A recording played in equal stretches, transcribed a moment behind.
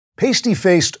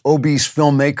Pasty-faced obese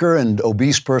filmmaker and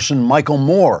obese person Michael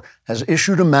Moore has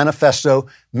issued a manifesto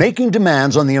making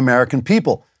demands on the American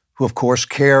people, who of course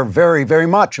care very, very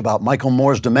much about Michael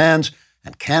Moore's demands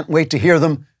and can't wait to hear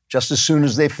them just as soon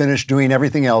as they finish doing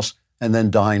everything else and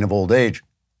then dying of old age.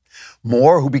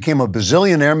 Moore, who became a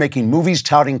bazillionaire making movies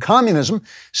touting communism,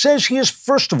 says he is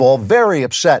first of all very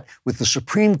upset with the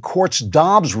Supreme Court's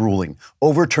Dobbs ruling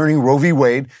overturning Roe v.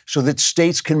 Wade so that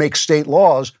states can make state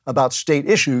laws about state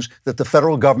issues that the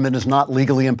federal government is not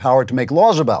legally empowered to make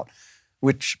laws about,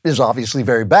 which is obviously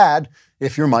very bad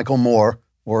if you're Michael Moore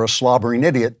or a slobbering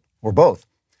idiot or both.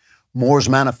 Moore's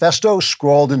manifesto,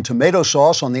 scrawled in tomato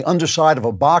sauce on the underside of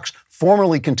a box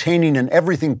formerly containing an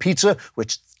everything pizza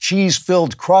with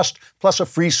cheese-filled crust plus a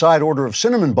free side order of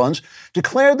cinnamon buns,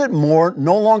 declared that Moore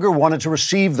no longer wanted to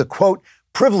receive the, quote,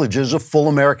 privileges of full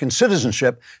American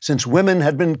citizenship since women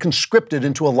had been conscripted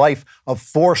into a life of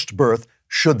forced birth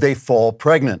should they fall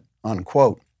pregnant,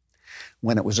 unquote.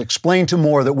 When it was explained to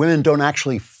Moore that women don't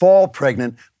actually fall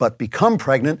pregnant but become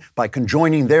pregnant by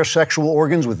conjoining their sexual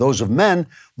organs with those of men,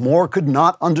 Moore could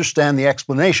not understand the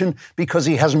explanation because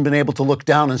he hasn't been able to look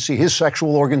down and see his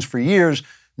sexual organs for years,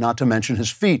 not to mention his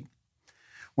feet.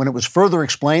 When it was further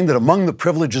explained that among the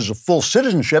privileges of full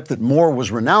citizenship that Moore was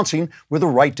renouncing were the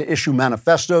right to issue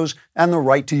manifestos and the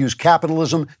right to use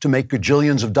capitalism to make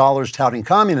gajillions of dollars touting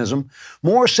communism,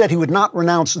 Moore said he would not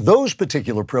renounce those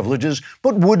particular privileges,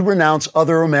 but would renounce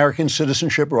other American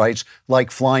citizenship rights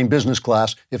like flying business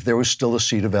class if there was still a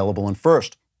seat available in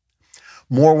first.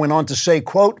 Moore went on to say,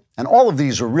 quote, and all of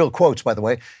these are real quotes, by the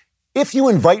way, "If you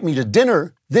invite me to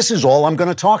dinner, this is all I'm going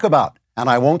to talk about. And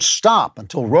I won't stop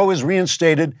until Roe is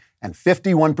reinstated and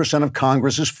 51% of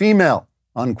Congress is female,"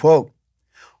 unquote.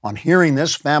 On hearing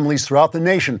this, families throughout the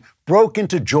nation broke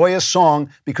into joyous song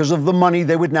because of the money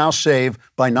they would now save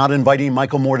by not inviting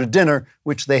Michael Moore to dinner,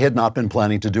 which they had not been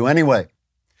planning to do anyway.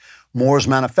 Moore's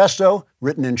manifesto,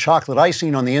 written in chocolate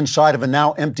icing on the inside of a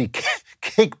now empty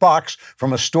cake box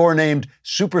from a store named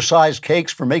Supersized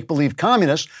Cakes for Make-Believe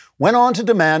Communists, went on to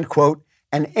demand, quote,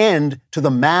 an end to the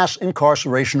mass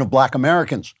incarceration of Black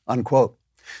Americans, unquote.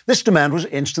 This demand was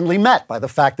instantly met by the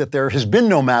fact that there has been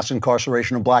no mass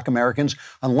incarceration of Black Americans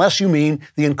unless you mean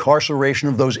the incarceration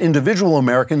of those individual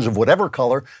Americans of whatever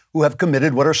color who have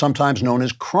committed what are sometimes known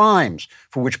as crimes,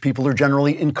 for which people are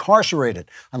generally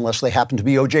incarcerated, unless they happen to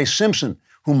be O.J. Simpson,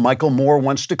 whom Michael Moore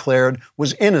once declared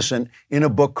was innocent in a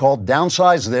book called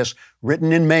Downsize This,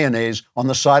 written in mayonnaise on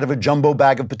the side of a jumbo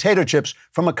bag of potato chips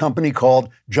from a company called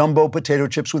Jumbo Potato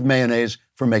Chips with Mayonnaise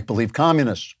for Make-Believe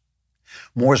Communists.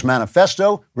 Moore's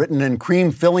manifesto, written in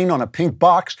cream filling on a pink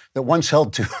box that once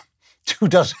held two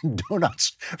dozen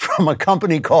donuts from a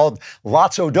company called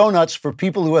Lotso Donuts for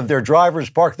people who have their drivers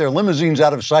park their limousines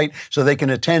out of sight so they can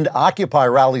attend Occupy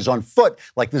rallies on foot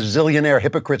like the zillionaire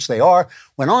hypocrites they are,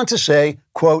 went on to say,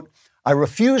 quote, I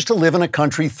refuse to live in a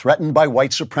country threatened by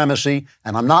white supremacy,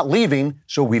 and I'm not leaving,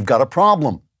 so we've got a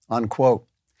problem, unquote.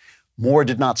 Moore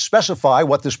did not specify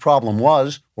what this problem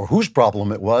was or whose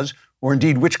problem it was, or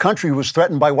indeed which country was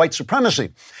threatened by white supremacy.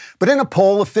 But in a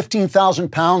poll of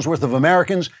 15,000 pounds worth of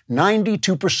Americans,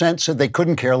 92% said they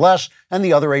couldn't care less, and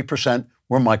the other 8%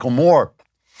 were Michael Moore.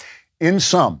 In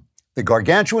sum, the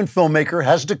gargantuan filmmaker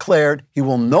has declared he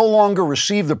will no longer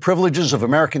receive the privileges of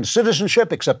American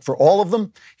citizenship, except for all of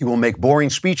them. He will make boring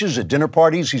speeches at dinner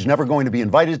parties he's never going to be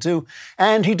invited to,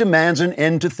 and he demands an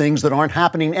end to things that aren't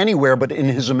happening anywhere but in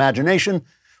his imagination.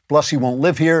 Plus, he won't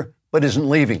live here, but isn't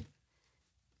leaving.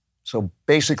 So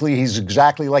basically, he's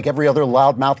exactly like every other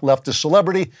loudmouth leftist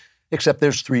celebrity, except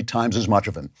there's 3 times as much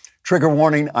of him. Trigger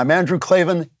warning, I'm Andrew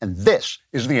Klavan, and this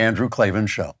is The Andrew Klavan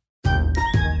Show.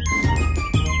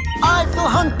 I feel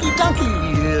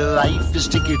hunky-dunky, life is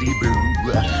tickety-boo.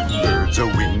 Birds are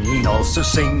winging, also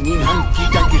singing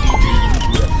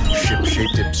hunky-dunky-doo. Ship-shape,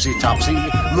 tipsy-topsy,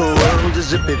 the world is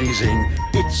zippity-zing.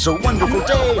 It's a wonderful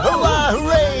day, hurrah,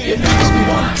 hooray! It makes me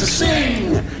want to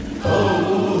sing.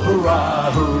 Oh,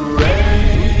 hurrah, hooray!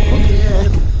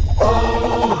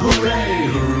 Oh, hooray,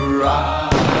 hurrah!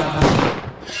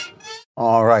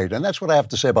 All right, and that's what I have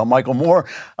to say about Michael Moore.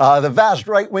 The vast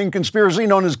right-wing conspiracy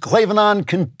known as Klavanon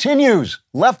continues.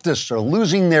 Leftists are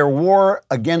losing their war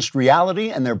against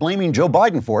reality, and they're blaming Joe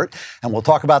Biden for it. And we'll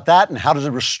talk about that and how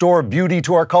to restore beauty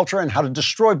to our culture and how to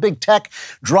destroy big tech,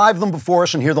 drive them before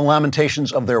us, and hear the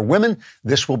lamentations of their women.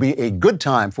 This will be a good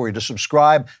time for you to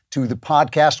subscribe to the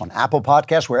podcast on Apple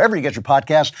Podcasts, wherever you get your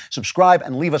podcasts. Subscribe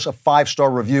and leave us a 5-star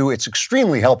review. It's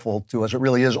extremely helpful to us. It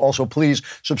really is. Also, please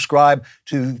subscribe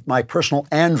to my personal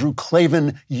Andrew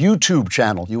Klavan YouTube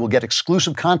channel. You will get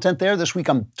exclusive content there. This week,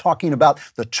 I'm talking about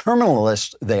the Terminalists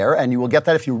list there, and you will get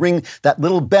that if you ring that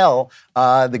little bell.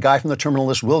 The guy from the terminal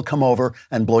list will come over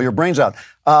and blow your brains out.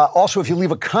 Also, if you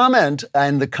leave a comment,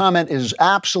 and the comment is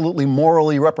absolutely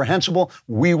morally reprehensible,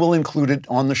 we will include it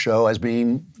on the show as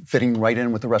being fitting right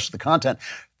in with the rest of the content.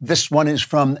 This one is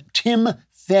from Tim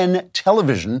Fenn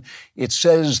Television. It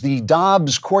says the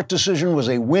Dobbs court decision was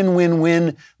a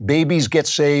win-win-win. Babies get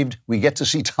saved. We get to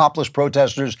see topless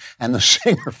protesters, and the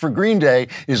singer for Green Day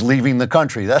is leaving the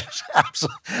country. That is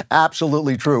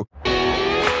absolutely true.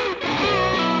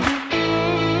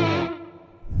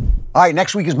 All right,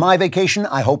 next week is my vacation.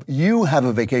 I hope you have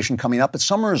a vacation coming up, but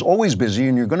summer is always busy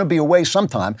and you're going to be away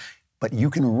sometime. But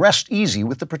you can rest easy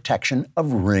with the protection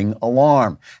of Ring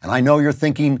Alarm. And I know you're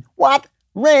thinking, what?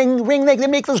 Ring, they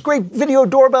make those great video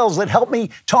doorbells that help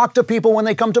me talk to people when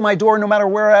they come to my door, no matter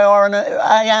where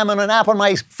I am on an app on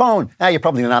my phone. Now, you're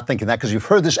probably not thinking that because you've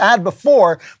heard this ad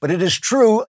before, but it is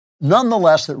true.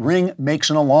 Nonetheless, that Ring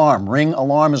makes an alarm. Ring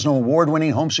Alarm is an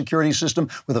award-winning home security system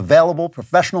with available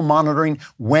professional monitoring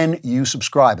when you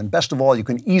subscribe. And best of all, you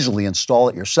can easily install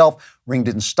it yourself. Ring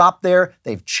didn't stop there.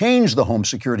 They've changed the home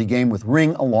security game with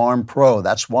Ring Alarm Pro.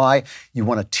 That's why you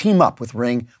want to team up with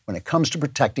Ring when it comes to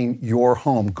protecting your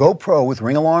home. Go pro with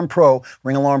Ring Alarm Pro.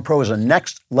 Ring Alarm Pro is a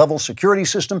next-level security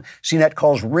system. CNET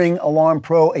calls Ring Alarm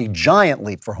Pro a giant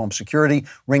leap for home security.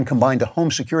 Ring combined a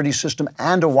home security system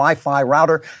and a Wi-Fi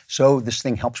router, so this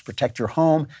thing helps protect your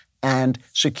home and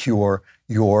secure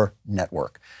your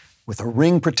network. With a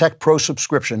Ring Protect Pro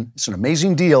subscription, it's an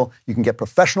amazing deal. You can get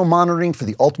professional monitoring for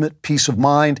the ultimate peace of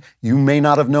mind. You may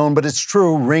not have known, but it's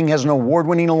true. Ring has an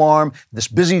award-winning alarm this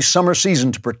busy summer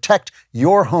season to protect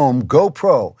your home. Go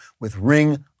pro with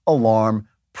Ring Alarm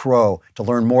Pro. To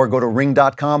learn more, go to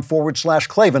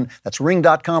ring.com/Klavan. That's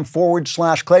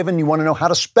ring.com/Klavan. You want to know how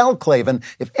to spell Klavan.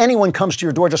 If anyone comes to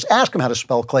your door, just ask him how to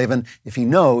spell Klavan. If he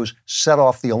knows, set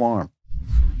off the alarm.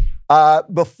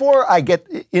 Before I get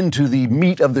into the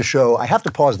meat of the show, I have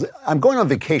to pause. I'm going on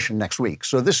vacation next week.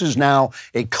 So this is now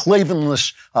a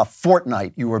Klavanless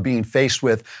fortnight you are being faced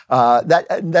with.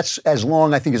 That's as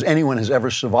long, I think, as anyone has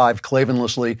ever survived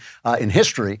Klavanlessly in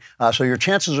history. So your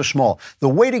chances are small. The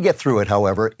way to get through it,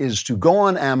 however, is to go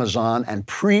on Amazon and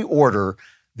pre-order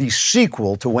the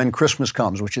sequel to When Christmas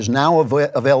Comes, which is now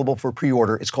available for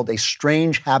pre-order. It's called A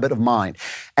Strange Habit of Mind.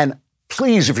 And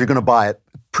please, if you're going to buy it,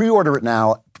 pre-order it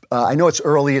now. I know it's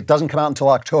early. It doesn't come out until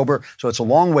October, so it's a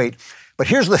long wait. But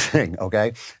here's the thing,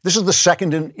 okay? This is the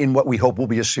second in what we hope will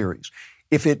be a series.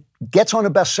 If it gets on a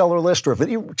bestseller list or if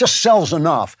it just sells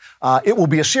enough, it will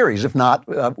be a series. If not,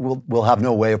 we'll have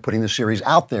no way of putting the series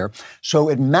out there. So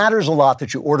it matters a lot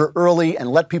that you order early and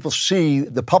let people see,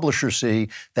 the publishers see,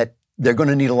 that they're going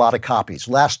to need a lot of copies.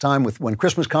 Last time with When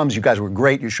Christmas Comes, you guys were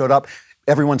great. You showed up.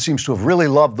 Everyone seems to have really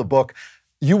loved the book.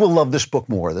 You will love this book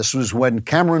more. This was when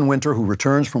Cameron Winter, who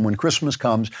returns from When Christmas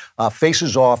Comes,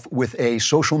 faces off with a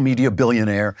social media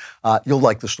billionaire. You'll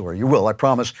like the story. You will, I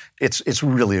promise. It's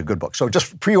really a good book. So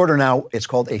just pre-order now. It's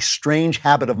called A Strange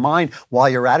Habit of Mind.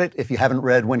 While you're at it, if you haven't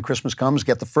read When Christmas Comes,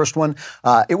 get the first one.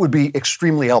 It would be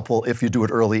extremely helpful if you do it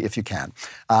early, if you can.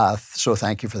 So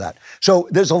thank you for that. So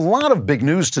there's a lot of big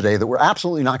news today that we're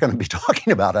absolutely not going to be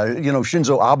talking about.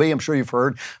 Shinzo Abe, I'm sure you've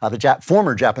heard, the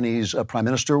former Japanese prime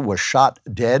minister was shot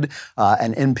dead,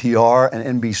 and NPR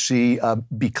and NBC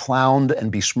beclowned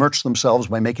and besmirched themselves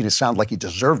by making it sound like he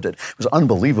deserved it. It was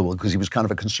unbelievable because he was kind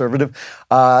of a conservative.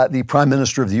 The Prime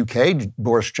Minister of the UK,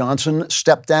 Boris Johnson,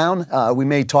 stepped down. We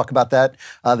may talk about that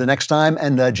the next time.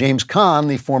 And James Caan,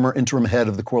 the former interim head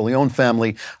of the Corleone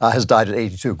family, has died at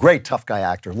 82. Great tough guy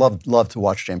actor. Love to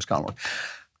watch James Caan work.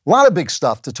 A lot of big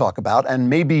stuff to talk about, and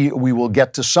maybe we will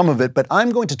get to some of it, but I'm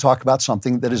going to talk about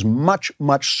something that is much,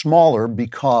 much smaller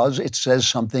because it says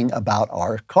something about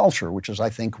our culture, which is, I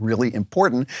think, really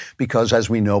important because, as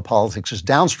we know, politics is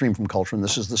downstream from culture, and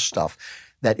this is the stuff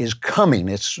that is coming.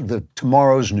 It's the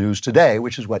tomorrow's news today,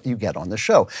 which is what you get on the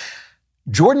show.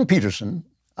 Jordan Peterson,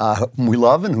 whom we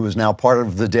love and who is now part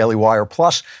of the Daily Wire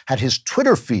Plus, had his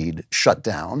Twitter feed shut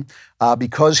down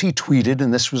because he tweeted,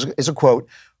 and this is a quote,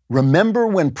 "Remember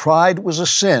when pride was a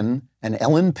sin and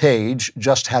Ellen Page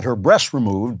just had her breasts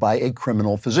removed by a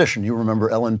criminal physician?" You remember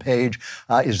Ellen Page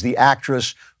is the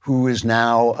actress who is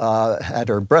now had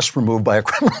her breasts removed by a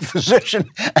criminal physician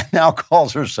and now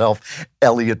calls herself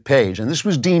Elliot Page. And this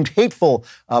was deemed hateful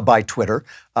by Twitter.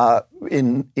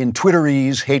 In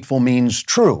Twitterese, hateful means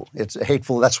true. It's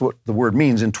hateful. That's what the word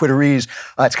means. In Twitterese,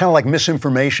 it's kind of like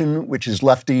misinformation, which is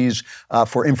lefties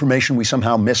for information we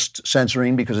somehow missed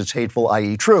censoring because it's hateful,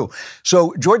 i.e. true.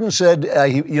 So Jordan said,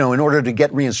 in order to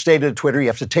get reinstated at Twitter, you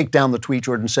have to take down the tweet.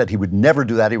 Jordan said he would never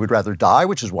do that. He would rather die,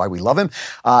 which is why we love him.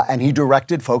 And he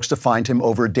directed folks to find him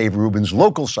over at Dave Rubin's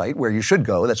local site, where you should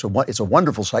go. It's a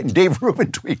wonderful site. And Dave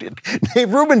Rubin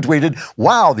tweeted,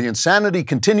 wow, the insanity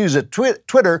continues at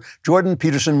Twitter. Jordan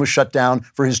Peterson was shut down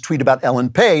for his tweet about Ellen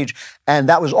Page, and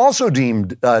that was also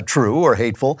deemed true or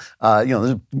hateful.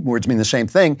 The words mean the same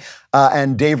thing.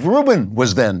 And Dave Rubin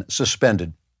was then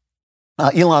suspended.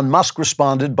 Elon Musk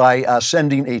responded by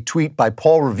sending a tweet by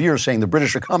Paul Revere saying the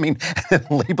British are coming and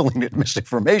labeling it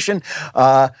misinformation.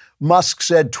 Musk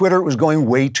said Twitter was going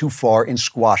way too far in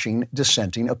squashing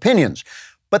dissenting opinions.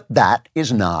 But that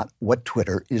is not what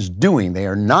Twitter is doing. They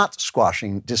are not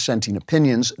squashing dissenting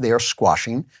opinions. They are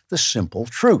squashing the simple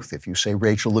truth. If you say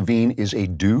Rachel Levine is a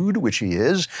dude, which he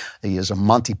is a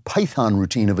Monty Python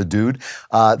routine of a dude,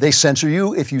 they censor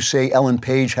you. If you say Ellen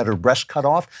Page had her breast cut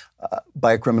off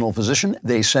by a criminal physician,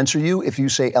 they censor you. If you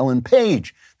say Ellen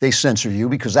Page, they censor you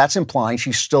because that's implying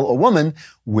she's still a woman,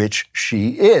 which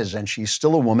she is. And she's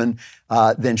still a woman.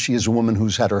 Then she is a woman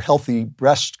who's had her healthy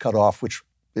breast cut off, which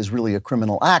is really a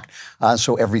criminal act.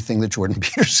 So everything that Jordan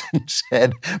Peterson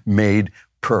said made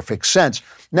perfect sense.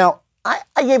 Now, I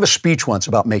gave a speech once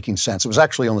about making sense. It was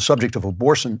actually on the subject of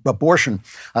abortion.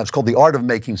 It's called The Art of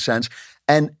Making Sense.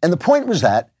 And the point was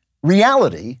that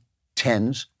reality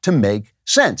tends to make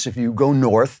sense. If you go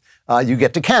north, you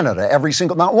get to Canada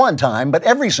not one time, but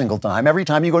every single time. Every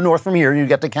time you go north from here, you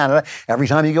get to Canada. Every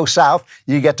time you go south,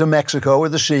 you get to Mexico or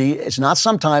the sea. It's not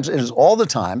sometimes, it is all the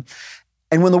time.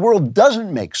 And when the world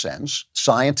doesn't make sense,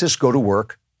 scientists go to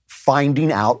work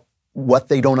finding out what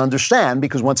they don't understand,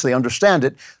 because once they understand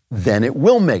it, then it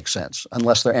will make sense,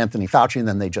 unless they're Anthony Fauci, and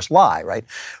then they just lie, right?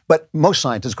 But most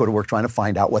scientists go to work trying to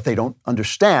find out what they don't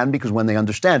understand, because when they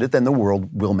understand it, then the world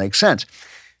will make sense.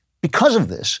 Because of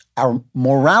this, our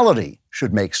morality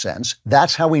should make sense.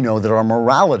 That's how we know that our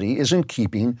morality is in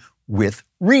keeping with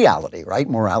reality, right?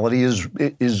 Morality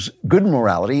is good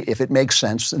morality if it makes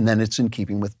sense, and then it's in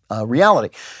keeping with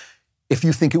reality. If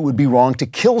you think it would be wrong to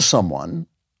kill someone,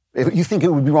 if you think it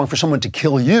would be wrong for someone to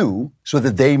kill you so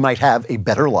that they might have a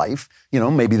better life,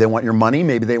 maybe they want your money,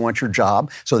 maybe they want your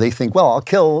job, so they think, well, I'll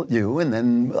kill you and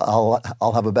then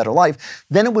I'll have a better life,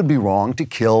 then it would be wrong to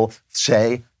kill,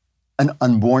 say, an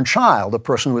unborn child, a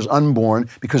person who is unborn,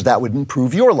 because that would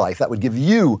improve your life. That would give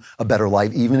you a better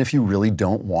life, even if you really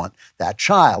don't want that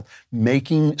child.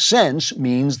 Making sense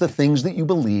means the things that you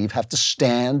believe have to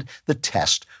stand the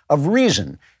test of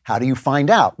reason. How do you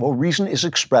find out? Well, reason is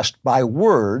expressed by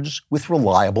words with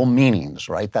reliable meanings,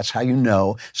 right? That's how you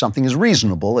know something is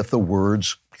reasonable, if the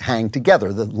words hang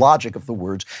together, the logic of the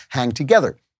words hang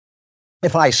together.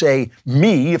 If I say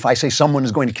me, if I say someone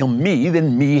is going to kill me,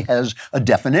 then me has a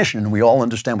definition. We all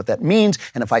understand what that means.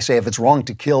 And if I say if it's wrong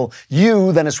to kill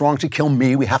you, then it's wrong to kill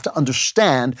me. We have to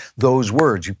understand those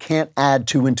words. You can't add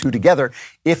two and two together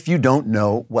if you don't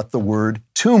know what the word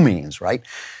to means, right?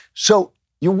 So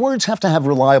your words have to have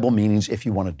reliable meanings if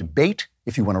you want to debate,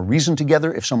 if you want to reason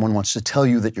together, if someone wants to tell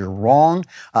you that you're wrong.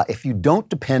 If you don't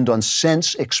depend on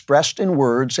sense expressed in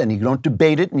words and you don't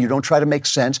debate it and you don't try to make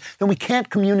sense, then we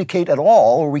can't communicate at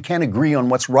all, or we can't agree on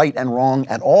what's right and wrong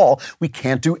at all. We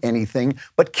can't do anything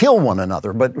but kill one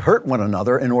another, but hurt one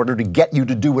another in order to get you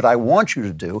to do what I want you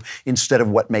to do instead of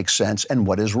what makes sense and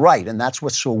what is right. And that's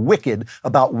what's so wicked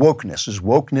about wokeness, is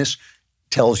wokeness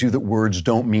tells you that words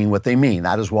don't mean what they mean.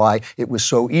 That is why it was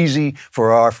so easy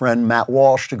for our friend Matt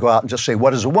Walsh to go out and just say,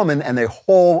 what is a woman? And their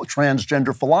whole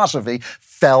transgender philosophy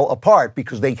fell apart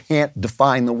because they can't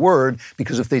define the word,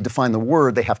 because if they define the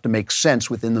word, they have to make sense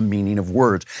within the meaning of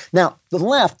words. Now, the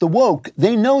left, the woke,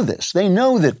 they know this. They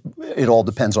know that it all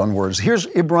depends on words. Here's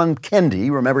Ibram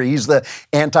Kendi. Remember, he's the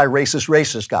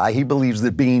racist guy. He believes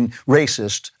that being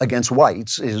racist against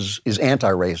whites is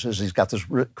anti-racist. He's got this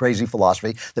crazy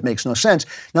philosophy that makes no sense.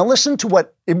 Now, listen to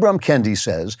what Ibram Kendi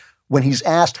says when he's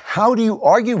asked, how do you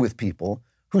argue with people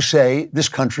who say this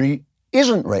country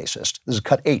isn't racist? This is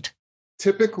cut 8.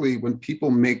 Typically, when people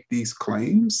make these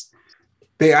claims,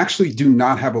 they actually do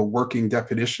not have a working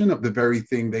definition of the very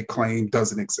thing they claim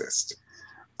doesn't exist.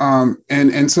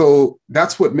 And so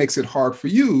that's what makes it hard for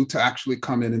you to actually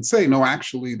come in and say, no,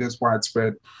 actually, there's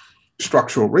widespread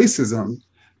structural racism.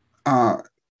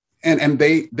 And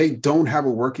they don't have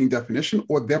a working definition,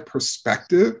 or their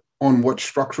perspective on what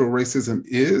structural racism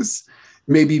is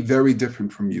may be very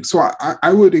different from you. So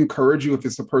I would encourage you, if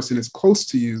it's a person is close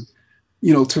to you,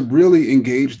 to really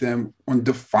engage them on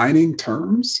defining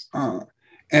terms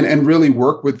and really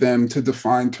work with them to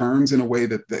define terms in a way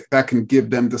that can give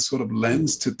them the sort of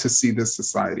lens to see this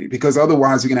society. Because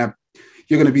otherwise you're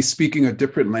going to be speaking a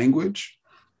different language,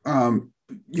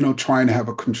 trying to have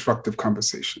a constructive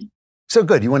conversation. So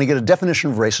good. You want to get a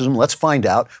definition of racism? Let's find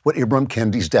out what Ibram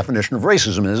Kendi's definition of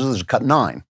racism is. This is cut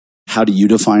 9. How do you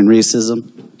define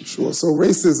racism? Sure. So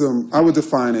racism, I would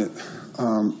define it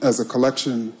as a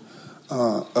collection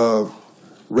of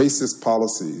racist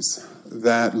policies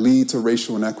that lead to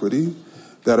racial inequity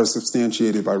that are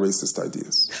substantiated by racist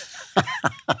ideas.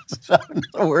 So in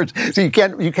other words, so you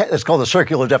can't, it's called a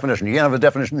circular definition. You can't have a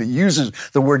definition that uses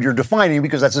the word you're defining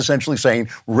because that's essentially saying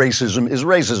racism is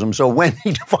racism. So when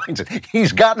he defines it,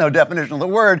 he's got no definition of the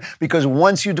word because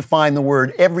once you define the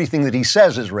word, everything that he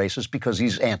says is racist because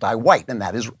he's anti-white, and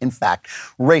that is, in fact,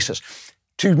 racist.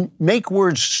 To make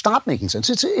words stop making sense,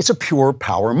 it's a pure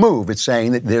power move. It's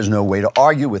saying that there's no way to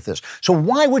argue with this. So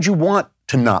why would you want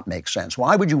to not make sense?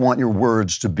 Why would you want your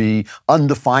words to be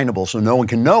undefinable so no one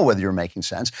can know whether you're making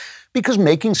sense? Because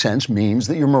making sense means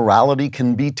that your morality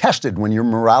can be tested. When your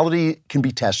morality can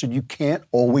be tested, you can't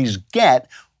always get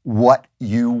what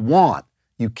you want.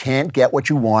 You can't get what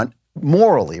you want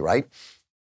morally, right?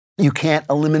 You can't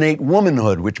eliminate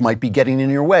womanhood, which might be getting in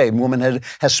your way. Womanhood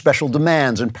has special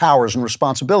demands and powers and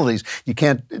responsibilities. You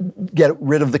can't get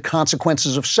rid of the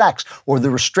consequences of sex or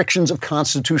the restrictions of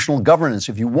constitutional governance.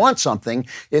 If you want something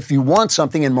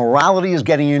and morality is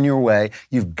getting in your way,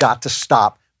 you've got to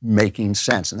stop making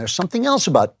sense. And there's something else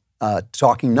about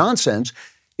talking nonsense,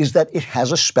 is that it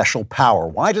has a special power.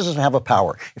 Why does it have a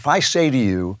power? If I say to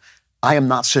you, I am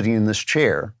not sitting in this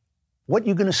chair, what are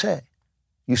you going to say?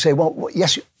 You say, well,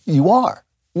 yes, you are.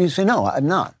 And you say, no, I'm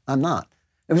not.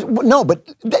 No,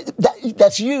 but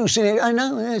that's you. Say, I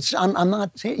know, I'm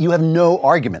not. You have no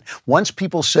argument. Once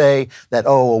people say that,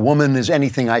 a woman is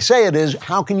anything I say it is,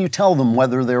 how can you tell them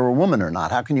whether they're a woman or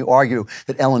not? How can you argue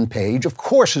that Ellen Page, of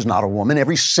course, is not a woman?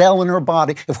 Every cell in her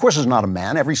body, of course, is not a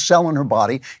man. Every cell in her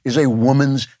body is a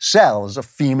woman's cell, is a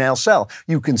female cell.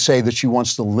 You can say that she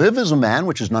wants to live as a man,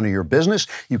 which is none of your business.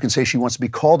 You can say she wants to be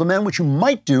called a man, which you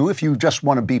might do if you just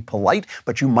want to be polite,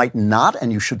 but you might not,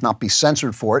 and you should not be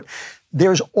censored for it.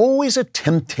 There's always a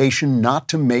temptation not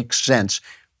to make sense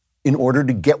in order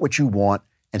to get what you want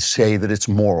and say that it's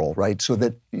moral, right? So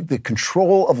that the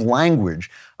control of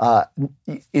language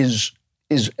is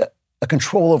a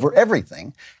control over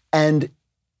everything. And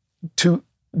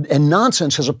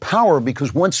nonsense has a power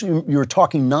because once you're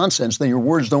talking nonsense, then your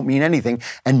words don't mean anything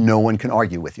and no one can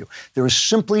argue with you. There is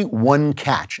simply one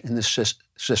catch in this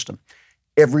system.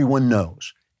 Everyone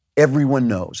knows. Everyone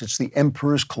knows. It's the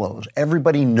emperor's clothes.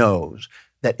 Everybody knows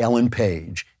that Ellen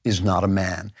Page is not a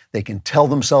man. They can tell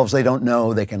themselves they don't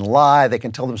know. They can lie. They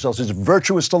can tell themselves it's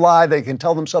virtuous to lie. They can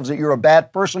tell themselves that you're a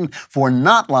bad person for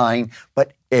not lying.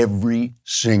 But every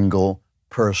single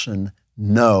person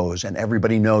knows, and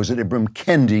everybody knows that Ibram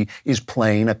Kendi is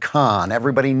playing a con.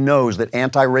 Everybody knows that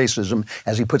anti-racism,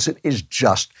 as he puts it, is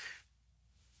just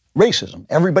racism.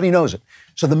 Everybody knows it.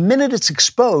 So the minute it's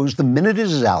exposed, the minute it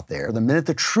is out there, the minute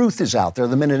the truth is out there,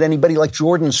 the minute anybody like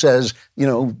Jordan says,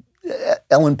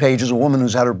 Ellen Page is a woman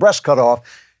who's had her breast cut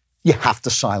off, you have to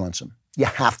silence him. You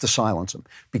have to silence him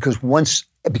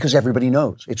because everybody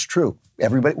knows it's true.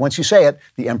 Once you say it,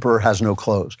 the emperor has no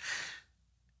clothes.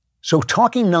 So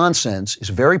talking nonsense is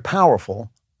very powerful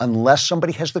unless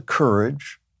somebody has the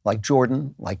courage, like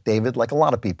Jordan, like David, like a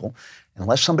lot of people,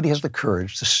 unless somebody has the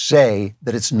courage to say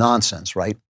that it's nonsense,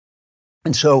 right?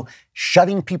 And so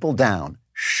shutting people down,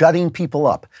 shutting people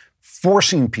up,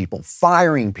 forcing people,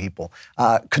 firing people,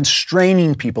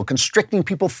 constraining people, constricting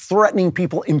people, threatening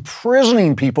people,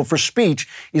 imprisoning people for speech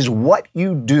is what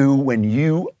you do when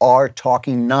you are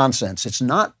talking nonsense. It's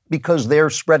not because they're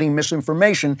spreading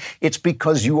misinformation. It's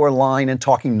because you are lying and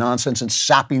talking nonsense and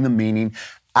sapping the meaning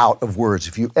out of words.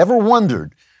 If you ever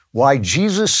wondered why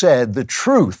Jesus said the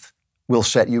truth will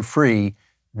set you free,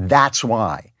 that's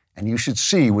why. And you should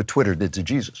see what Twitter did to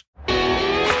Jesus.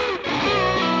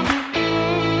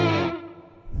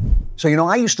 So,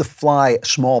 I used to fly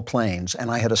small planes,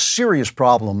 and I had a serious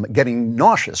problem getting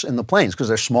nauseous in the planes because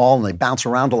they're small and they bounce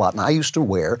around a lot. And I used to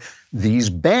wear these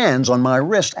bands on my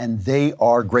wrist, and they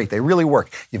are great. They really work.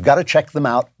 You've got to check them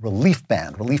out. Relief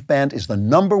Band. Relief Band is the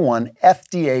 #1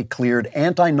 FDA-cleared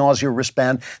anti-nausea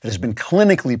wristband that has been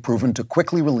clinically proven to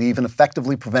quickly relieve and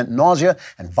effectively prevent nausea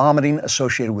and vomiting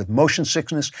associated with motion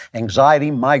sickness,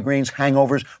 anxiety, migraines,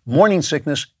 hangovers, morning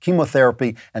sickness,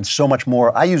 chemotherapy, and so much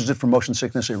more. I used it for motion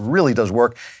sickness. It really does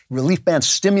work. Relief Band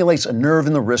stimulates a nerve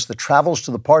in the wrist that travels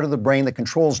to the part of the brain that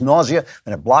controls nausea,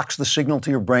 and it blocks the signal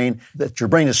to your brain that your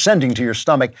brain is sending to your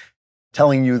stomach,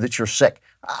 telling you that you're sick.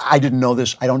 I didn't know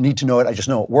this. I don't need to know it. I just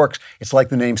know it works. It's like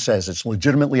the name says. It's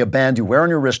legitimately a band you wear on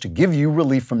your wrist to give you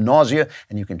relief from nausea,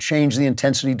 and you can change the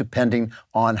intensity depending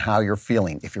on how you're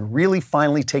feeling. If you're really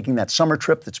finally taking that summer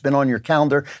trip that's been on your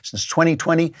calendar since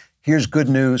 2020, here's good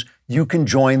news. You can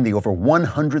join the over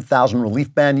 100,000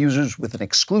 Relief Band users with an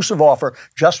exclusive offer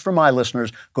just for my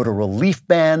listeners. Go to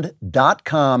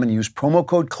reliefband.com and use promo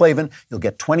code Klavan. You'll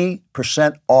get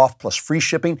 20% off plus free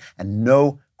shipping and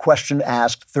no question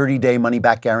asked 30-day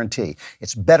money-back guarantee.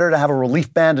 It's better to have a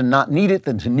relief band and not need it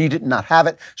than to need it and not have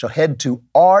it. So head to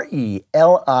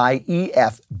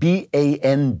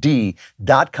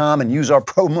reliefband.com and use our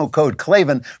promo code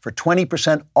Klavan for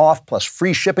 20% off plus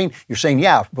free shipping. You're saying,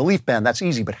 yeah, relief band, that's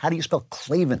easy, but how do you spell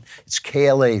Klavan? It's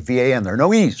Klavan. There are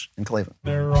no E's in Klavan.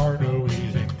 There are no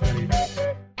E's in Klavan.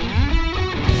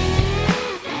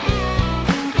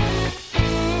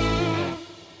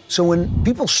 So when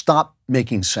people stop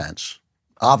making sense,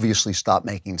 obviously stop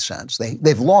making sense,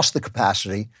 they've lost the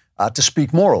capacity to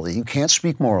speak morally. You can't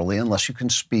speak morally unless you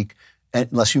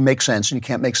make sense, and you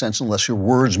can't make sense unless your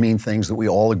words mean things that we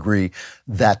all agree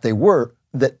that they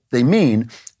mean.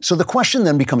 So the question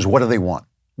then becomes, what do they want?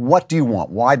 What do you want?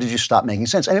 Why did you stop making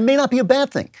sense? And it may not be a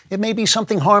bad thing. It may be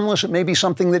something harmless. It may be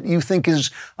something that you think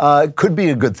could be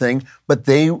a good thing, but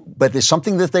there's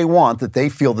something that they want that they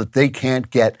feel that they can't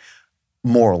get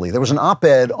morally. There was an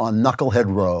op-ed on Knucklehead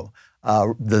Row,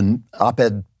 the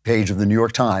op-ed page of the New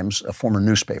York Times, a former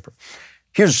newspaper.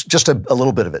 Here's just a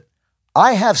little bit of it.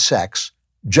 I have sex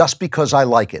just because I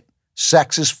like it.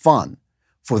 Sex is fun.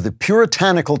 For the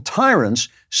puritanical tyrants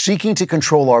seeking to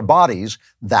control our bodies,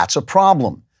 that's a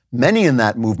problem. Many in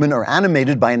that movement are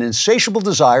animated by an insatiable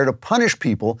desire to punish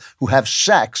people who have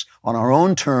sex on our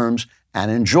own terms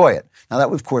and enjoy it. Now, that,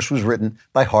 of course, was written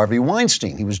by Harvey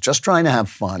Weinstein. He was just trying to have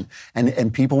fun,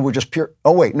 and people were just pure.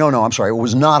 Oh, wait, no, I'm sorry. It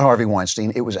was not Harvey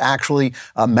Weinstein. It was actually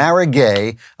Mara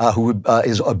Gay, who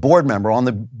is a board member on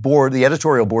the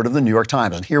editorial board of the New York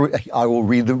Times. And here I will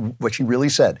read what she really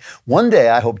said. One day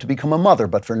I hope to become a mother,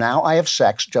 but for now I have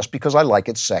sex just because I like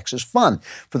it. Sex is fun.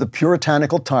 For the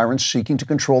puritanical tyrants seeking to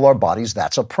control our bodies,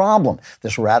 that's a problem.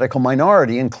 This radical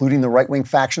minority, including the right-wing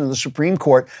faction of the Supreme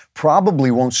Court, probably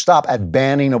won't stop at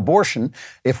banning abortion.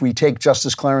 If we take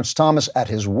Justice Clarence Thomas at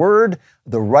his word,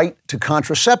 the right to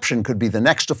contraception could be the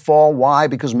next to fall. Why?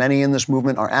 Because many in this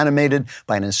movement are animated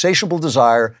by an insatiable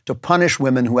desire to punish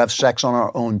women who have sex on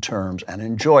our own terms and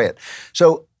enjoy it.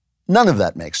 So none of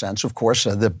that makes sense. Of course,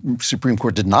 the Supreme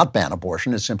Court did not ban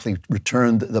abortion. It simply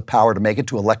returned the power to make it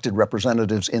to elected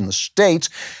representatives in the states.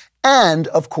 And,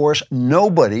 of course,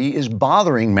 nobody is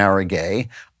bothering Mara Gay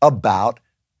about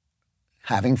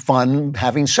having fun,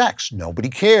 having sex. Nobody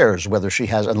cares whether she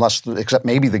has, except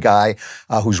maybe the guy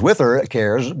who's with her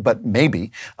cares, but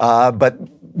maybe. But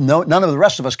none of the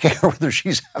rest of us care whether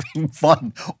she's having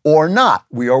fun or not.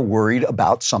 We are worried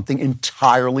about something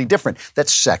entirely different, that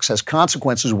sex has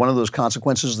consequences. One of those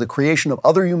consequences is the creation of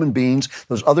other human beings.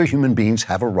 Those other human beings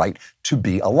have a right to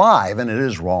be alive, and it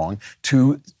is wrong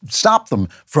to stop them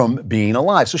from being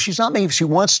alive. So she's not if she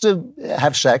wants to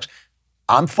have sex,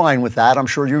 I'm fine with that. I'm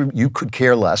sure you could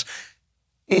care less.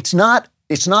 It's not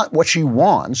what she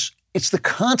wants. It's the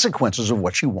consequences of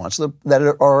what she wants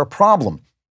that are a problem.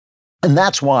 And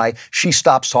that's why she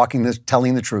stops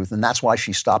telling the truth, and that's why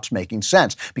she stops making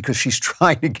sense, because she's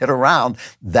trying to get around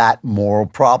that moral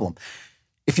problem.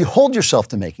 If you hold yourself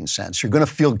to making sense, you're going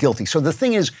to feel guilty. So the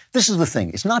thing is, this is the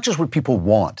thing. It's not just what people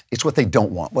want. It's what they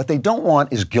don't want. What they don't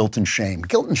want is guilt and shame.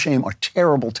 Guilt and shame are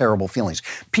terrible, terrible feelings.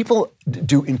 People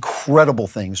do incredible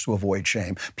things to avoid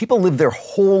shame. People live their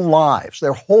whole lives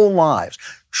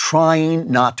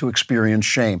trying not to experience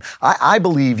shame. I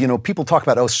believe, people talk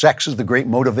about, sex is the great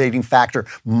motivating factor.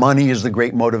 Money is the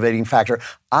great motivating factor.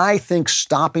 I think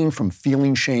stopping from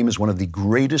feeling shame is one of the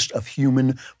greatest of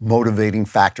human motivating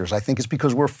factors. I think it's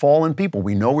because we're fallen people.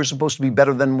 We know we're supposed to be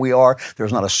better than we are.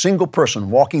 There's not a single person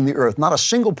walking the earth, not a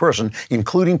single person,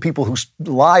 including people who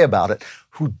lie about it,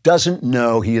 who doesn't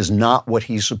know he is not what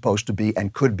he's supposed to be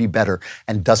and could be better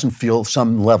and doesn't feel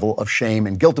some level of shame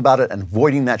and guilt about it, and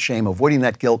avoiding that shame, avoiding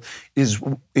that guilt is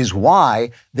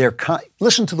why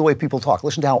listen to the way people talk.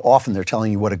 Listen to how often they're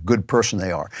telling you what a good person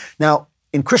they are. Now,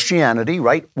 in Christianity,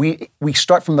 right, we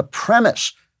start from the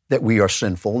premise that we are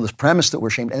sinful, this premise that we're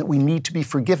shamed, and we need to be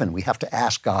forgiven. We have to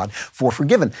ask God for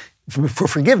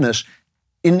forgiveness.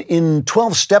 In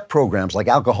 12-step programs like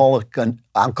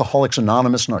Alcoholics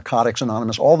Anonymous, Narcotics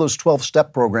Anonymous, all those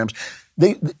 12-step programs,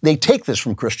 they take this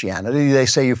from Christianity. They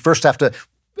say you first have to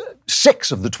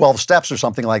 6 of the 12 steps or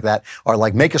something like that are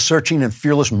like make a searching and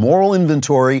fearless moral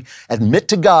inventory, admit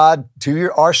to God,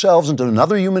 to ourselves and to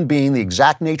another human being the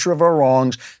exact nature of our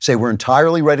wrongs, say we're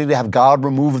entirely ready to have God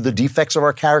remove the defects of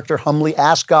our character, humbly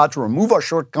ask God to remove our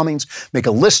shortcomings, make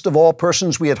a list of all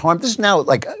persons we had harmed. This is now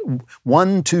like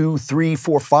 1, 2, 3,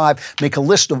 4, 5. Make a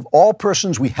list of all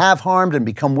persons we have harmed and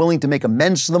become willing to make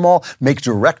amends to them all, make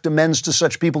direct amends to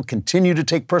such people, continue to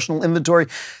take personal inventory.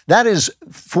 That is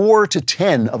 4 to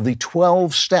 10 of the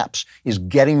 12 steps is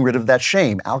getting rid of that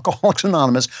shame. Alcoholics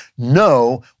Anonymous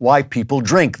know why people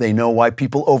drink. They know why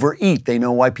people overeat. They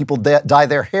know why people dye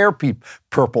their hair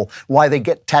purple, why they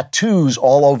get tattoos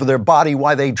all over their body,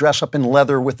 why they dress up in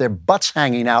leather with their butts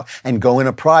hanging out and go in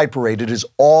a pride parade. It is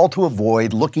all to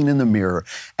avoid looking in the mirror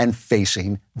and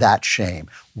facing that shame,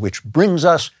 which brings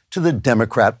us to the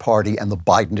Democrat Party and the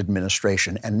Biden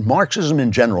administration and Marxism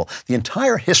in general. The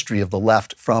entire history of the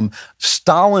left from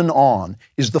Stalin on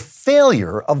is the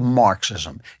failure of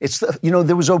Marxism. It's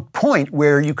there was a point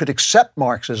where you could accept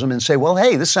Marxism and say, well,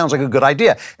 hey, this sounds like a good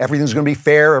idea. Everything's going to be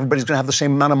fair. Everybody's going to have the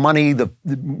same amount of money.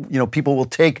 People will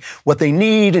take what they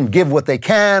need and give what they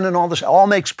can, and all this all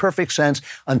makes perfect sense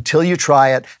until you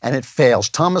try it and it fails.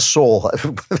 Thomas Sowell,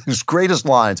 his greatest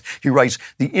lines, he writes,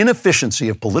 the inefficiency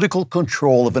of political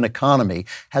control of an economy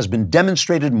has been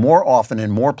demonstrated more often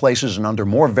in more places and under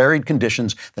more varied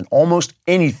conditions than almost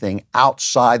anything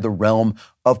outside the realm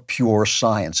of pure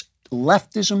science.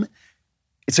 Leftism,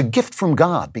 it's a gift from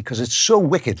God because it's so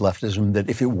wicked, leftism, that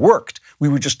if it worked, we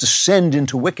would just descend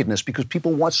into wickedness because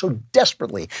people want so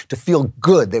desperately to feel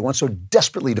good. They want so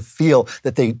desperately to feel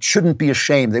that they shouldn't be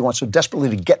ashamed. They want so desperately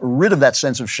to get rid of that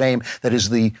sense of shame that is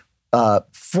the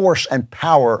force and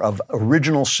power of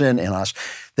original sin in us,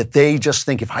 that they just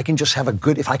think if I can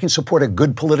support a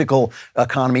good political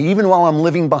economy, even while I'm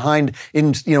living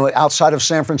outside of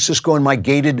San Francisco in my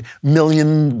gated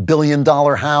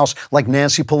billion-dollar house like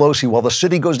Nancy Pelosi, while the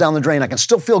city goes down the drain, I can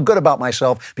still feel good about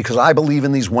myself because I believe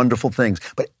in these wonderful things.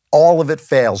 But all of it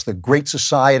fails. The Great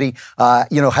Society,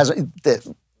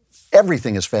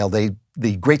 everything has failed.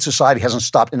 The Great Society hasn't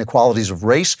stopped inequalities of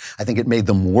race. I think it made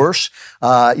them worse.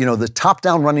 The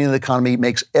top-down running of the economy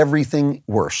makes everything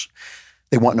worse.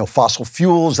 They want no fossil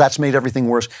fuels. That's made everything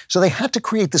worse. So they had to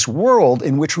create this world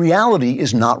in which reality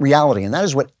is not reality. And that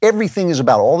is what everything is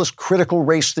about. All this critical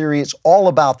race theory, it's all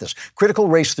about this. Critical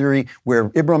race theory where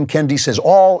Ibram Kendi says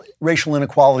all racial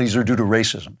inequalities are due to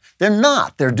racism. They're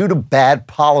not. They're due to bad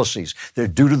policies. They're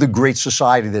due to the Great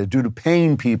Society. They're due to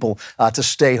paying people to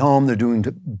stay home. They're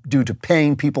due to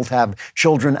paying people to have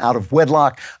children out of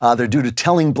wedlock. They're due to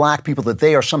telling black people that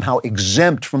they are somehow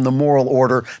exempt from the moral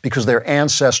order because their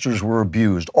ancestors were abused.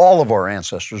 All of our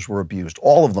ancestors were abused,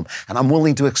 all of them. And I'm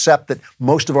willing to accept that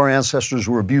most of our ancestors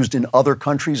were abused in other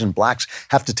countries, and blacks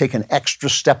have to take an extra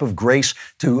step of grace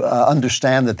to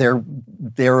understand that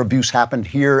their abuse happened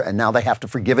here, and now they have to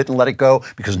forgive it and let it go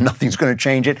because nothing's going to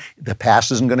change it. The past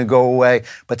isn't going to go away.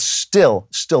 But still,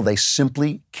 they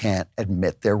simply can't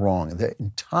admit they're wrong. The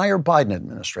entire Biden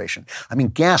administration,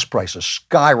 gas prices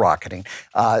skyrocketing,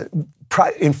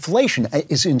 inflation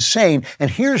is insane. And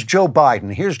here's Joe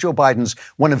Biden. Here's Joe Biden's,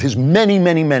 one of his many,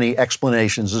 many, many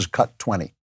explanations is cut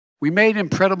 20. We made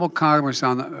incredible progress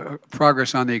on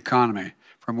the economy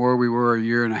from where we were a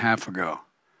year and a half ago.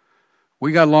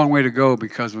 We got a long way to go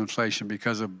because of inflation,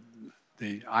 because of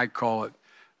I call it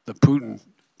the Putin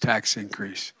tax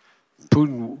increase.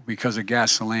 Putin because of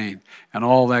gasoline and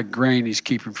all that grain he's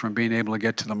keeping from being able to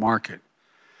get to the market.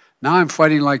 Now I'm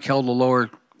fighting like hell to lower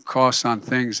costs on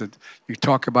things that you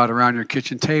talk about around your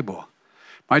kitchen table.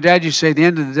 My dad used to say, at the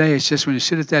end of the day, it's just when you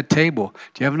sit at that table,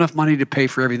 do you have enough money to pay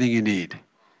for everything you need?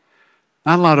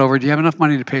 Not a lot over. Do you have enough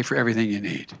money to pay for everything you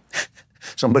need?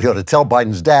 Somebody ought to tell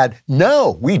Biden's dad,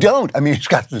 no, we don't.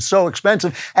 It's so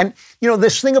expensive. And,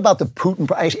 this thing about the Putin,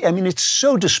 it's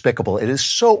so despicable. It is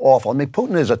so awful.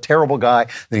 Putin is a terrible guy.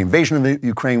 The invasion of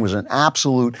Ukraine was an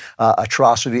absolute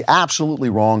atrocity, absolutely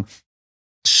wrong.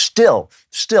 Still,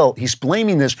 he's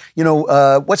blaming this.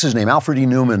 What's his name? Alfred E.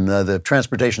 Newman, the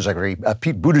transportation secretary,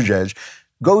 Pete Buttigieg,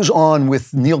 goes on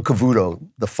with Neil Cavuto,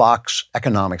 the Fox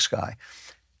economics guy.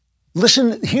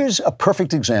 Listen, here's a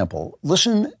perfect example.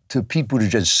 Listen to Pete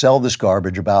Buttigieg sell this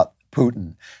garbage about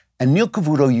Putin. And Neil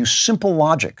Cavuto used simple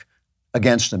logic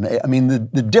against him.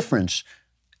 The difference,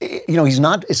 it's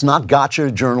not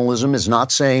gotcha journalism. It's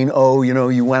not saying,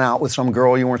 you went out with some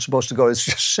girl you weren't supposed to go. It's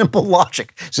just simple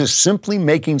logic. It's just simply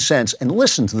making sense. And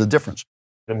listen to the difference.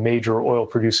 a major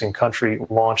oil-producing country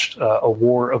launched a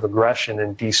war of aggression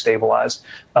and destabilized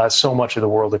so much of the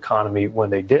world economy when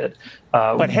they did.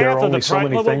 But half of the price.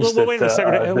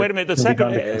 Wait a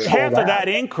minute. Half of that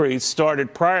increase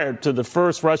started prior to the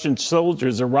first Russian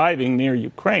soldiers arriving near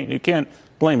Ukraine. You can't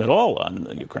blame it all on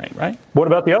Ukraine, right? What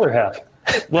about the other half?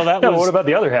 Well, what about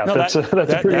the other half? No, that's a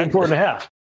pretty important half.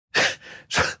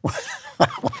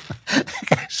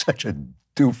 Such a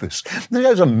doofus. The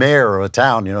guy's a mayor of a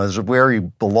town, this is where he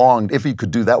belonged, if he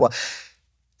could do that well.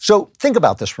 So think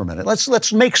about this for a minute.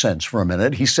 Let's make sense for a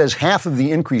minute. He says half of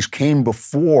the increase came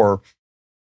before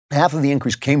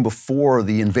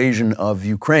the invasion of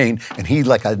Ukraine, and he,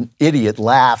 like an idiot,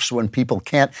 laughs when people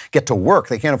can't get to work.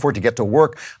 They can't afford to get to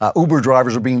work. Uber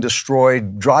drivers are being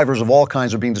destroyed. Drivers of all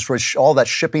kinds are being destroyed. All that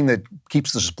shipping that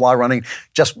keeps the supply running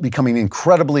just becoming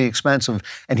incredibly expensive.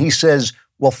 And he says,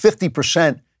 well,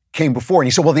 50% came before. And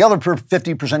he said, well, the other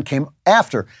 50% came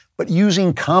after. But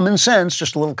using common sense,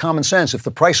 just a little common sense, if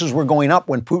the prices were going up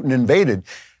when Putin invaded,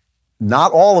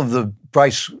 not all of the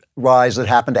price rise that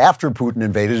happened after Putin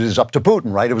invaded is up to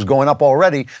Putin, right? It was going up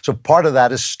already. So part of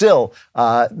that is still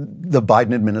the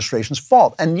Biden administration's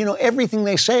fault. And, everything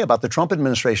they say about the Trump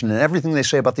administration and everything they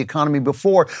say about the economy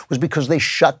before was because they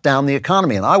shut down the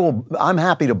economy. And I'm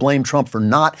happy to blame Trump for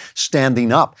not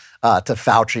standing up to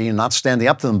Fauci and not standing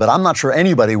up to them. But I'm not sure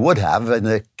anybody would have in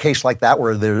a case like that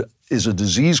where there is a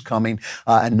disease coming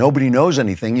and nobody knows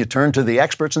anything. You turn to the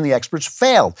experts and the experts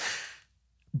failed.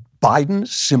 Biden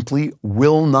simply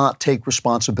will not take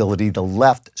responsibility. The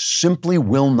left simply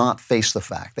will not face the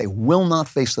fact. They will not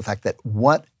face the fact that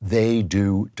what they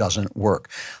do doesn't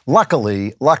work.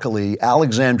 Luckily,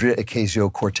 Alexandria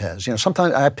Ocasio-Cortez,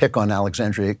 sometimes I pick on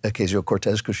Alexandria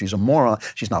Ocasio-Cortez because she's a moron.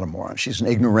 She's not a moron. She's an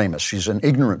ignoramus. She's an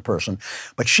ignorant person.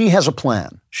 But she has a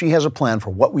plan. She has a plan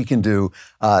for what we can do,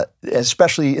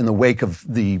 especially in the wake of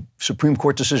the Supreme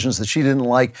Court decisions that she didn't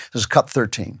like. This is Cut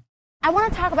 13. I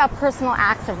want to talk about personal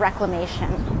acts of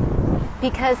reclamation,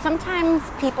 because sometimes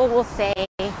people will say,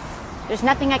 there's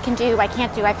nothing I can do, I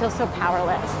can't do, I feel so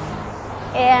powerless.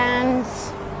 And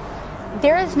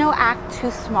there is no act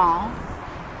too small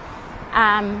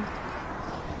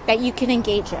that you can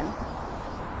engage in.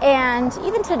 And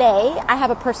even today, I have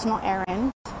a personal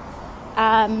errand.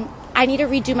 I need to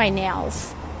redo my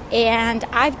nails. And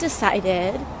I've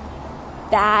decided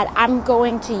that I'm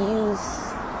going to use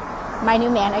my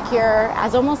new manicure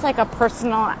as almost like a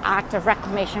personal act of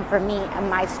reclamation for me and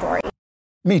my story.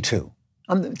 Me too.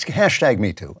 Hashtag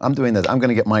me too. I'm doing that. I'm going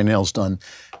to get my nails done,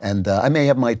 and I may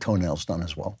have my toenails done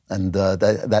as well. And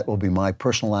that will be my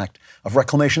personal act of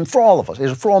reclamation for all of us.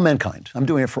 It's for all mankind. I'm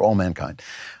doing it for all mankind.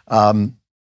 The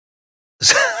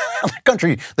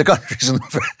country's in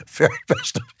the very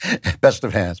best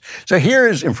of hands. So here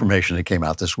is information that came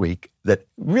out this week that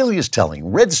really is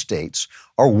telling. Red states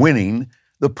are winning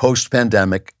the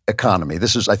post-pandemic economy.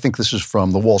 I think this is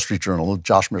from the Wall Street Journal,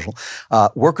 Josh Mitchell.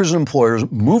 Workers and employers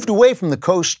moved away from the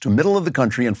coast to middle of the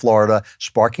country in Florida,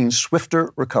 sparking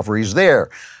swifter recoveries there.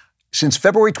 Since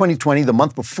February 2020, the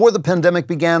month before the pandemic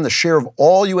began, the share of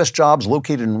all U.S. jobs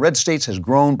located in red states has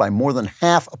grown by more than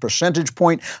half a percentage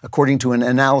point, according to an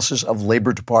analysis of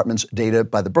Labor Department's data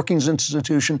by the Brookings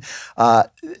Institution.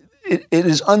 It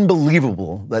is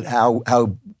unbelievable that how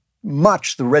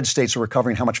much the red states are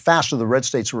recovering, how much faster the red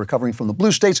states are recovering from the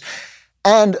blue states,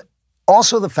 and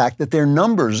also the fact that their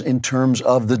numbers in terms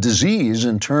of the disease,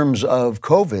 in terms of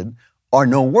COVID, are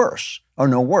no worse.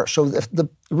 So the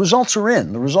results are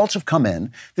in. The results have come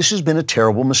in. This has been a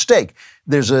terrible mistake.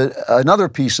 There's another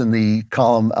piece in the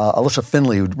column, Alyssa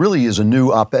Finley, who really is a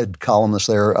new op-ed columnist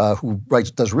there, who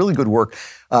does really good work.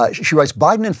 She writes,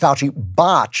 Biden and Fauci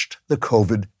botched the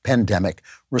COVID pandemic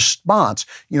response.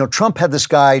 Trump had this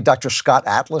guy, Dr. Scott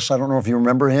Atlas. I don't know if you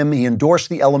remember him. He endorsed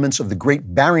the elements of the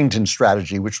Great Barrington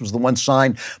Strategy, which was the one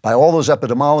signed by all those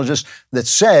epidemiologists that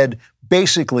said,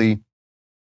 basically,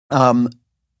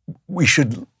 we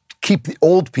should keep the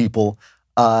old people,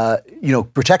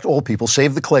 protect old people,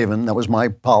 save the Klavan. That was my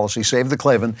policy, save the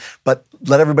Klavan, but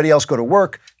let everybody else go to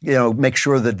work, make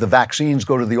sure that the vaccines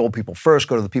go to the old people first,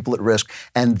 go to the people at risk.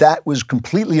 And that was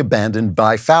completely abandoned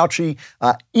by Fauci,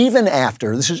 even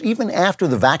after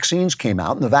the vaccines came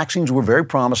out, and the vaccines were very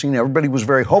promising. Everybody was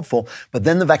very hopeful, but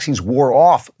then the vaccines wore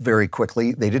off very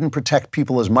quickly. They didn't protect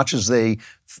people as much as they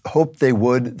hoped they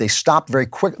would. They stopped very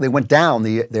quick. They went down.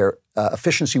 Their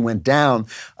efficiency went down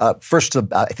first to,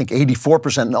 I think,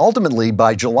 84%. And ultimately,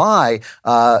 by July,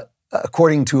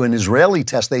 according to an Israeli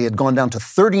test, they had gone down to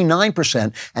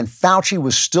 39%. And Fauci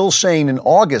was still saying in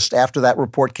August, after that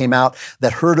report came out,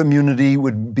 that herd immunity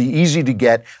would be easy to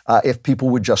get if people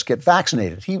would just get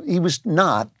vaccinated. He was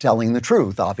not telling the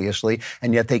truth, obviously.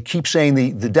 And yet they keep saying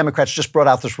the Democrats just brought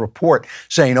out this report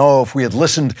saying, oh, if we had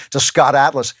listened to Scott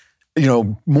Atlas,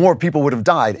 more people would have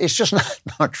died. It's just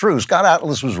not true. Scott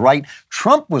Atlas was right.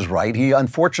 Trump was right. He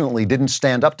unfortunately didn't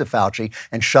stand up to Fauci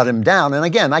and shut him down. And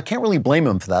again, I can't really blame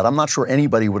him for that. I'm not sure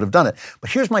anybody would have done it.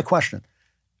 But here's my question.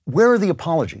 Where are the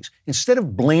apologies? Instead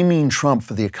of blaming Trump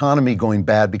for the economy going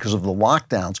bad because of the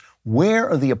lockdowns, where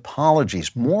are the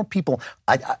apologies? More people,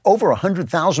 over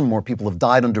 100,000 more people have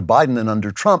died under Biden than under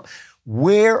Trump.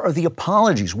 Where are the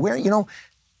apologies?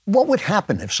 What would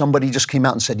happen if somebody just came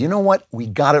out and said, you know what, we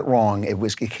got it wrong. It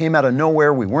came out of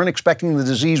nowhere. We weren't expecting the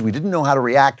disease. We didn't know how to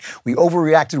react. We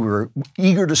overreacted. We were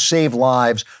eager to save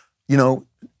lives.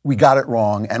 We got it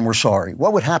wrong and we're sorry.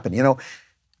 What would happen?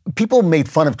 People made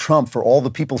fun of Trump for all the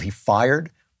people he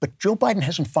fired, but Joe Biden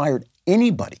hasn't fired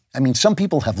anybody. I mean, some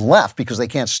people have left because they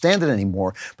can't stand it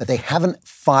anymore, but they haven't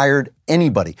fired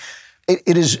anybody.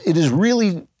 It is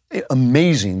really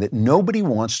amazing that nobody on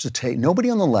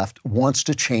the left wants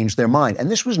to change their mind. And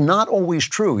this was not always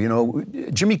true.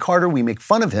 Jimmy Carter, we make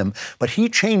fun of him, but he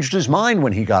changed his mind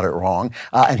when he got it wrong.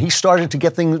 And he started to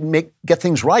get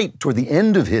things right toward the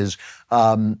end of his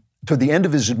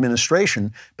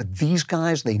administration. But these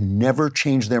guys, they never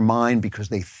change their mind because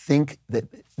they think that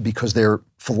because their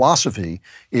philosophy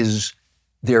is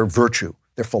their virtue.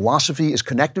 Their philosophy is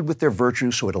connected with their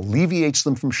virtue, so it alleviates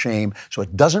them from shame. So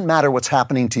it doesn't matter what's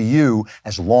happening to you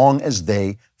as long as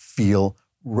they feel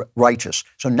righteous.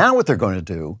 So now what they're going to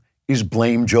do is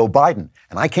blame Joe Biden.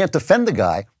 And I can't defend the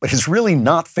guy, but it's really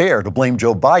not fair to blame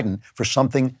Joe Biden for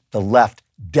something the left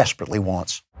desperately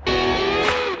wants.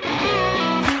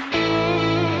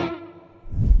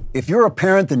 If you're a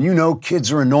parent, then you know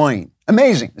kids are annoying.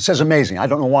 Amazing. It says amazing. I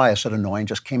don't know why I said annoying,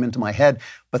 just came into my head.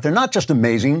 But they're not just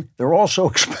amazing, they're also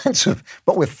expensive.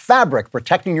 But with Fabric,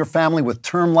 protecting your family with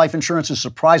term life insurance is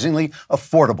surprisingly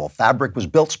affordable. Fabric was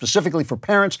built specifically for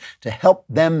parents to help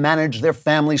them manage their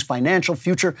family's financial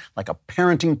future like a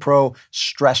parenting pro,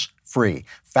 stress-free.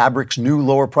 Fabric's new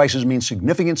lower prices mean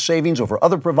significant savings over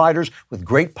other providers with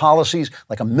great policies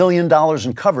like $1 million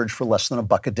in coverage for less than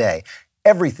 $1 a day.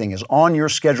 Everything is on your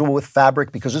schedule with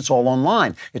Fabric because it's all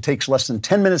online. It takes less than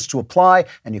 10 minutes to apply,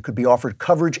 and you could be offered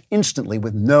coverage instantly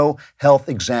with no health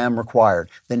exam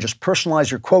required. Then just personalize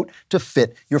your quote to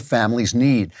fit your family's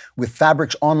need. With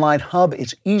Fabric's online hub,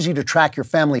 it's easy to track your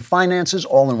family finances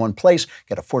all in one place,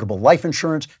 get affordable life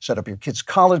insurance, set up your kids'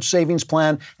 college savings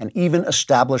plan, and even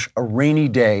establish a rainy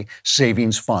day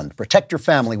savings fund. Protect your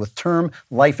family with term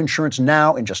life insurance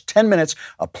now in just 10 minutes.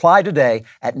 Apply today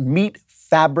at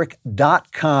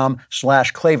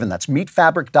meetfabric.com/Klavan. That's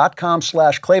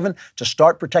meetfabric.com/Klavan to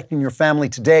start protecting your family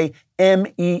today.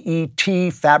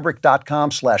 MEET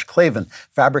fabric.com/Klavan.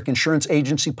 Fabric Insurance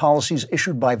Agency policies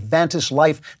issued by Vantis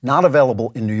Life, not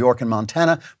available in New York and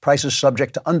Montana. Prices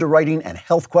subject to underwriting and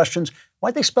health questions.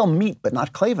 Why'd they spell meat but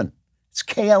not Klavan? It's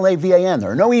Klavan.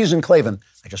 There are no E's in Klavan.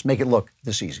 I just make it look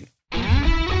this easy.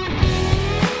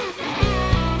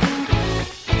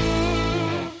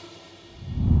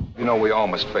 We all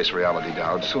must face reality,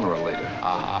 Dowd, sooner or later.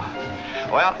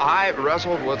 Well, I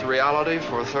wrestled with reality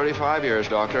for 35 years,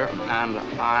 Doctor, and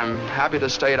I'm happy to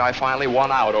state I finally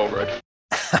won out over it.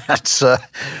 That's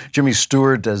Jimmy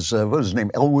Stewart as, what was his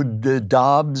name, Elwood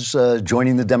Dobbs,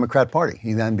 joining the Democrat Party.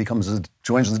 He then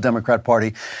joins the Democrat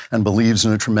Party and believes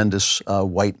in a tremendous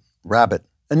white rabbit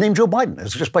named Joe Biden.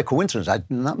 It's just by coincidence.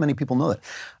 Not many people know that.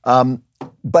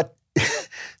 But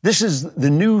this is the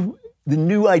new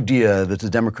idea that the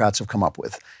Democrats have come up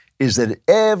with, is that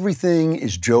everything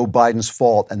is Joe Biden's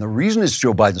fault. And the reason it's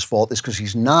Joe Biden's fault is because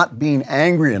he's not being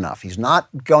angry enough. He's not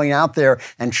going out there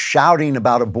and shouting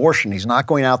about abortion. He's not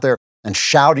going out there and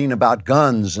shouting about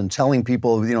guns and telling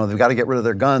people, they've got to get rid of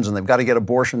their guns and they've got to get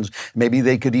abortions. Maybe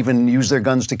they could even use their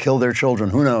guns to kill their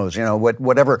children. Who knows?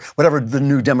 Whatever the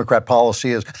new Democrat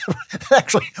policy is. It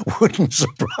actually wouldn't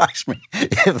surprise me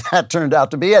if that turned out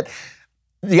to be it.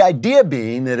 The idea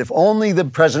being that if only the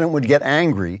president would get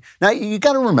angry. Now, you have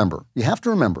to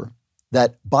remember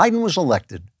that Biden was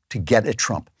elected to get at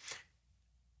Trump.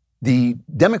 The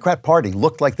Democrat Party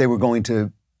looked like they were going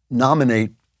to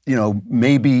nominate,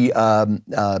 maybe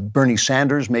Bernie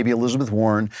Sanders, maybe Elizabeth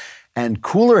Warren. And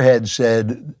cooler heads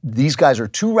said, these guys are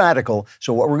too radical.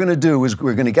 So what we're going to do is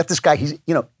we're going to get this guy.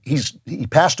 He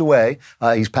passed away.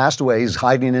 He's passed away. He's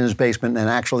hiding in his basement, and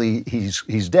actually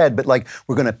he's dead. But like,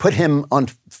 we're going to put him on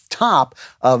top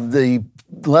of the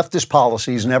leftist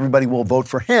policies, and everybody will vote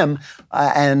for him,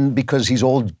 and because he's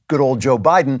good old Joe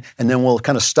Biden, and then we'll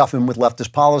kind of stuff him with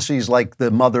leftist policies like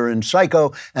the mother in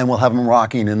Psycho, and we'll have him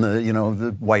rocking in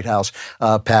the White House,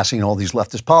 passing all these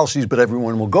leftist policies, but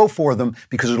everyone will go for them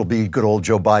because it'll be good old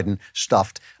Joe Biden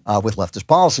stuffed with leftist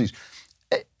policies.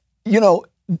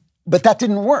 But that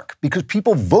didn't work because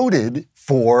people voted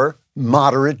for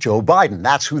moderate Joe Biden.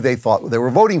 That's who they thought they were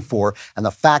voting for. And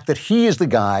the fact that he is the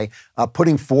guy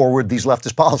putting forward these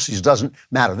leftist policies doesn't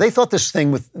matter. They thought this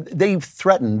thing they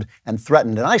threatened.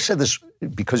 And I said this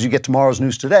because you get tomorrow's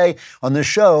news today on this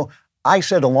show. I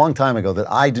said a long time ago that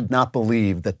I did not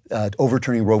believe that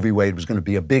overturning Roe v. Wade was going to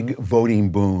be a big voting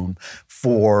boom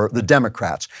for the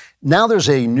Democrats. Now there's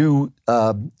a new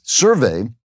survey,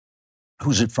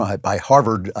 by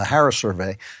Harvard Harris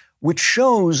survey, which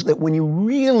shows that when you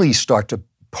really start to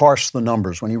parse the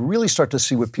numbers, when you really start to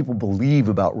see what people believe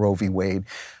about Roe v. Wade,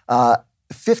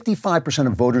 55%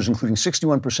 of voters, including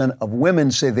 61% of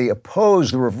women, say they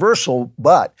oppose the reversal,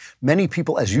 but many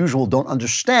people, as usual, don't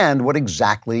understand what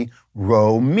exactly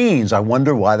Roe means. I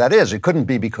wonder why that is. It couldn't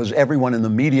be because everyone in the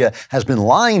media has been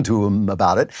lying to them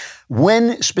about it.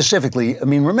 When specifically,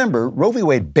 remember, Roe v.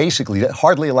 Wade basically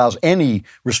hardly allows any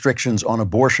restrictions on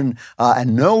abortion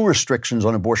and no restrictions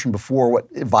on abortion before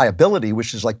viability,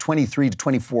 which is like 23 to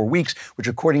 24 weeks, which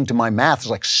according to my math is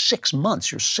like 6 months.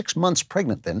 You're 6 months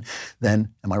pregnant then.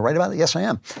 Am I right about it? Yes, I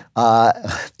am.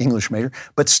 English major.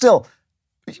 But still,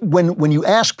 when you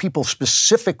ask people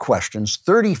specific questions,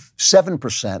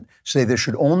 37% say there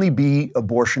should only be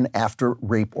abortion after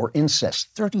rape or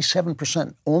incest.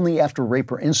 37% only after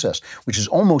rape or incest, which is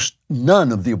almost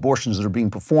none of the abortions that are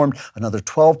being performed. Another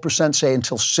 12% say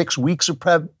until 6 weeks of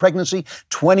pregnancy.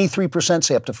 23%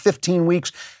 say up to 15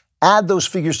 weeks. Add those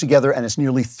figures together, and it's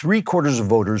nearly 3/4 of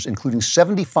voters, including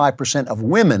 75% of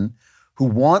women, who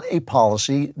want a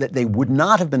policy that they would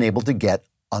not have been able to get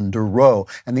under Roe.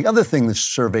 And the other thing this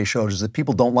survey showed is that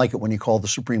people don't like it when you call the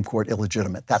Supreme Court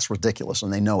illegitimate. That's ridiculous,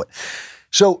 and they know it.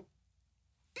 So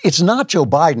it's not Joe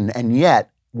Biden, and yet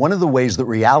one of the ways that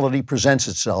reality presents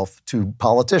itself to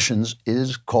politicians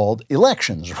is called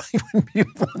elections. Right?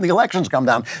 When the elections come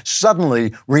down,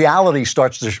 suddenly reality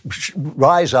starts to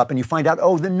rise up and you find out,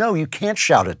 no, you can't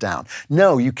shout it down.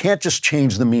 No, you can't just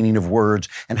change the meaning of words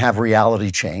and have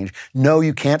reality change. No,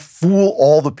 you can't fool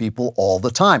all the people all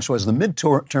the time. So as the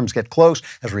midterms get close,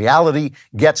 as reality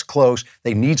gets close,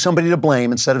 they need somebody to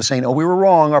blame instead of saying, we were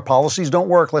wrong, our policies don't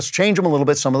work, let's change them a little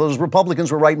bit. Some of those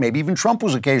Republicans were right, maybe even Trump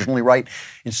was occasionally right.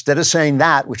 Instead of saying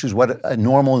that, which is what a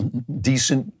normal,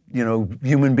 decent,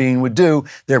 human being would do,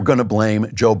 they're going to blame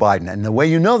Joe Biden. And the way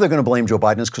you know they're going to blame Joe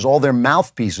Biden is because all their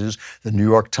mouthpieces, the New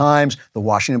York Times, the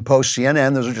Washington Post,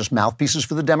 CNN, those are just mouthpieces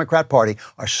for the Democrat Party,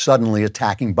 are suddenly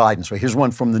attacking Biden. So here's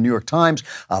one from the New York Times.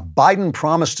 Biden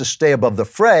promised to stay above the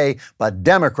fray, but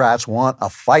Democrats want a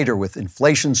fighter. With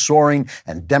inflation soaring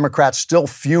and Democrats still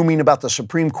fuming about the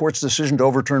Supreme Court's decision to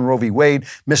overturn Roe v. Wade,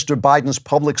 Mr. Biden's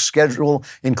public schedule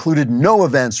included no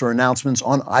events or announcements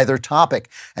on either topic.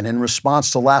 And in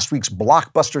response to last week's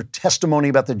blockbuster testimony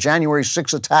about the January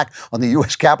 6th attack on the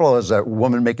U.S. Capitol, as a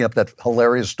woman making up that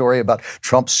hilarious story about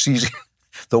Trump seizing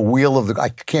the wheel of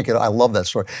I love that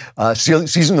story.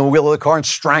 Seizing the wheel of the car and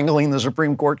strangling the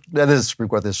Supreme Court,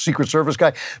 the Secret Service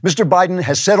guy. Mr. Biden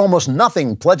has said almost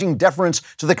nothing, pledging deference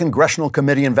to the congressional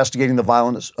committee investigating the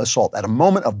violent assault. At a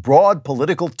moment of broad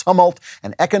political tumult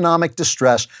and economic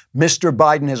distress, Mr.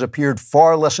 Biden has appeared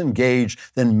far less engaged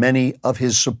than many of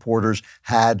his supporters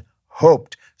had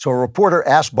hoped. So a reporter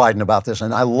asked Biden about this,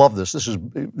 and I love this. This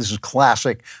is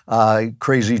classic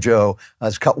Crazy Joe.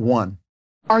 It's cut one.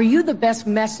 Are you the best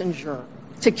messenger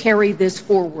to carry this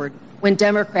forward when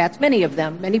Democrats, many of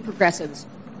them, many progressives,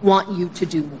 want you to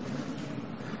do more?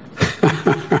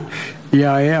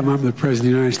 Yeah, I am. I'm the President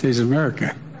of the United States of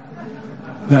America.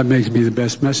 That makes me the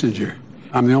best messenger.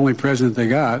 I'm the only president they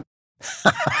got.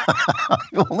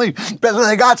 The only president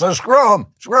they got, so screw him.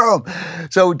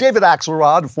 So David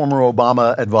Axelrod, former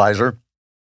Obama advisor,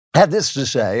 had this to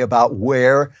say about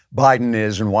where Biden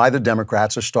is and why the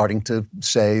Democrats are starting to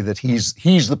say that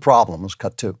he's the problem. Let's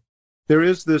cut two. There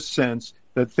is this sense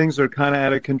that things are kind of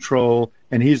out of control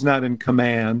and he's not in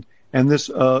command, and this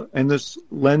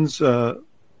lends to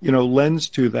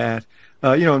that.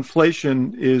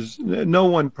 Inflation is, no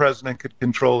one president could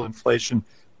control inflation,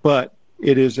 but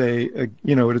it is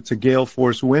it's a gale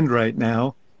force wind right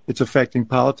now. It's affecting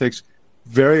politics.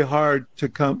 Very hard to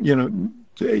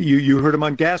You heard him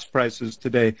on gas prices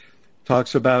today.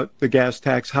 Talks about the gas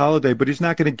tax holiday, but he's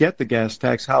not going to get the gas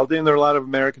tax holiday. And there are a lot of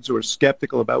Americans who are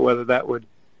skeptical about whether that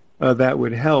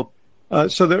would help.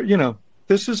 So there,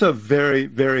 this is a very,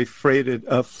 very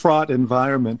fraught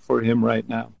environment for him right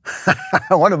now.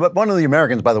 One of the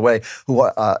Americans, by the way, who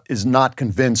is not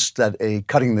convinced that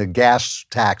cutting the gas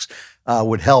tax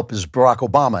would help is Barack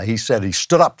Obama. He said he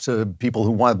stood up to people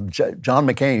who wanted John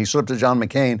McCain. He stood up to John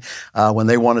McCain when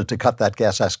they wanted to cut that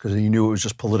gas tax because he knew it was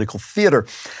just political theater.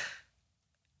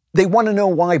 They want to know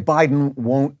why Biden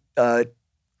won't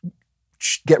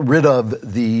get rid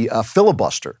of the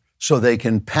filibuster so they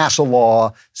can pass a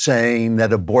law saying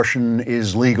that abortion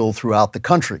is legal throughout the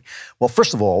country. Well,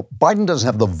 first of all, Biden doesn't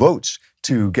have the votes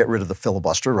to get rid of the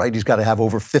filibuster, right? He's got to have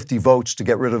over 50 votes to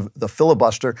get rid of the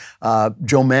filibuster.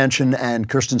 Joe Manchin and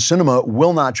Kyrsten Sinema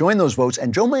will not join those votes.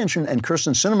 And Joe Manchin and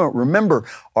Kyrsten Sinema, remember,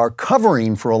 are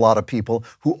covering for a lot of people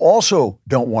who also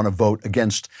don't want to vote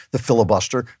against the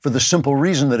filibuster for the simple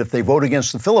reason that if they vote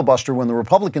against the filibuster, when the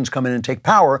Republicans come in and take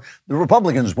power, the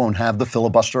Republicans won't have the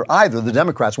filibuster either. The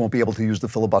Democrats won't be able to use the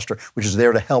filibuster, which is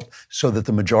there to help so that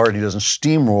the majority doesn't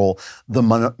steamroll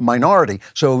the minority.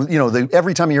 So,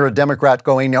 every time you hear a Democrat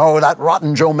going, oh, that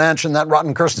rotten Joe Manchin, that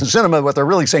rotten Kyrsten Sinema, what they're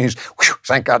really saying is,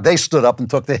 thank God they stood up and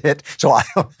took the hit, so I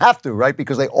don't have to, right?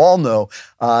 Because they all know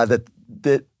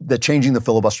that changing the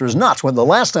filibuster is nuts. When the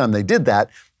last time they did that,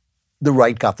 the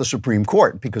right got the Supreme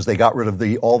Court because they got rid of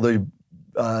the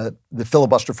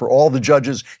filibuster for all the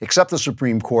judges except the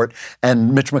Supreme Court.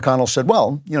 And Mitch McConnell said,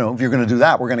 well, if you're going to do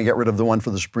that, we're going to get rid of the one for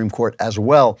the Supreme Court as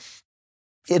well.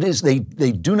 It is, they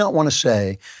do not want to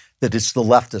say that it's the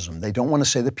leftism. They don't want to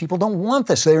say that people don't want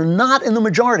this. They are not in the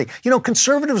majority.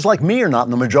 Conservatives like me are not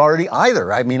in the majority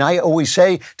either. I mean, I always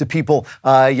say to people,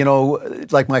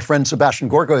 like my friend Sebastian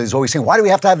Gorka is always saying, why do we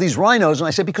have to have these rhinos? And I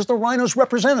say, because the rhinos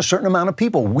represent a certain amount of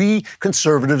people. We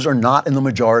conservatives are not in the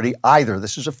majority either.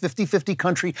 This is a 50-50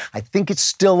 country. I think it's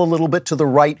still a little bit to the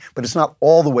right, but it's not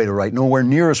all the way to right, nowhere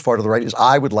near as far to the right as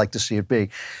I would like to see it be.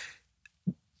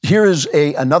 Here is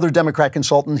another Democrat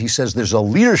consultant. He says there's a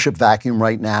leadership vacuum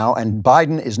right now, and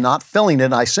Biden is not filling it.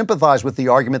 And I sympathize with the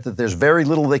argument that there's very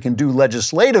little they can do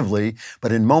legislatively,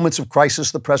 but in moments of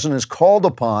crisis, the president is called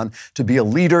upon to be a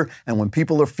leader. And when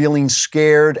people are feeling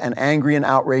scared and angry and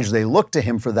outraged, they look to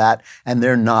him for that, and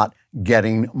they're not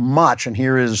getting much. And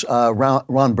here is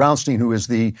Ron Brownstein, who is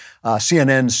the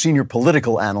CNN senior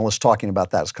political analyst, talking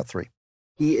about that. It's cut 3.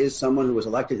 He is someone who was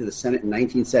elected to the Senate in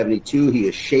 1972. He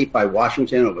is shaped by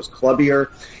Washington. It was clubbier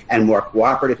and more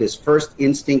cooperative. His first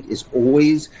instinct is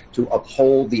always to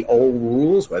uphold the old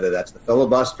rules, whether that's the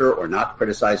filibuster or not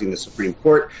criticizing the Supreme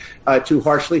Court too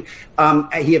harshly.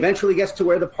 He eventually gets to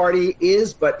where the party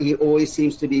is, but he always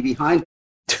seems to be behind.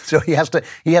 So he has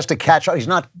to catch up. He's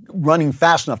not running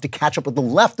fast enough to catch up with the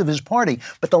left of his party,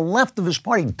 but the left of his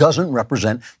party doesn't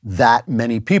represent that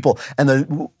many people. And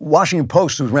the Washington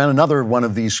Post, who ran another one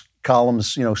of these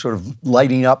columns, sort of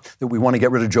lighting up that we want to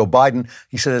get rid of Joe Biden,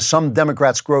 he said, as some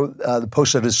Democrats grow, the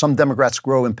Post said, as some Democrats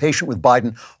grow impatient with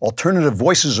Biden, alternative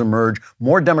voices emerge.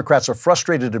 More Democrats are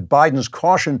frustrated at Biden's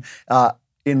caution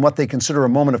in what they consider a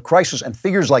moment of crisis, and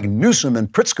figures like Newsom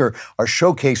and Pritzker are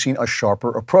showcasing a sharper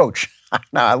approach.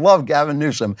 Now, I love Gavin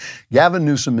Newsom. Gavin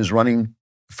Newsom is running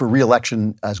for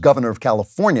re-election as governor of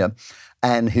California,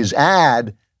 and his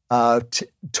ad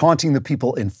taunting the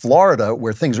people in Florida,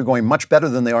 where things are going much better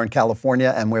than they are in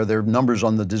California and where their numbers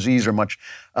on the disease are much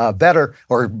better,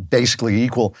 or basically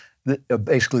equal,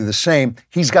 basically the same.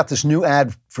 He's got this new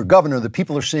ad for governor that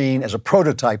people are seeing as a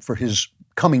prototype for his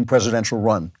coming presidential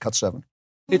run. Cut 7.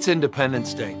 It's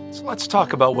Independence Day, so let's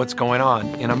talk about what's going on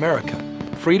in America.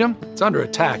 Freedom, it's under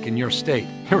attack in your state.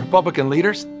 Your Republican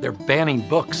leaders, they're banning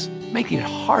books, making it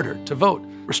harder to vote,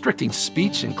 restricting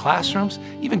speech in classrooms,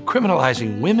 even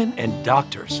criminalizing women and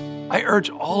doctors. I urge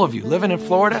all of you living in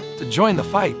Florida to join the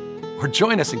fight, or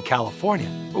join us in California,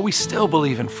 where we still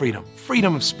believe in freedom.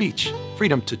 Freedom of speech,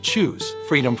 freedom to choose,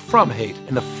 freedom from hate,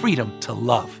 and the freedom to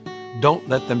love. Don't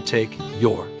let them take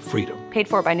your freedom. Paid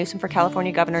for by Newsom for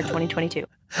California Governor 2022.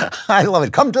 I love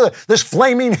it. Come to this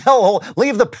flaming hellhole.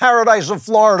 Leave the paradise of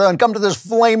Florida and come to this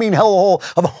flaming hellhole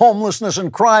of homelessness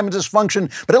and crime and dysfunction.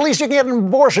 But at least you can get an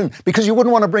abortion because you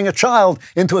wouldn't want to bring a child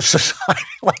into a society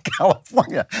like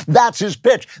California. That's his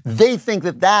pitch. They think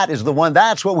that is the one.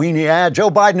 That's what we need. Joe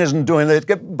Biden isn't doing it.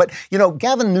 But,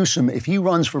 Gavin Newsom, if he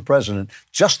runs for president,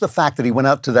 just the fact that he went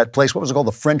out to that place, what was it called,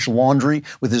 the French Laundry,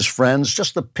 with his friends,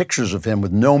 just the pictures of him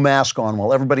with no mask on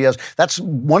while everybody has, that's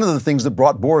one of the things that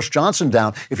brought Boris Johnson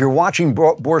down. If you're watching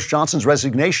Boris Johnson's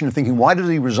resignation and thinking, why did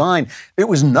he resign? It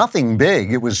was nothing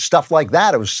big. It was stuff like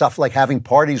that. It was stuff like having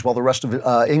parties while the rest of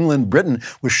England, Britain,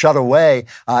 was shut away,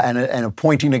 and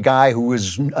appointing a guy who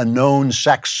was a known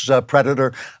sex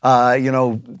predator, not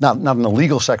an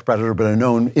illegal sex predator, but a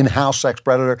known in-house sex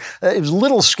predator. It was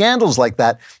little scandals like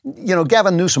that.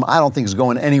 Gavin Newsom, I don't think is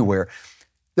going anywhere.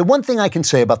 The one thing I can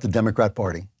say about the Democrat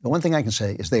Party,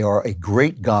 is they are a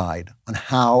great guide on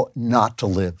how not to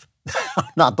live.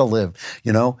 Not to live,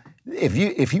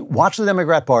 If you watch the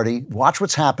Democrat Party, watch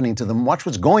what's happening to them, watch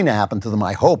what's going to happen to them,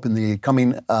 I hope, in the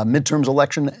coming midterm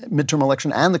election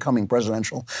and the coming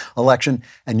presidential election,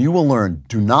 and you will learn,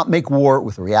 do not make war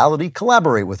with reality,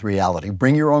 collaborate with reality.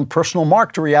 Bring your own personal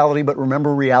mark to reality, but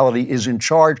remember, reality is in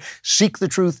charge. Seek the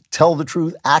truth, tell the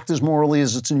truth, act as morally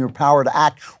as it's in your power to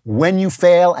act. When you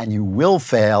fail, and you will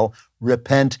fail,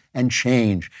 repent and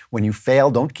change. When you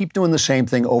fail, don't keep doing the same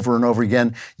thing over and over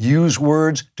again. Use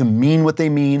words to mean what they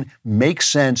mean, make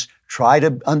sense, try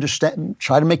to understand,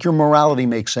 try to make your morality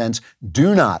make sense.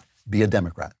 Do not be a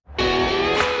Democrat.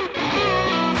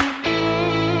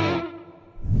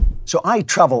 So I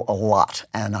travel a lot,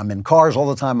 and I'm in cars all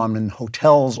the time, I'm in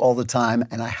hotels all the time,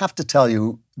 and I have to tell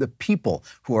you, the people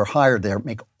who are hired there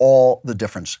make all the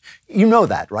difference. You know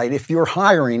that, right? If you're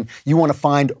hiring, you want to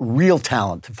find real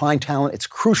talent. To find talent, it's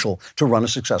crucial to run a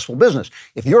successful business.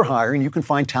 If you're hiring, you can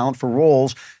find talent for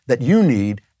roles that you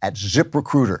need at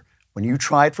ZipRecruiter. When you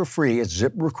try it for free at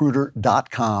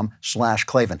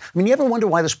ZipRecruiter.com/Klavan. I mean, you ever wonder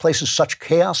why this place is such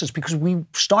chaos? It's because we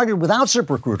started without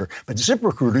ZipRecruiter. But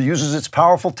ZipRecruiter uses its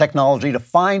powerful technology to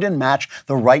find and match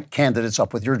the right candidates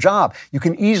up with your job. You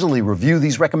can easily review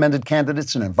these recommended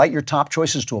candidates and invite your top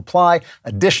choices to apply.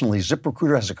 Additionally,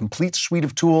 ZipRecruiter has a complete suite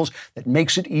of tools that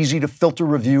makes it easy to filter,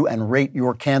 review, and rate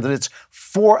your candidates.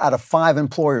 4 out of 5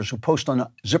 employers who post on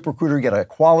ZipRecruiter get a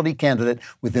quality candidate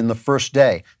within the first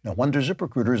day. No wonder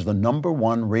ZipRecruiter is the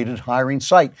 #1 rated hiring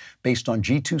site based on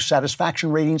G2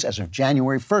 satisfaction ratings as of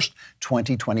January 1st,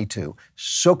 2022.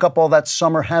 Soak up all that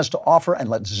summer has to offer and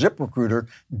let ZipRecruiter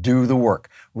do the work.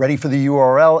 Ready for the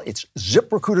URL? It's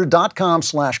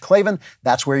ZipRecruiter.com/Klavan.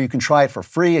 That's where you can try it for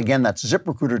free. Again, that's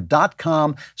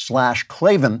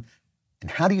ZipRecruiter.com/Klavan.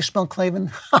 And how do you spell Klavan?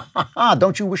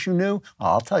 Don't you wish you knew?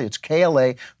 I'll tell you, it's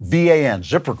Klavan.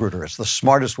 ZipRecruiter is the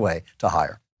smartest way to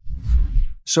hire.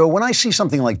 So when I see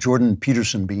something like Jordan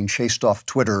Peterson being chased off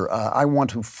Twitter, I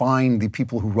want to find the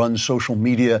people who run social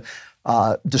media,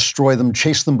 destroy them,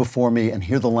 chase them before me, and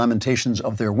hear the lamentations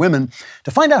of their women.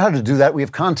 To find out how to do that, we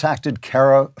have contacted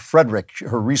Kara Frederick.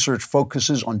 Her research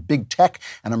focuses on big tech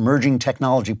and emerging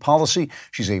technology policy.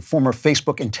 She's a former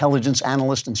Facebook intelligence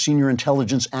analyst and senior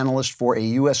intelligence analyst for a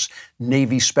U.S.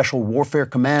 Navy Special Warfare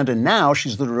Command, and now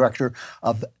she's the director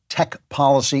of tech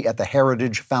policy at the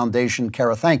Heritage Foundation.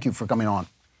 Kara, thank you for coming on.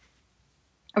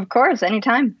 Of course,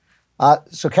 anytime.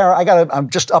 So, Kara, I'm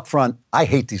just upfront. I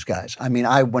hate these guys. I mean,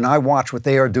 when I watch what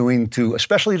they are doing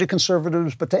especially to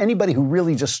conservatives, but to anybody who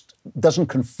really just doesn't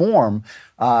conform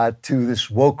to this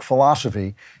woke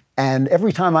philosophy. And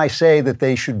every time I say that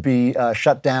they should be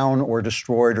shut down or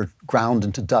destroyed or ground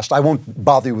into dust, I won't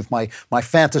bother you with my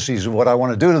fantasies of what I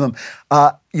want to do to them.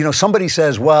 Somebody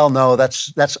says, well, no,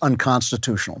 that's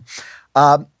unconstitutional.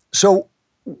 So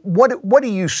what do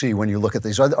you see when you look at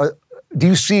these? Do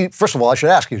you see, first of all, I should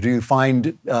ask you, do you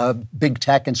find big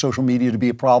tech and social media to be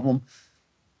a problem?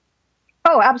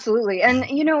 Oh, absolutely. And,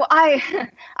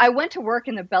 I went to work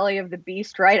in the belly of the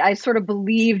beast, right? I sort of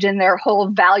believed in their whole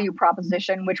value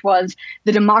proposition, which was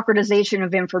the democratization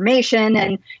of information.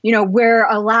 And, we're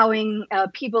allowing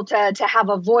people to have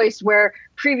a voice where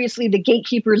previously the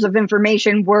gatekeepers of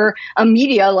information were a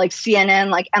media like CNN,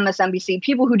 like MSNBC,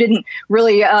 people who didn't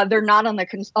really, they're not of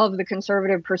the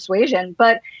conservative persuasion.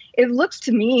 But it looks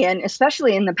to me, and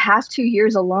especially in the past 2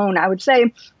 years alone, I would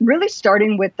say really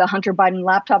starting with the Hunter Biden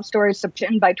laptop story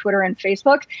submitted by Twitter and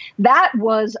Facebook, that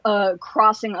was a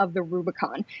crossing of the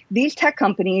Rubicon. These tech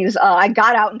companies, I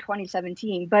got out in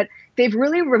 2017, but they've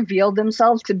really revealed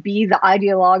themselves to be the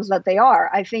ideologues that they are.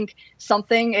 I think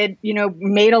it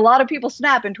made a lot of people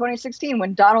snap in 2016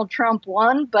 when Donald Trump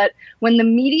won, but when the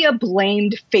media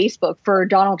blamed Facebook for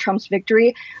Donald Trump's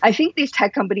victory, I think these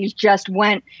tech companies just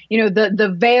went,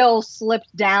 the veil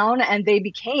slipped down and they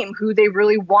became who they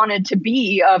really wanted to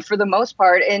be for the most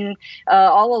part in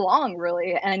all along,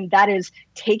 really. And that is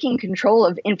taking control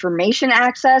of information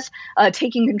access,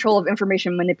 taking control of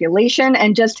information manipulation,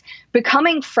 and just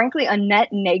becoming, frankly, a net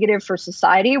negative for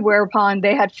society, whereupon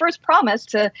they had first promised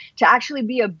to actually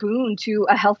be a boon to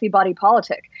a healthy body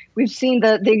politic. We've seen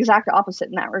the exact opposite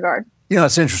in that regard. You know,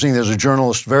 it's interesting. There's a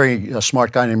journalist, very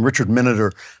smart guy named Richard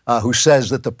Miniter, who says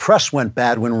that the press went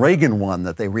bad when Reagan won,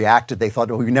 that they reacted. They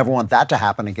thought, oh, we never want that to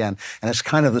happen again. And it's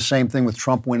kind of the same thing with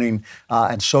Trump winning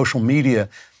and social media.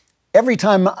 Every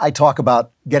time I talk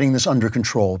about getting this under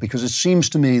control, because it seems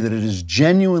to me that it is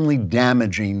genuinely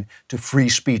damaging to free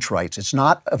speech rights. It's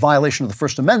not a violation of the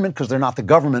First Amendment because they're not the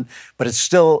government, but it's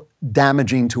still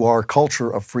damaging to our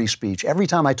culture of free speech. Every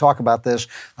time I talk about this,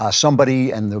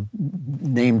 somebody, and the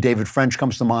name David French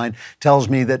comes to mind, tells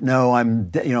me that no,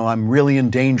 I'm really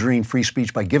endangering free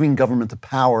speech by giving government the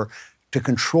power to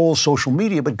control social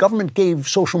media. But government gave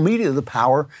social media the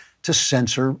power to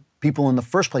censor people in the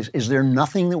first place. Is there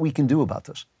nothing that we can do about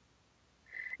this?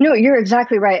 No, you're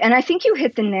exactly right. And I think you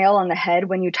hit the nail on the head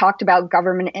when you talked about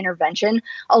government intervention.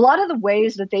 A lot of the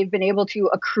ways that they've been able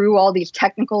to accrue all these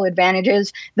technical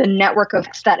advantages, the network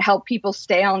effects that help people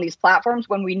stay on these platforms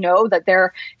when we know that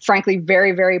they're frankly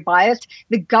very, very biased,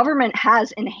 the government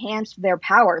has enhanced their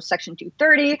power. Section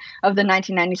 230 of the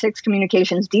 1996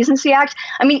 Communications Decency Act.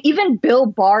 I mean, even Bill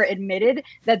Barr admitted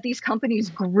that these companies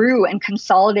grew and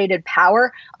consolidated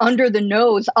power under the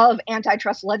nose of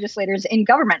antitrust legislators in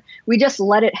government. We just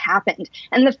let it happened.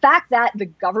 And the fact that the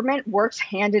government works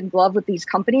hand in glove with these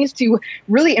companies to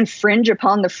really infringe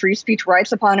upon the free speech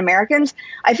rights upon Americans,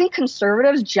 I think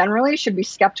conservatives generally should be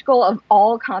skeptical of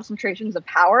all concentrations of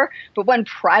power. But when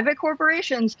private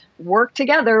corporations work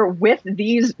together with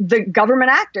the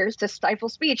government actors to stifle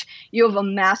speech, you have a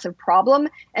massive problem.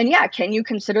 And yeah, can you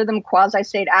consider them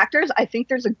quasi-state actors? I think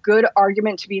there's a good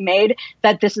argument to be made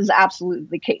that this is absolutely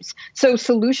the case. So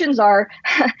solutions are,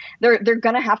 they're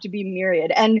going to have to be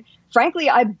myriad. And frankly,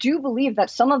 I do believe that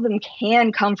some of them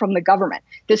can come from the government.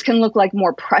 This can look like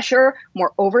more pressure,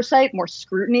 more oversight, more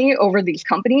scrutiny over these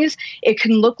companies. It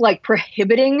can look like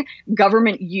prohibiting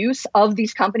government use of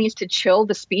these companies to chill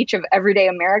the speech of everyday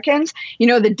Americans. You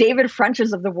know, the David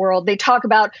Frenches of the world, they talk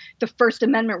about the First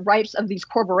Amendment rights of these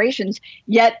corporations.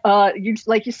 Yet,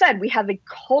 like you said, we have a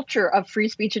culture of free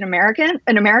speech in America.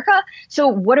 So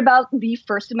what about the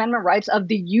First Amendment rights of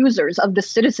the users, of the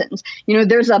citizens? You know,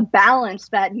 there's a balance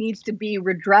that needs to be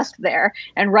redressed there.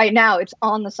 And right now it's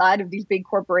on the side of these big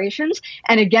corporations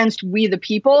and against we the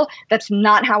people. That's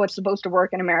not how it's supposed to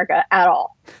work in America at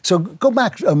all. So go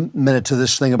back a minute to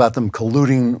this thing about them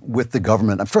colluding with the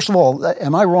government. First of all,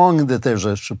 am I wrong that there's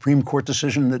a Supreme Court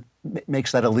decision that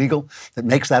makes that illegal, that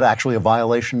makes that actually a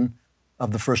violation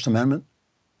of the First Amendment?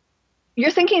 You're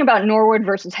thinking about Norwood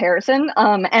versus Harrison.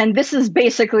 And this is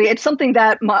basically, it's something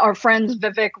that our friends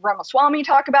Vivek Ramaswamy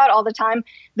talk about all the time.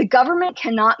 The government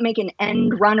cannot make an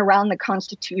end run around the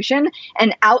Constitution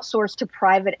and outsource to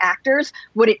private actors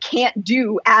what it can't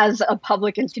do as a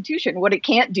public institution, what it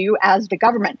can't do as the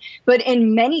government. But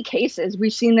in many cases,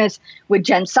 we've seen this with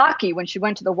Jen Psaki when she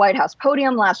went to the White House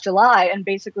podium last July and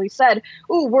basically said,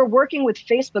 oh, we're working with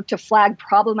Facebook to flag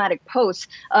problematic posts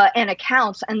and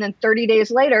accounts. And then 30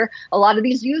 days later, a lot of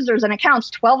these users and accounts,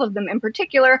 12 of them in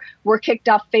particular, were kicked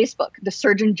off Facebook. The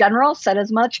Surgeon General said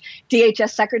as much.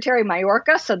 DHS Secretary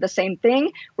Mayorkas said the same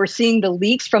thing. We're seeing the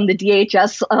leaks from the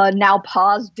DHS now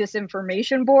paused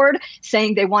disinformation board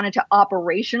saying they wanted to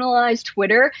operationalize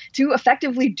Twitter to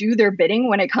effectively do their bidding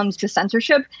when it comes to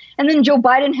censorship. And then Joe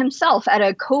Biden himself at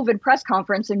a COVID press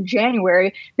conference in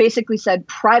January basically said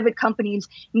private companies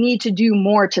need to do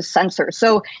more to censor.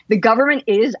 So the government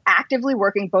is actively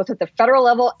working both at the federal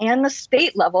level and the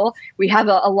state level. We have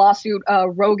a lawsuit,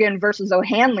 Rogan versus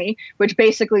O'Hanley, which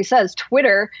basically says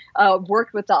Twitter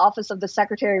worked with the Office of the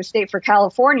Secretary of State for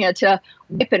California to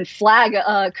whip and flag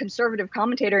a conservative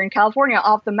commentator in California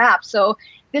off the map. So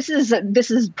this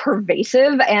is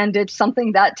pervasive, and it's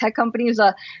something that tech companies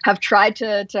have tried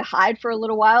to hide for a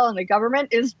little while, and the government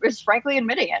is frankly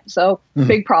admitting it. So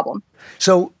big problem.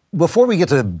 So before we get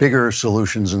to bigger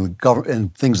solutions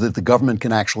and things that the government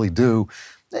can actually do,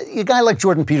 a guy like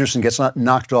Jordan Peterson gets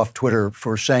knocked off Twitter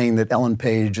for saying that Ellen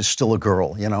Page is still a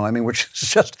girl, which is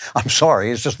just, I'm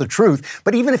sorry, it's just the truth.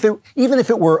 But even if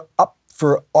it were up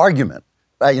for argument,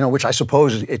 which I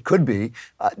suppose it could be,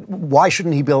 why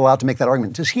shouldn't he be allowed to make that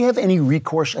argument? Does he have any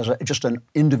recourse as just an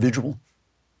individual?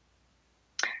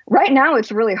 Right now,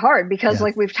 it's really hard because,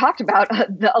 like we've talked about,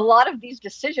 a lot of these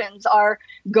decisions are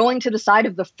going to the side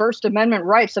of the First Amendment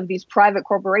rights of these private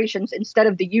corporations instead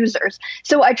of the users.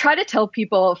 So I try to tell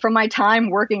people from my time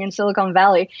working in Silicon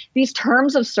Valley, these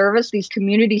terms of service, these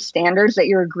community standards that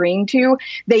you're agreeing to,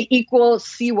 they equal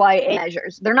CYA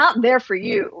measures. They're not there for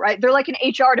you, right? They're like an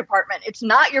HR department. It's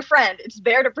not your friend. It's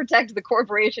there to protect the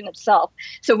corporation itself.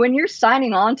 So when you're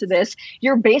signing on to this,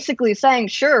 you're basically saying,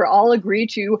 sure, I'll agree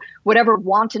to whatever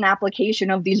wanton an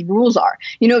application of these rules are.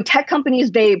 You know, tech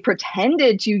companies, they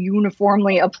pretended to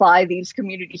uniformly apply these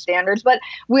community standards, but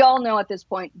we all know at this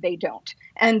point they don't.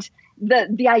 And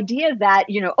the idea that,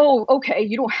 you know, oh, okay,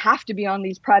 you don't have to be on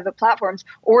these private platforms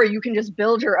or you can just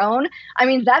build your own. I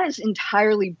mean, that is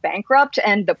entirely bankrupt.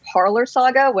 And the Parler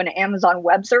saga, when Amazon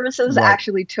Web Services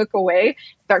actually took away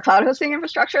their cloud hosting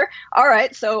infrastructure. All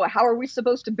right, so how are we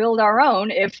supposed to build our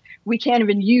own if we can't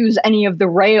even use any of the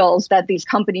rails that these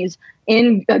companies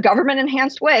in a government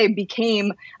enhanced way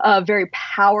became very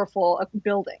powerful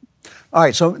building? All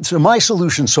right, so my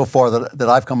solutions so far that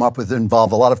I've come up with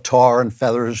involve a lot of tar and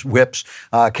feathers, whips,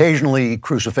 occasionally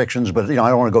crucifixions, but I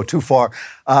don't want to go too far.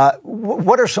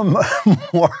 What are some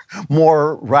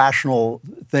more rational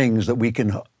things that we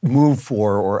can move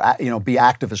for, or be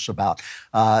activists about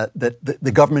that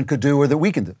the government could do or that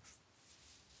we can do?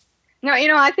 No,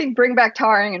 I think bring back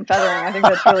tarring and feathering. I think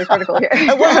that's really critical here.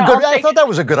 I thought that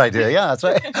was a good idea. Yeah,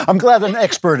 I'm glad an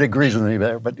expert agrees with me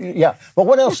there. But yeah, but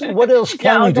what else? What else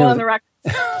can we do? I'll go on the record.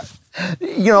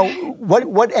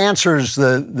 What answers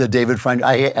the David French?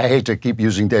 I hate to keep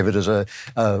using David as an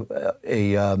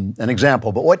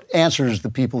example, but what answers the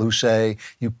people who say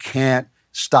you can't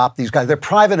stop these guys? They're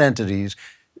private entities,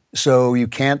 so you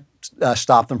can't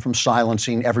stop them from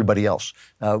silencing everybody else.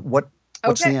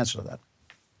 What's the answer to that?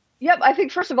 Yep. I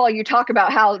think, first of all, you talk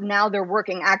about how now they're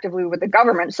working actively with the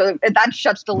government. So that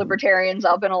shuts the libertarians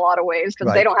up in a lot of ways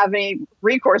because they don't have any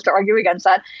recourse to argue against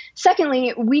that.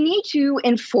 Secondly, we need to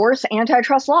enforce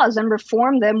antitrust laws and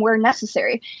reform them where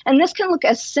necessary. And this can look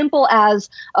as simple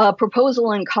as a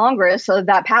proposal in Congress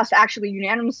that passed actually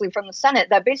unanimously from the Senate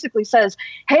that basically says,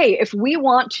 hey, if we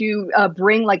want to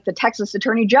bring, like the Texas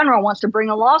Attorney General wants to bring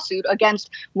a lawsuit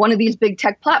against one of these big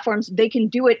tech platforms, they can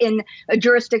do it in a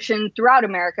jurisdiction throughout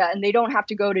America. And they don't have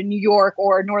to go to New York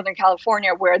or Northern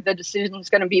California where the decision is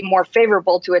going to be more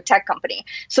favorable to a tech company.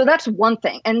 So that's one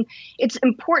thing. And it's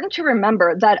important to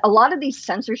remember that a lot of these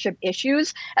censorship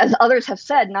issues, as others have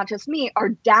said, not just me, are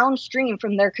downstream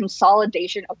from their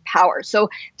consolidation of power. So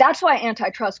that's why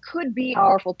antitrust could be a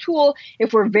powerful tool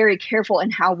if we're very careful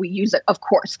in how we use it, of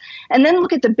course. And then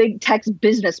look at the big tech's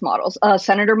business models.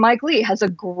 Senator Mike Lee has a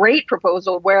great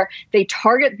proposal where they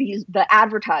target the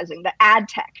advertising, the ad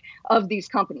tech of these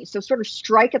companies. So sort of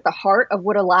strike at the heart of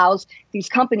what allows these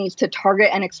companies to target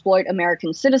and exploit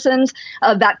American citizens.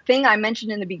 That thing I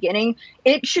mentioned in the beginning,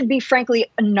 it should be frankly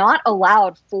not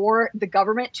allowed for the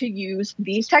government to use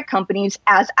these tech companies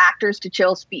as actors to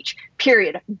chill speech,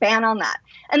 period. Ban on that.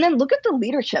 And then look at the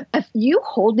leadership. If you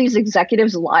hold these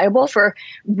executives liable for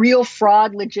real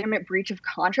fraud, legitimate breach of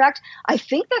contract, I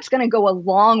think that's going to go a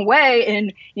long way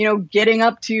in, getting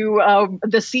up to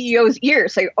the CEO's ear,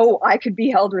 say, oh, I could be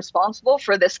held responsible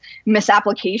for this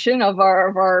misapplication of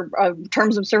our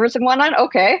terms of service and whatnot.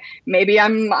 Okay, maybe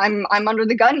I'm under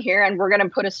the gun here, and we're going to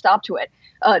put a stop to it.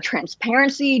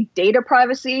 Transparency, data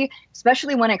privacy,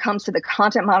 especially when it comes to the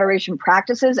content moderation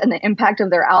practices and the impact of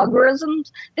their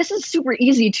algorithms. This is super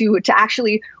easy to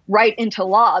actually write into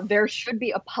law. There should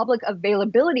be a public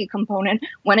availability component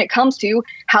when it comes to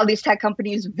how these tech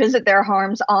companies visit their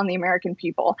harms on the American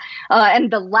people.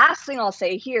 And the last thing I'll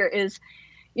say here is,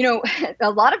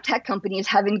 a lot of tech companies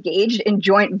have engaged in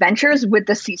joint ventures with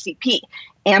the CCP.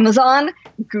 Amazon,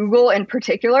 Google in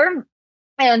particular,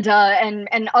 and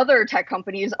other tech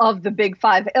companies of the big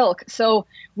five ilk. So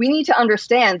we need to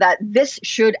understand that this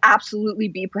should absolutely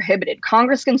be prohibited.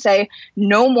 Congress can say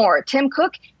no more. Tim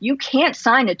Cook, you can't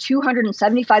sign a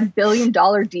 $275 billion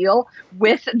deal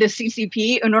with the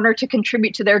CCP in order to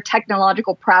contribute to their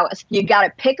technological prowess. You got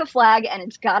to pick a flag, and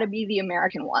it's got to be the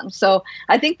American one. So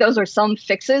I think those are some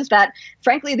fixes that,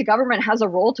 frankly, the government has a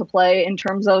role to play in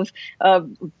terms of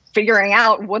figuring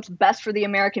out what's best for the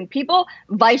American people,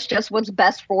 vice just what's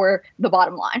best for the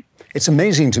bottom line. It's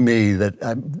amazing to me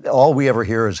that all we ever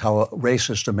hear is how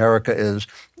racist America is.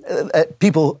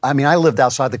 I lived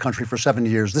outside the country for 7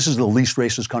 years. This is the least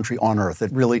racist country on earth.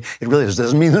 It really is. It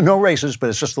doesn't mean there are no racists, but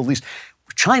it's just the least.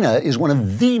 China is one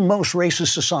of the most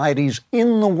racist societies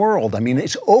in the world. I mean,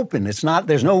 it's open. It's not.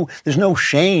 There's no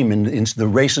shame in the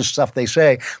racist stuff they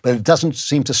say, but it doesn't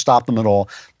seem to stop them at all.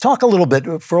 Talk a little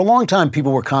bit. For a long time,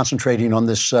 people were concentrating on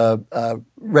this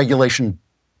Regulation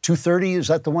 230. Is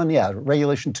that the one? Yeah,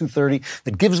 Regulation 230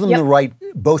 that gives them the right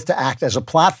both to act as a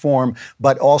platform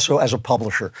but also as a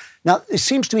publisher. Now, it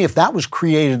seems to me if that was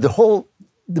created,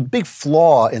 the big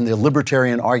flaw in the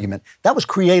libertarian argument, that was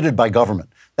created by government.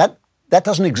 That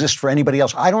doesn't exist for anybody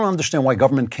else. I don't understand why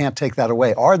government can't take that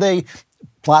away. Are they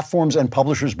platforms and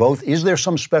publishers both? Is there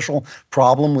some special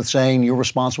problem with saying you're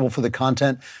responsible for the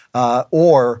content?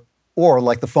 Or or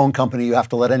like the phone company, you have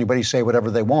to let anybody say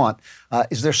whatever they want.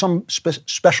 Is there some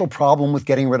special problem with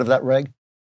getting rid of that reg?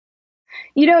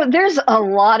 There's a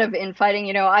lot of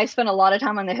infighting. I spend a lot of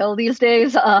time on the Hill these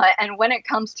days. And when it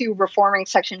comes to reforming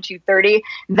Section 230,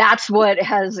 that's what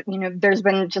has, there's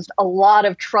been just a lot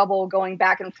of trouble going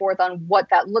back and forth on what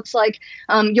that looks like.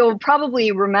 You'll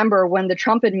probably remember when the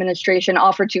Trump administration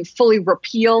offered to fully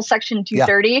repeal Section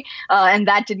 230, and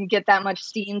that didn't get that much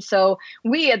steam. So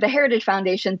we at the Heritage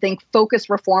Foundation think focused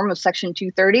reform of Section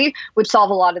 230 would solve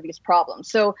a lot of these problems.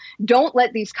 So don't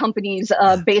let these companies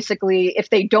basically, if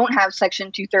they don't have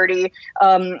Section 230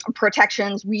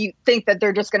 protections, we think that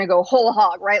they're just going to go whole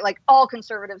hog, right? Like all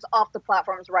conservatives off the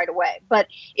platforms right away. But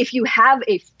if you have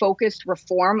a focused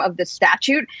reform of the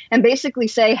statute and basically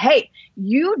say, hey,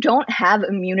 you don't have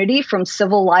immunity from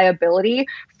civil liability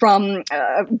from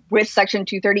with Section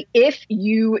 230 if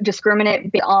you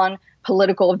discriminate on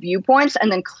political viewpoints,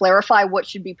 and then clarify what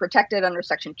should be protected under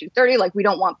Section 230. Like, we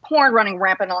don't want porn running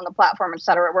rampant on the platform, et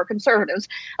cetera. We're conservatives.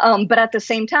 But at the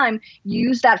same time,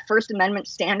 use that First Amendment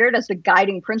standard as the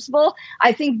guiding principle.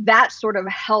 I think that sort of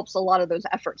helps a lot of those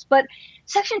efforts. But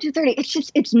Section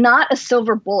 230, it's not a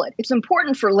silver bullet. It's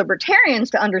important for libertarians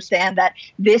to understand that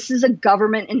this is a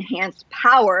government-enhanced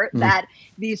power, that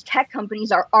these tech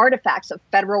companies are artifacts of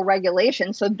federal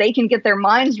regulation, so they can get their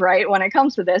minds right when it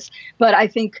comes to this. But I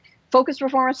think focused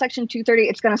reform of Section 230,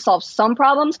 it's going to solve some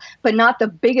problems, but not the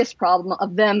biggest problem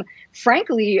of them,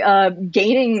 frankly,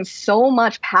 gaining so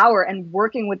much power and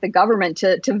working with the government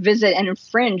to visit and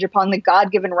infringe upon the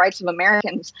God-given rights of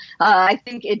Americans. I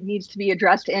think it needs to be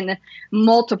addressed in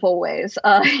multiple ways.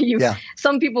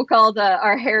 Some people called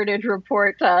our Heritage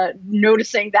report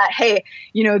noticing that, hey,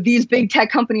 these big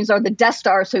tech companies are the Death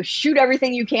Star, so shoot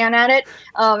everything you can at it.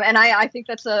 And I think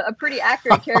that's a pretty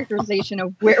accurate characterization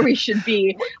of where we should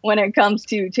be when it comes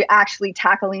to actually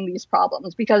tackling these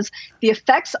problems, because the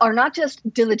effects are not just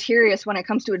deleterious when it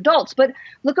comes to adults, but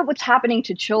look at what's happening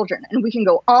to children. And we can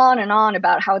go on and on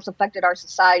about how it's affected our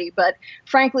society. But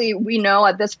frankly, we know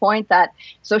at this point that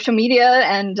social media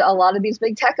and a lot of these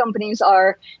big tech companies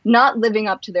are not living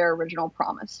up to their original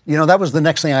promise. That was the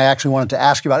next thing I actually wanted to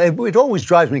ask you about. It always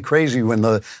drives me crazy when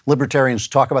the libertarians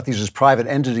talk about these as private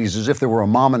entities as if they were a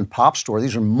mom and pop store.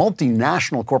 These are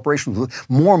multinational corporations with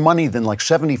more money than like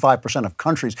 75% of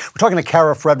countries. We're talking to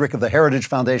Kara Frederick of the Heritage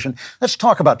Foundation. Let's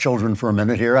talk about children for a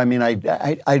minute here. I mean,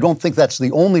 I don't think that's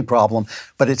the only problem,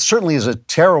 but it certainly is a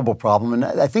terrible problem. And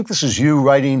I think this is you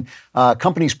writing,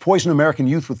 companies poison American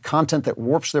youth with content that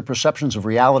warps their perceptions of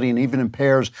reality and even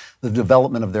impairs the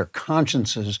development of their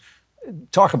consciences.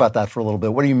 Talk about that for a little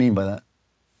bit. What do you mean by that?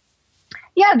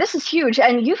 Yeah, this is huge.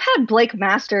 And you've had Blake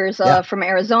Masters from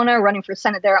Arizona running for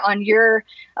Senate there on your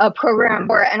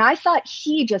program. And I thought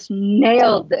he just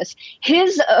nailed this.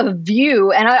 His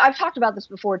view, and I've talked about this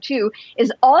before too,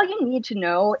 is all you need to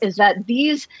know is that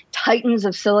these titans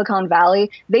of Silicon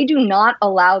Valley, they do not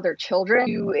allow their children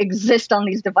to exist on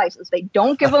these devices. They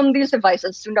don't give them these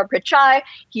devices. Sundar Pichai,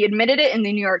 he admitted it in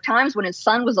the New York Times when his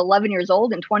son was 11 years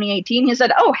old in 2018. He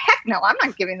said, oh, heck no, I'm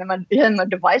not giving him a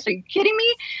device. Are you kidding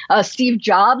me? Steve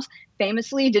Jobs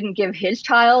famously didn't give his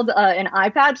child an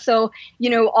iPad. So,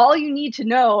 all you need to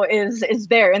know is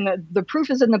there, and the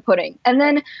proof is in the pudding. And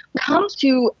then when it comes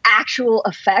to actual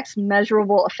effects,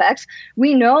 measurable effects,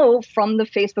 we know from the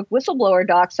Facebook whistleblower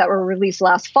docs that were released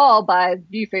last fall by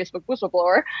the Facebook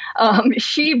whistleblower,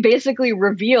 she basically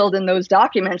revealed in those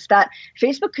documents that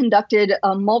Facebook conducted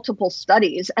multiple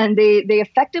studies, and they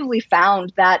effectively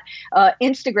found that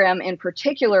Instagram in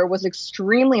particular was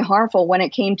extremely harmful when it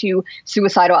came to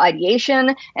suicidal ideation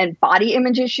and body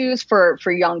image issues for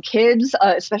young kids,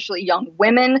 especially young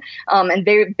women. And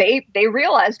they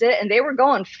realized it, and they were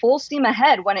going full steam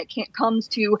ahead when it comes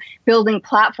to building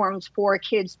platforms for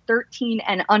kids 13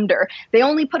 and under. They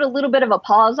only put a little bit of a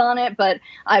pause on it, but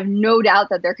I have no doubt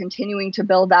that they're continuing to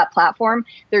build that platform.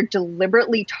 They're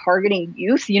deliberately targeting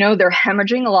youth. They're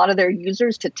hemorrhaging a lot of their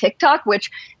users to TikTok, which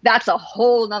that's a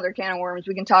whole nother can of worms.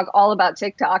 We can talk all about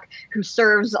TikTok, who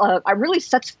serves, really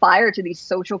sets fire to these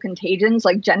social contagions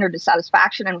like gender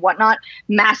dissatisfaction and whatnot,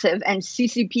 massive, and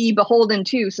CCP beholden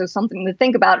too. So something to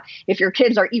think about if your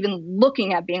kids are even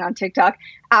looking at being on TikTok.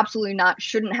 Absolutely not,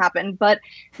 shouldn't happen. But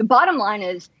the bottom line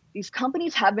is, these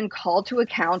companies have been called to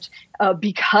account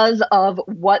because of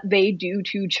what they do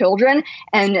to children,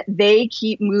 and they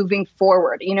keep moving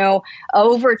forward.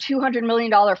 Over $200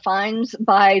 million fines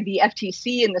by the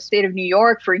FTC in the state of New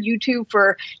York for YouTube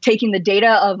for taking the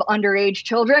data of underage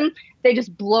children. they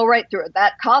just blow right through it.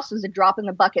 That cost is a drop in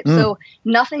the bucket. So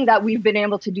nothing that we've been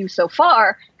able to do so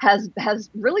far has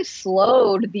really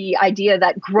slowed the idea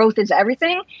that growth is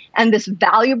everything. And this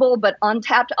valuable but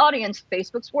untapped audience,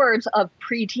 Facebook's words, of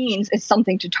preteens is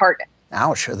something to target.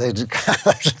 Ouch!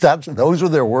 Those were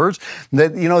their words.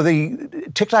 That, you know, the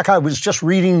TikTok. I was just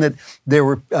reading that there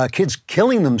were kids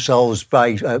killing themselves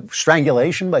by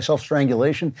strangulation, by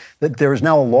self-strangulation. That there is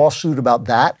now a lawsuit about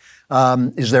that.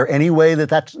 Is there any way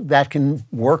that can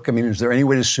work? I mean, is there any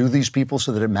way to sue these people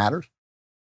so that it matters?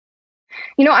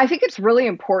 You know, I think it's really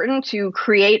important to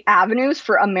create avenues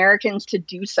for Americans to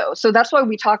do so. So that's why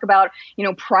we talk about, you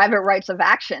know, private rights of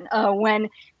action. When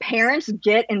parents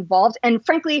get involved, and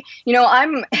frankly, you know,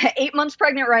 I'm 8 months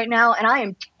pregnant right now, and I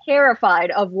am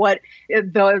terrified of what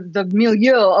the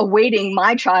milieu awaiting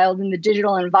my child in the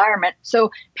digital environment. So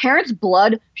parents'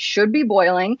 blood should be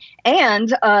boiling.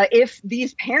 And if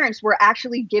these parents were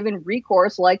actually given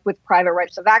recourse, like with private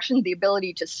rights of action, the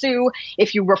ability to sue,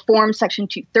 if you reform Section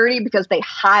 230, because they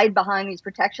hide behind these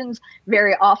protections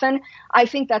very often, I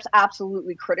think that's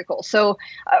absolutely critical. So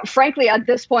frankly, at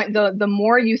this point, the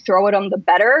more you throw at them, the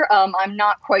better. I'm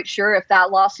not quite sure if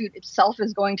that lawsuit itself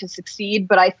is going to succeed,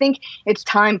 but I think it's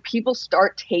time people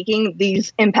start taking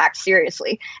these impacts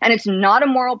seriously. And it's not a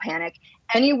moral panic.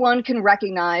 Anyone can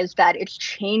recognize that it's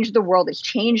changed the world. It's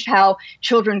changed how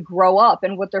children grow up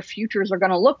and what their futures are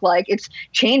going to look like. It's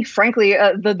changed, frankly,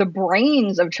 the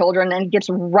brains of children, and gets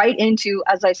right into,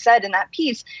 as I said in that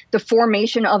piece, the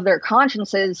formation of their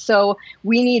consciences. So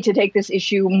we need to take this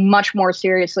issue much more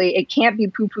seriously. It can't be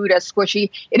poo-pooed as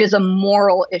squishy. It is a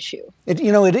moral issue.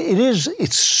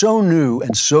 It's so new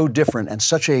and so different and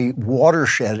such a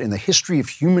watershed in the history of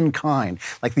humankind,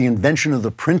 like the invention of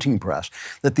the printing press,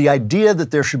 that the idea that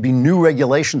there should be new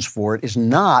regulations for it is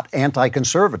not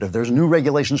anti-conservative. There's new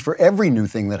regulations for every new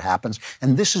thing that happens,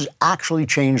 and this has actually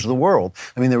changed the world.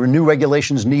 I mean, there were new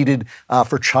regulations needed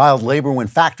for child labor when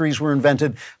factories were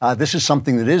invented. This is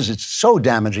something it's so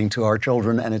damaging to our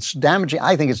children, and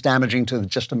I think it's damaging to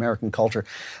just American culture.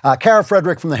 Kara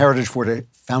Frederick from the Heritage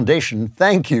Foundation,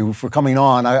 thank you for coming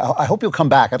on. I hope you'll come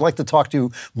back. I'd like to talk to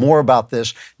you more about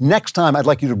this. Next time, I'd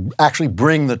like you to actually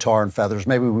bring the tar and feathers.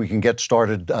 Maybe we can get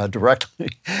started directly.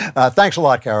 Thanks a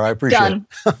lot, Kara. I appreciate it.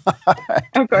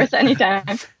 Of course, anytime.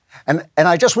 And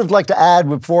I just would like to add,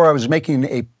 before I was making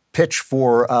a pitch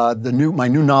for my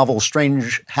new novel,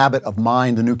 Strange Habit of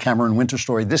Mind, the new Cameron Winter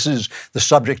story. This is the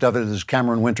subject of it, is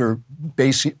Cameron Winter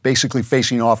basically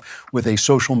facing off with a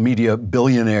social media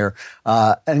billionaire.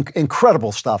 And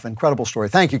incredible stuff, incredible story.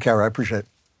 Thank you, Kara. I appreciate it.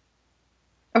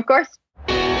 Of course.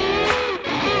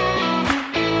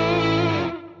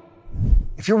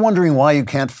 If you're wondering why you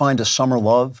can't find a summer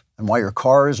love and why your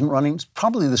car isn't running, it's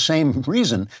probably the same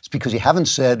reason. It's because you haven't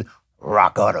said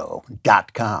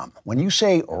rockauto.com. When you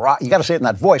say rock, you got to say it in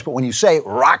that voice, but when you say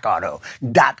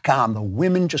rockauto.com, the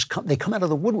women they come out of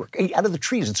the woodwork, out of the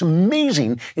trees. It's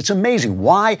amazing. It's amazing.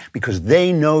 Why? Because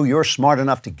they know you're smart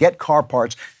enough to get car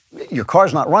parts. Your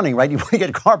car's not running, right? You want to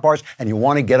get car parts and you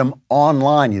want to get them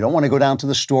online. You don't want to go down to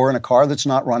the store in a car that's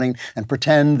not running and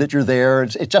pretend that you're there.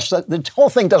 The whole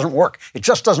thing doesn't work. It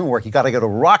just doesn't work. You got to go to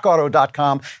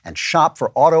rockauto.com and shop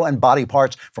for auto and body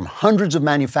parts from hundreds of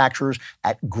manufacturers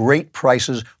at great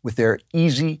prices with their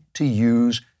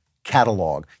easy-to-use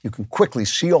catalog. You can quickly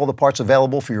see all the parts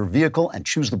available for your vehicle and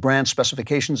choose the brand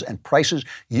specifications and prices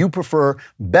you prefer.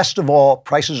 Best of all,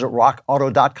 prices at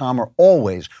rockauto.com are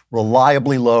always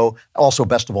reliably low. Also,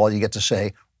 best of all, you get to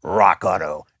say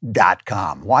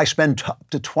rockauto.com. Why spend up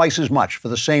to twice as much for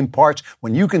the same parts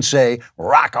when you can say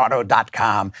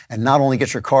rockauto.com and not only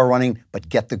get your car running, but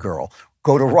get the girl?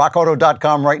 Go to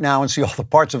rockauto.com right now and see all the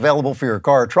parts available for your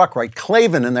car or truck. Write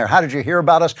Klavan in there. How did you hear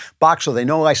about us? Box so they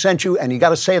know I sent you. And you got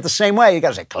to say it the same way. You got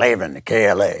to say Klavan,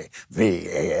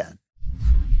 K-L-A-V-A-N.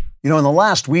 You know, in the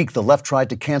last week, the left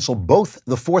tried to cancel both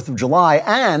the 4th of July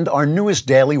and our newest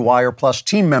Daily Wire Plus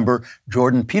team member,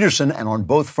 Jordan Peterson. And on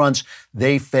both fronts,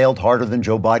 they failed harder than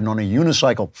Joe Biden on a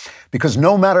unicycle. Because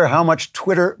no matter how much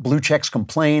Twitter blue checks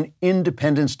complain,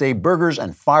 Independence Day burgers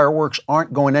and fireworks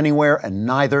aren't going anywhere, and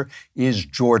neither is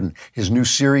Jordan. His new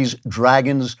series,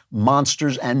 Dragons,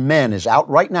 Monsters, and Men, is out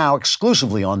right now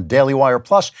exclusively on Daily Wire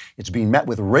Plus. It's being met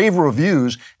with rave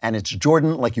reviews, and it's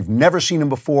Jordan like you've never seen him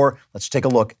before. Let's take a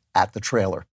look at the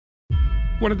trailer.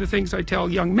 One of the things I tell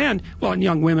young men, well, and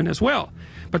young women as well,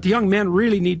 but the young men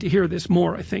really need to hear this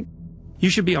more, I think. You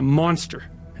should be a monster,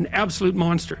 an absolute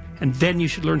monster, and then you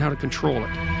should learn how to control it.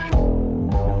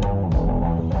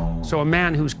 So a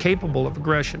man who's capable of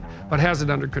aggression but has it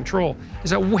under control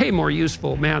is a way more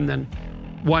useful man than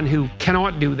one who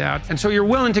cannot do that. And so you're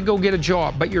willing to go get a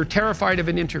job, but you're terrified of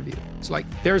an interview. It's like,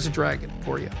 there's a dragon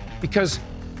for you. Because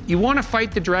you want to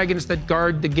fight the dragons that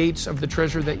guard the gates of the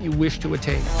treasure that you wish to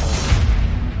attain.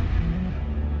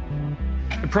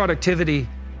 And productivity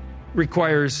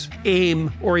requires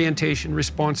aim, orientation,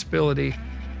 responsibility,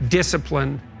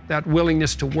 discipline, that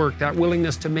willingness to work, that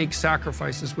willingness to make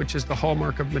sacrifices, which is the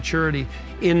hallmark of maturity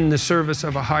in the service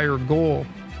of a higher goal.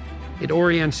 It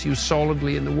orients you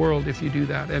solidly in the world if you do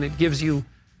that, and it gives you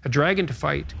a dragon to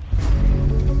fight.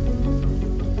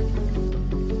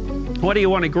 What do you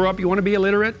want to grow up? You want to be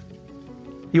illiterate?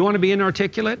 You want to be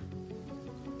inarticulate?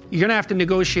 You're going to have to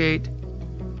negotiate.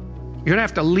 You're going to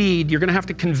have to lead. You're going to have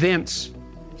to convince.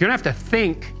 You're going to have to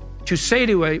think. To say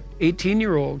to an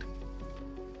 18-year-old,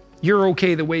 you're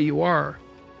okay the way you are,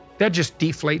 that just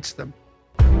deflates them.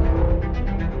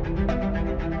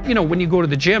 You know, when you go to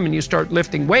the gym and you start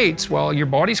lifting weights, well, your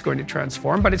body's going to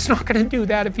transform, but it's not going to do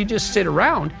that if you just sit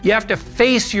around. You have to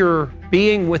face your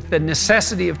being with the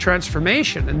necessity of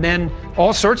transformation, and then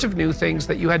all sorts of new things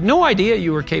that you had no idea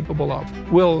you were capable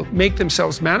of will make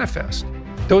themselves manifest.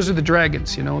 Those are the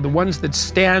dragons, you know, the ones that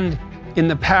stand in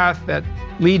the path that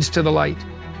leads to the light.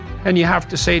 And you have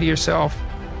to say to yourself,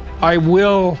 I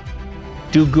will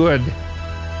do good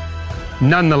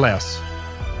nonetheless.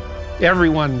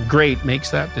 Everyone great makes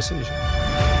that decision.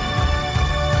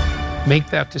 Make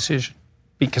that decision,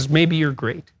 because maybe you're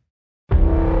great.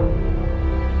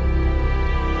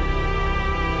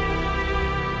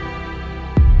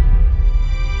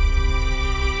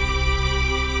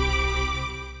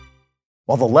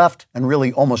 While the left, and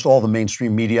really almost all the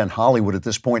mainstream media and Hollywood at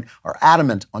this point, are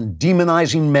adamant on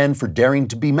demonizing men for daring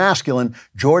to be masculine,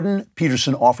 Jordan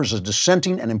Peterson offers a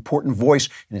dissenting and important voice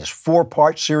in his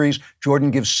 4-part series.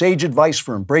 Jordan gives sage advice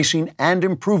for embracing and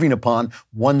improving upon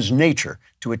one's nature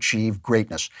to achieve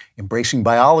greatness. Embracing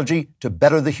biology to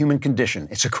better the human condition.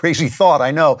 It's a crazy thought,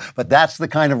 I know, but that's the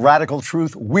kind of radical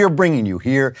truth we're bringing you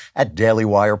here at Daily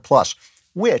Wire Plus,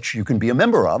 which you can be a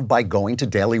member of by going to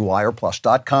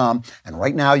dailywireplus.com. And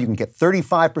right now you can get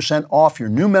 35% off your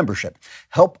new membership.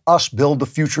 Help us build the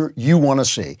future you want to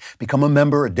see. Become a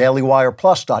member at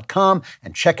dailywireplus.com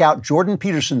and check out Jordan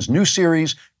Peterson's new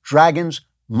series, Dragons,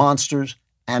 Monsters,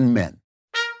 and Men.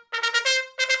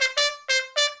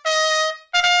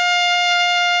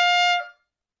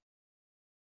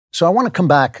 So I want to come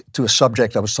back to a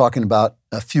subject I was talking about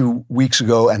a few weeks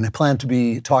ago and I plan to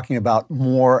be talking about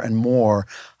more and more,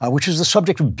 which is the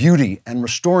subject of beauty and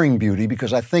restoring beauty,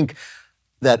 because I think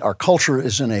that our culture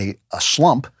is in a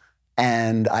slump,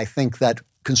 and I think that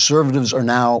conservatives are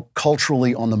now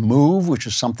culturally on the move, which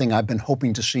is something I've been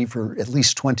hoping to see for at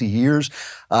least 20 years.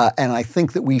 And I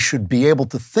think that we should be able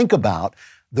to think about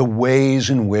the ways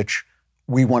in which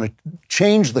we want to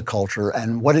change the culture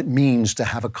and what it means to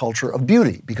have a culture of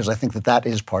beauty, because I think that that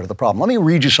is part of the problem. Let me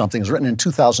read you something. It was written in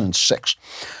 2006.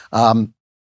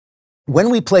 When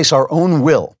we place our own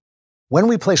will,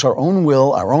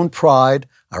 our own pride,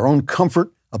 our own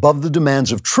comfort above the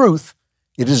demands of truth,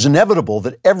 it is inevitable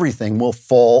that everything will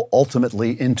fall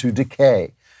ultimately into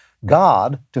decay.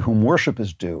 God, to whom worship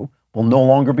is due, will no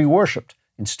longer be worshiped.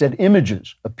 Instead,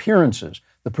 images, appearances,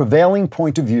 the prevailing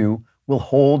point of view will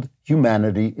hold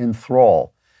humanity in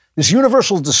thrall. This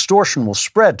universal distortion will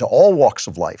spread to all walks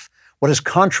of life. What is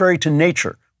contrary to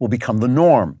nature will become the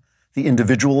norm. The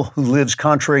individual who lives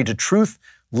contrary to truth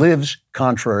lives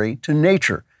contrary to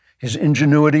nature. His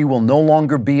ingenuity will no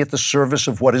longer be at the service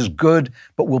of what is good,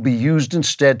 but will be used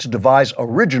instead to devise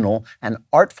original and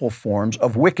artful forms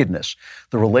of wickedness.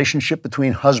 The relationship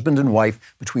between husband and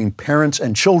wife, between parents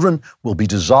and children, will be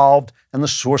dissolved, and the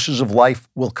sources of life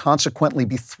will consequently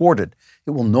be thwarted.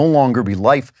 It will no longer be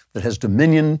life that has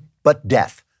dominion, but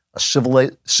death. A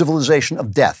civilization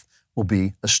of death will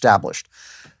be established.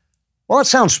 Well, that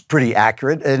sounds pretty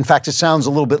accurate. In fact, it sounds a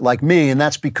little bit like me, and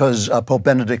that's because Pope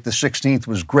Benedict XVI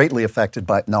was greatly affected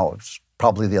by, no, it's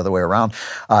probably the other way around.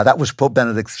 That was Pope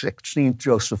Benedict XVI,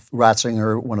 Joseph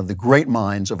Ratzinger, one of the great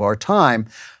minds of our time,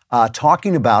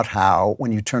 talking about how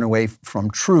when you turn away from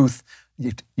truth,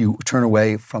 you turn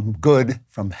away from good,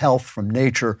 from health, from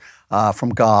nature, from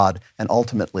God, and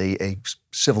ultimately a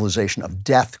civilization of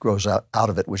death grows out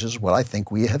of it, which is what I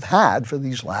think we have had for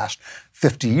these last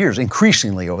 50 years,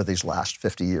 increasingly over these last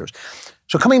 50 years.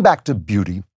 So coming back to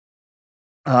beauty,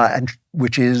 and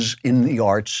which is in the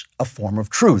arts a form of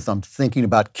truth. I'm thinking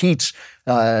about Keats,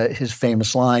 his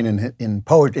famous line in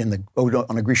the Ode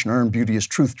on a Grecian Urn, beauty is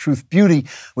truth, truth, beauty,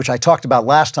 which I talked about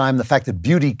last time, the fact that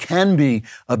beauty can be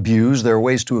abused. There are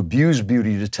ways to abuse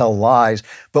beauty to tell lies.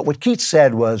 But what Keats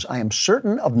said was, I am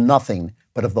certain of nothing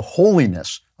but of the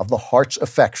holiness of the heart's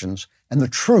affections and the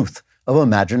truth of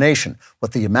imagination.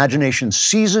 What the imagination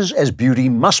seizes as beauty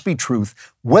must be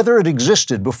truth, whether it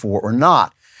existed before or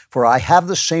not. For I have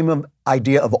the same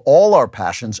idea of all our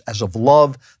passions as of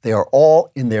love. They are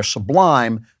all in their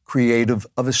sublime, creative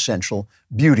of essential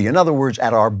beauty. In other words,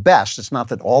 at our best, it's not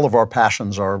that all of our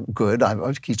passions are good.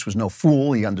 Keats was no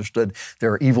fool. He understood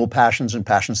there are evil passions and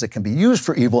passions that can be used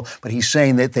for evil, but he's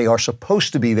saying that they are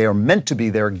supposed to be, they are meant to be,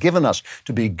 they are given us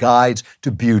to be guides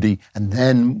to beauty. And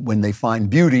then when they find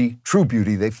beauty, true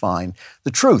beauty, they find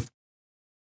the truth.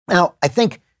 Now, I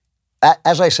think,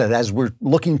 as I said, as we're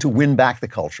looking to win back the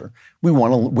culture, we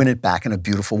want to win it back in a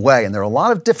beautiful way. And there are a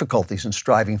lot of difficulties in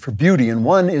striving for beauty. And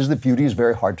one is that beauty is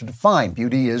very hard to define.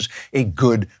 Beauty is a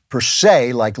good per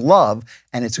se, like love,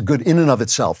 and it's a good in and of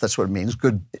itself. That's what it means,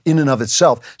 good in and of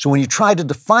itself. So when you try to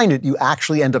define it, you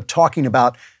actually end up talking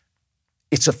about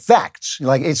its effects.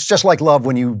 Like, it's just like love.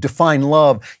 When you define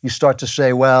love, you start to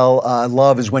say, well,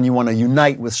 love is when you want to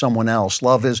unite with someone else.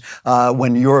 Love is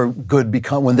when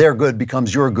when their good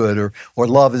becomes your good, or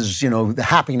love is, the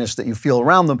happiness that you feel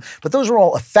around them. But those are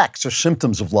all effects or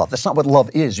symptoms of love. That's not what love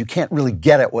is. You can't really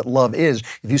get at what love is.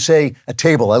 If you say a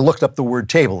table, I looked up the word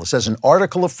table. It says an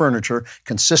article of furniture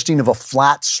consisting of a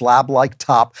flat slab-like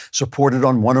top supported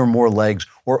on one or more legs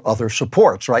or other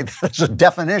supports, right? That's a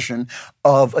definition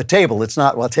of a table. It's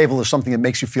not, well, a table is something that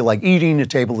makes you feel like eating. A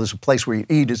table is a place where you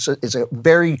eat. It's a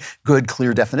very good,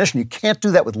 clear definition. You can't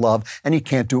do that with love, and you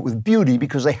can't do it with beauty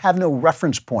because they have no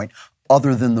reference point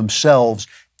other than themselves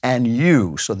and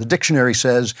you. So the dictionary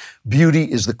says beauty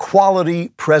is the quality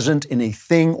present in a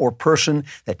thing or person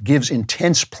that gives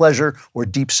intense pleasure or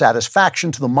deep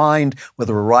satisfaction to the mind,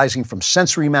 whether arising from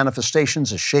sensory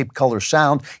manifestations as shape, color,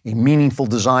 sound, a meaningful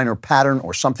design or pattern,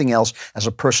 or something else as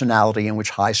a personality in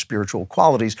which high spiritual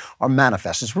qualities are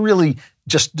manifest. It's really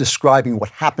just describing what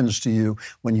happens to you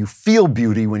when you feel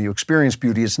beauty, when you experience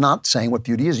beauty. It's not saying what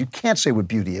beauty is. You can't say what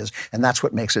beauty is, and that's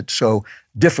what makes it so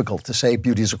difficult. To say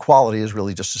beauty is a quality is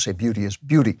really just to say beauty is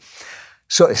beauty.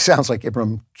 So it sounds like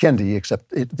Ibram Kendi,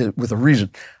 except with a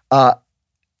reason.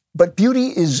 But beauty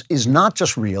is not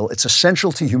just real. It's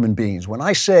essential to human beings. When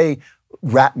I say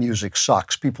rap music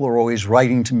sucks, people are always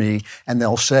writing to me, and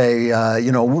they'll say,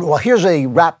 well, here's a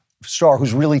rap star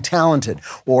who's really talented,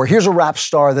 or here's a rap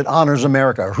star that honors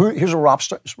America, or here's a rap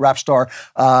star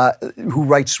who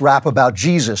writes rap about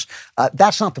Jesus.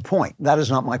 That's not the point. That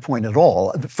is not my point at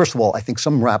all. First of all, I think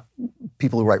some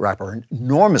people who write rap are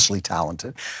enormously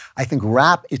talented. I think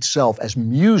rap itself as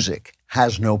music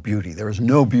has no beauty. There is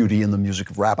no beauty in the music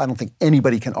of rap. I don't think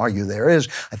anybody can argue there is.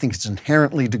 I think it's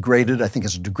inherently degraded. I think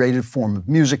it's a degraded form of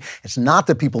music. It's not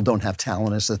that people don't have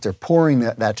talent, it's that they're pouring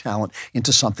that talent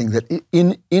into something that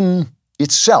in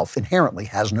itself inherently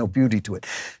has no beauty to it.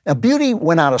 Now, beauty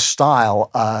went out of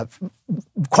style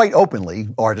quite openly.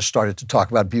 Artists started to talk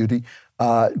about beauty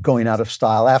going out of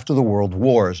style after the World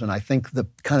Wars. And I think the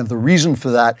reason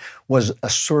for that was a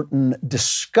certain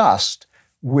disgust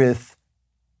with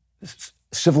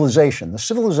civilization. The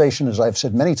civilization, as I've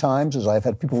said many times, as I've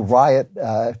had people riot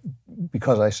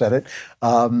because I said it,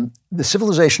 the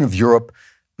civilization of Europe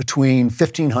between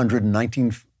 1500 and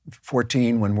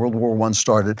 1914, when World War I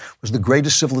started, was the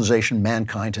greatest civilization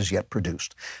mankind has yet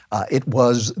produced. It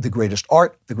was the greatest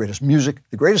art, the greatest music,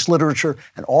 the greatest literature,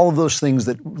 and all of those things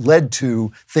that led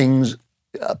to things,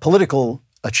 political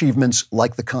achievements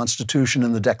like the Constitution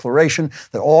and the Declaration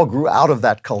that all grew out of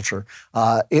that culture.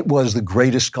 It was the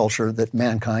greatest culture that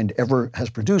mankind ever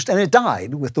has produced, and it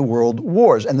died with the world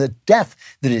wars. And the death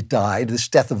that it died, this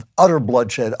death of utter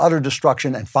bloodshed, utter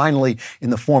destruction, and finally in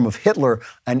the form of Hitler,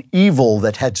 an evil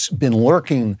that had been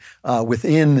lurking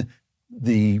within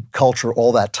the culture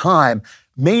all that time,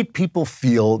 made people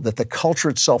feel that the culture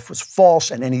itself was false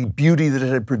and any beauty that it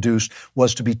had produced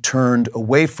was to be turned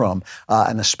away from.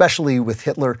 And especially with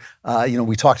Hitler,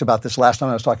 we talked about this last time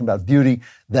I was talking about beauty,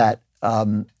 that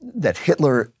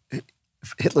Hitler's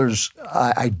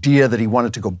idea that he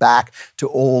wanted to go back to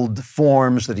old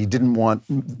forms, that he didn't want,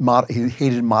 he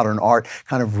hated modern art,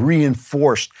 kind of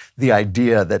reinforced the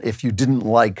idea that if you didn't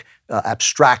like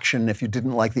abstraction, if you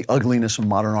didn't like the ugliness of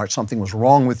modern art, something was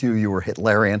wrong with you, you were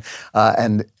Hitlerian.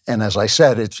 And as I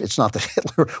said, it's not that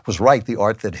Hitler was right. The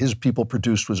art that his people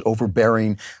produced was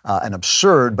overbearing and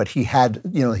absurd, but he had,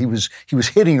 he was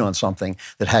hitting on something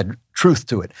that had truth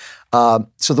to it.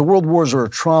 So the world wars are a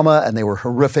trauma, and they were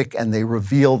horrific, and they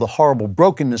reveal the horrible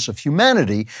brokenness of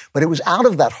humanity, but it was out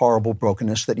of that horrible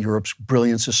brokenness that Europe's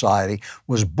brilliant society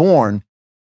was born.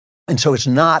 And so it's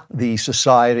not the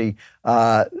society,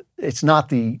 it's not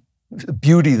the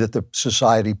beauty that the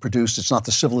society produced. It's not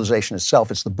the civilization itself.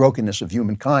 It's the brokenness of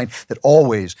humankind that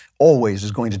always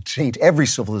is going to taint every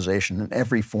civilization and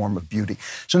every form of beauty.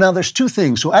 So now there's two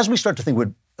things. So as we start to think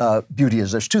what beauty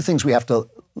is, there's two things we have to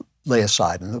lay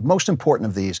aside. And the most important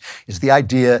of these is the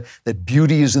idea that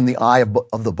beauty is in the eye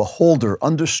of the beholder,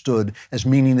 understood as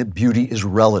meaning that beauty is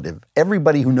relative.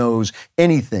 Everybody who knows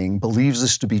anything believes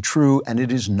this to be true, and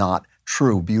it is not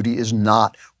true. Beauty is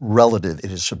not relative.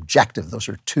 It is subjective. Those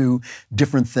are two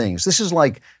different things. This is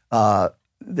like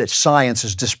that science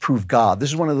has disproved God. This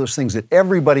is one of those things that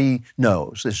everybody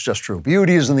knows. It's just true.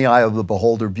 Beauty is in the eye of the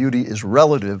beholder. Beauty is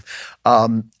relative.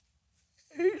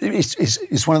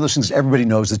 It's one of those things that everybody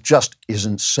knows that just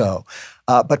isn't so.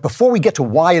 But before we get to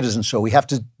why it isn't so, we have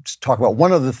to talk about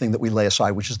one other thing that we lay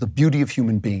aside, which is the beauty of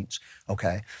human beings,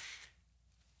 okay?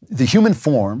 The human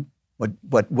form,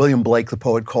 what William Blake, the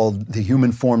poet, called the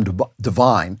human form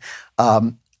divine,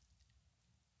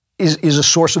 is a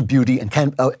source of beauty and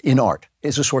can in art.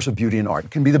 Is a source of beauty in art.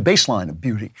 It can be the baseline of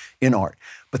beauty in art.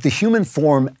 But the human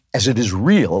form, as it is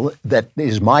real, that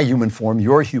is my human form,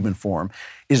 your human form,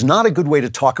 is not a good way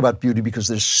to talk about beauty because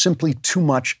there's simply too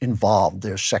much involved.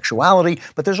 There's sexuality,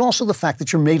 but there's also the fact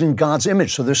that you're made in God's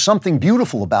image. So there's something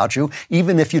beautiful about you,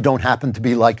 even if you don't happen to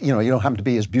be like, you don't happen to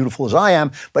be as beautiful as I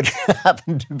am, but you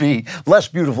happen to be less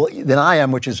beautiful than I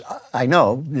am, which is, I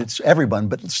know, it's everyone,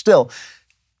 but still,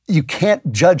 you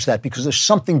can't judge that because there's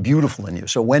something beautiful in you.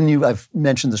 So I've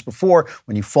mentioned this before,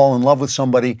 when you fall in love with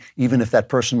somebody, even if that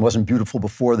person wasn't beautiful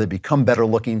before, they become better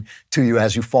looking to you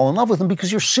as you fall in love with them because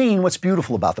you're seeing what's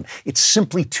beautiful about them. It's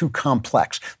simply too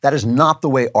complex. That is not the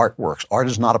way art works. Art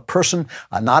is not a person.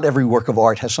 Not every work of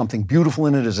art has something beautiful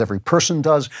in it as every person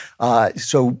does.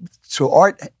 So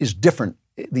art is different.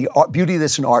 The beauty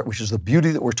that's in art, which is the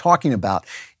beauty that we're talking about,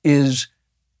 is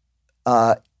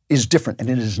different. And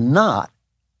it is not.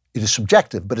 It is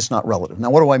subjective, but it's not relative. Now,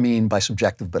 what do I mean by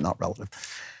subjective but not relative?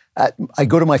 I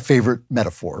go to my favorite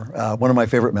metaphor, one of my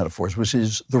favorite metaphors, which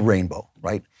is the rainbow,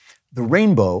 right? The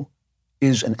rainbow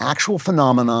is an actual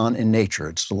phenomenon in nature.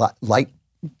 It's light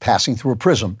passing through a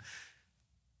prism,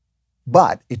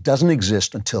 but it doesn't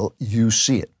exist until you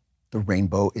see it. The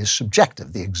rainbow is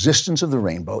subjective. The existence of the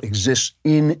rainbow exists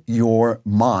in your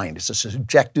mind. It's a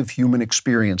subjective human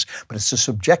experience, but it's a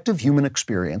subjective human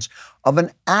experience of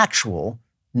an actual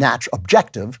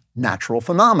objective natural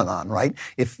phenomenon, right?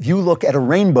 If you look at a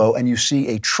rainbow and you see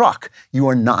a truck, you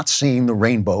are not seeing the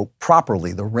rainbow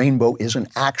properly. The rainbow is an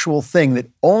actual thing that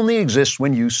only exists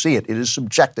when you see it. It is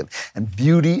subjective. And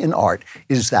beauty in art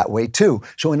is that way too.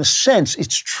 So in a sense,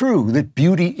 it's true that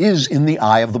beauty is in the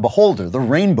eye of the beholder. The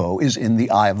rainbow is in the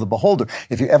eye of the beholder.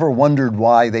 If you ever wondered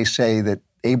why they say that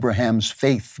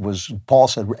Paul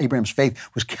said Abraham's faith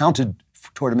was counted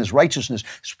toward him as righteousness,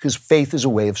 it's because faith is a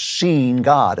way of seeing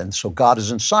God. And so God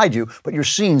is inside you, but you're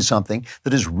seeing something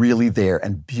that is really there,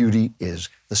 and beauty is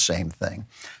the same thing.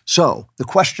 So the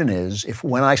question is, if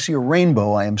when I see a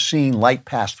rainbow, I am seeing light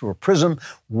pass through a prism,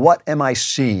 what am I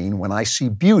seeing when I see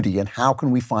beauty, and how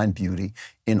can we find beauty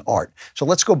in art? So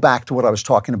let's go back to what I was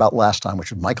talking about last time,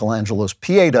 which is Michelangelo's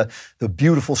Pieta, the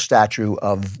beautiful statue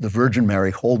of the Virgin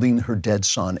Mary holding her dead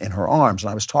son in her arms.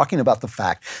 And I was talking about the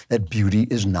fact that beauty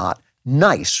is not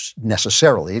nice,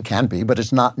 necessarily. It can be, but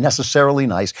it's not necessarily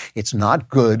nice. It's not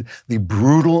good. The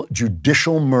brutal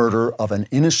judicial murder of an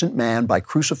innocent man by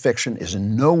crucifixion is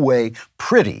in no way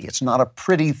pretty. It's not a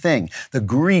pretty thing. The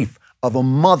grief of a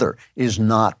mother is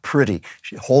not pretty.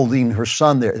 Holding her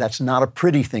son there, that's not a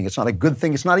pretty thing. It's not a good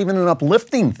thing. It's not even an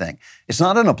uplifting thing. It's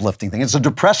not an uplifting thing. It's a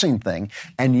depressing thing.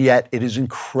 And yet it is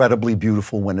incredibly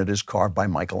beautiful when it is carved by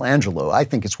Michelangelo. I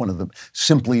think it's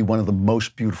simply one of the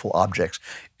most beautiful objects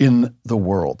in the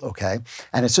world, okay?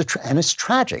 And it's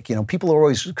tragic.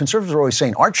 Conservatives are always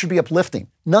saying art should be uplifting.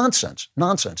 Nonsense.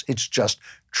 It's just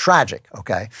tragic,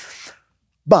 okay?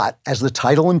 But as the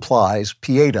title implies,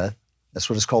 Pieta, that's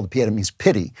what it's called. Pieta means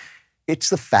pity. It's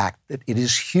the fact that it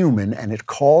is human and it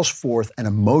calls forth an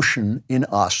emotion in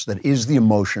us that is the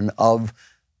emotion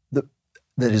that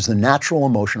is the natural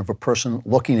emotion of a person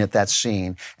looking at that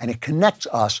scene. And it connects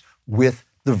us with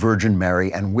the Virgin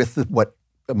Mary and with what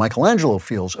Michelangelo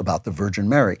feels about the Virgin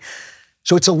Mary.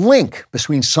 So it's a link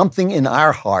between something in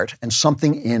our heart and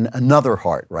something in another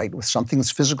heart, right? With something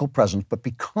that's physical present, but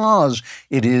because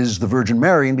it is the Virgin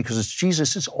Mary and because it's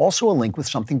Jesus, it's also a link with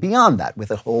something beyond that,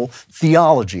 with a whole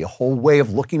theology, a whole way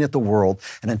of looking at the world,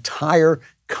 an entire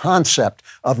concept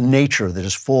of nature that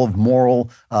is full of moral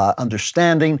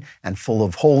understanding and full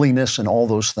of holiness and all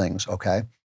those things, okay?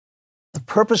 The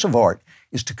purpose of art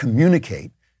is to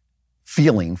communicate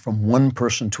feeling from one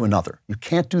person to another. You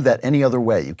can't do that any other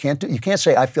way. You can't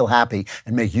say I feel happy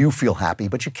and make you feel happy,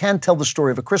 but you can tell the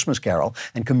story of a Christmas carol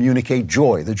and communicate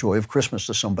joy, the joy of Christmas,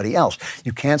 to somebody else.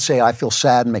 You can't say I feel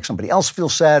sad and make somebody else feel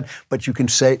sad, but you can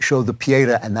show the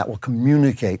Pietà, and that will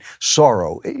communicate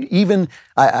sorrow.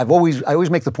 I always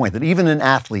make the point that even an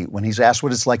athlete, when he's asked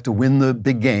what it's like to win the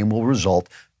big game, will resort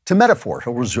to metaphor.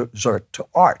 He'll resort to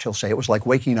art. He'll say it was like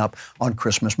waking up on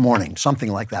Christmas morning,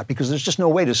 something like that, because there's just no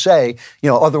way to say,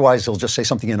 otherwise he'll just say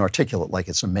something inarticulate like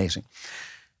it's amazing.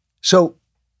 So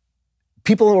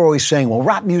people are always saying, well,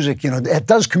 rap music, it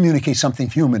does communicate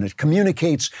something human. It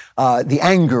communicates the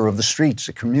anger of the streets.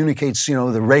 It communicates,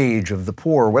 the rage of the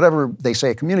poor, whatever they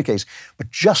say it communicates. But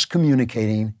just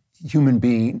communicating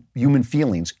human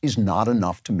feelings is not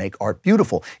enough to make art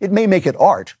beautiful. It may make it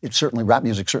art. Rap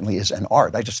music certainly is an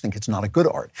art. I just think it's not a good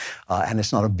art, and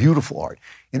it's not a beautiful art.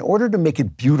 In order to make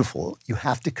it beautiful, you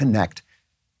have to connect.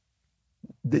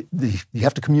 You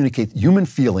have to communicate human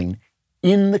feeling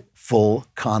in the full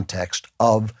context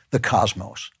of the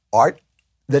cosmos. Art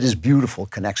that is beautiful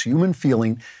connects human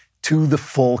feeling to the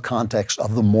full context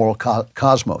of the moral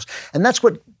cosmos, and that's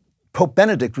what Pope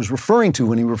Benedict was referring to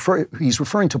when he's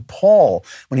referring to Paul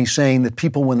when he's saying that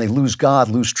people, when they lose God,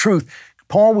 lose truth.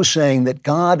 Paul was saying that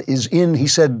God is he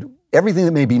said, everything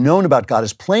that may be known about God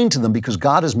is plain to them because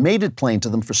God has made it plain to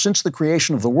them. For since the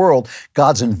creation of the world,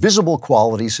 God's invisible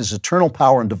qualities, his eternal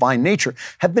power and divine nature,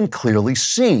 have been clearly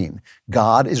seen.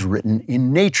 God is written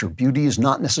in nature. Beauty is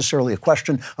not necessarily a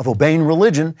question of obeying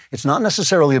religion. It's not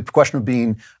necessarily a question of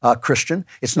being Christian.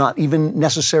 It's not even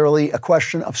necessarily a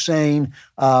question of saying,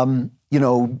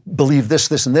 believe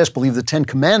this, and this, believe the 10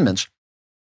 Commandments.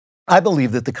 I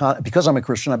believe that because I'm a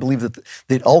Christian, I believe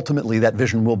that ultimately that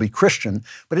vision will be Christian,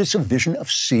 but it's a vision of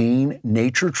seeing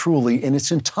nature truly in its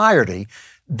entirety.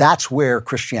 That's where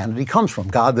Christianity comes from.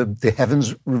 God, the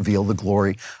heavens reveal the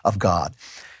glory of God.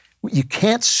 You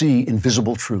can't see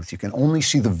invisible truth. You can only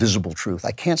see the visible truth.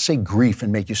 I can't say grief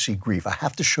and make you see grief. I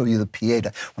have to show you the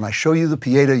Pietà. When I show you the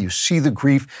Pietà, you see the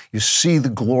grief, you see the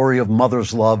glory of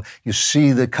mother's love, you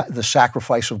see the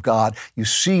sacrifice of God, you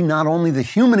see not only the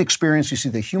human experience, you see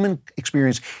the human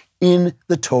experience in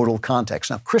the total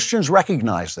context. Now, Christians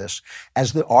recognize this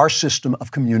as our system of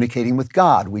communicating with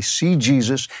God. We see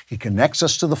Jesus, he connects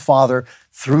us to the Father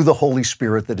through the Holy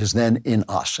Spirit that is then in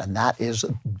us. And that is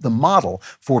the model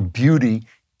for beauty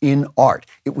in art.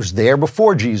 It was there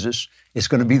before Jesus. It's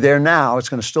going to be there now. It's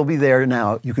going to still be there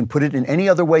now. You can put it in any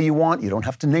other way you want. You don't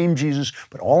have to name Jesus.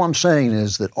 But all I'm saying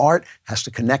is that art has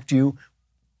to connect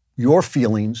your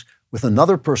feelings with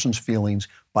another person's feelings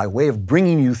by way of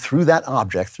bringing you through that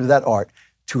object, through that art,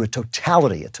 to a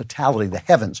totality, the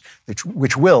heavens,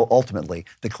 which will ultimately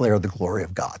declare the glory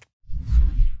of God.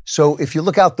 So if you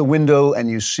look out the window and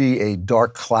you see a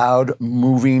dark cloud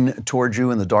moving towards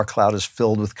you, and the dark cloud is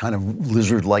filled with kind of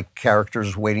lizard-like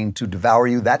characters waiting to devour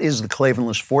you, that is the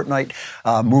Klavanless fortnight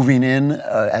moving in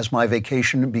as my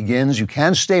vacation begins. You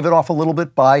can stave it off a little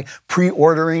bit by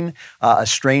pre-ordering A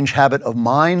Strange Habit of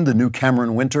Mind, the new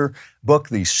Cameron Winter book,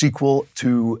 the sequel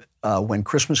to When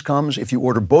Christmas Comes. If you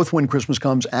order both When Christmas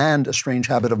Comes and A Strange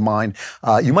Habit of Mind,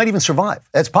 you might even survive.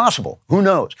 That's possible. Who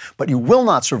knows? But you will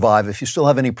not survive if you still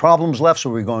have any problems left, so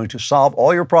we're going to solve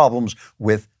all your problems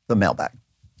with the mailbag.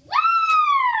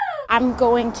 I'm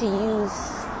going to use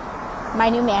my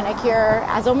new manicure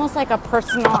as almost like a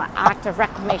personal act of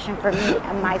reclamation for me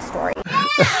and my story.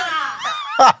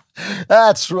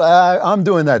 I'm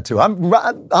doing that too.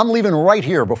 I'm leaving right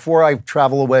here before I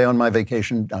travel away on my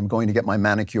vacation. I'm going to get my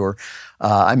manicure.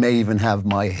 I may even have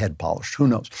my head polished. Who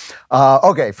knows?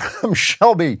 Okay, from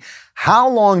Shelby, how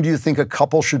long do you think a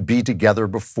couple should be together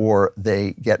before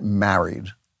they get married?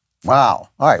 Wow.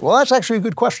 All right. Well, that's actually a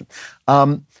good question.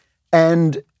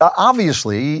 And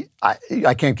obviously,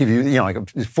 I can't give you, like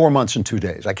 4 months and 2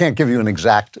 days. I can't give you an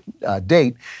exact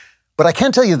date, but I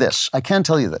can tell you this.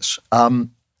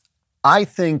 I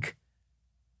think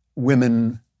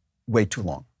women wait too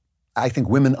long. I think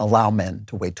women allow men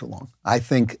to wait too long. I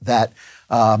think that,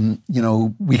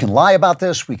 we can lie about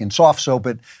this, we can soft soap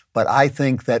it, but I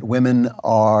think that women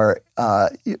are,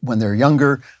 when they're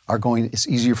younger, it's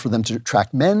easier for them to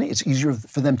attract men. It's easier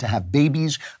for them to have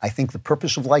babies. I think the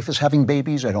purpose of life is having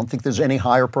babies. I don't think there's any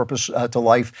higher purpose to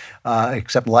life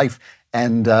except life.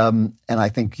 And I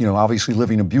think, obviously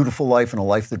living a beautiful life and a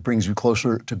life that brings you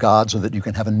closer to God so that you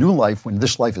can have a new life when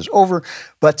this life is over.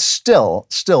 But still,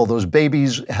 those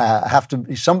babies have to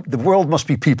be the world must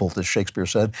be peopled, as Shakespeare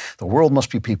said. The world must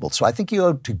be peopled. So I think you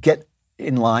have to get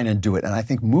in line and do it. And I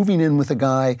think moving in with a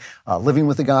guy, living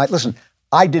with a guy, listen,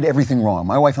 I did everything wrong.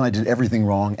 My wife and I did everything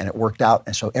wrong, and it worked out,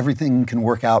 and so everything can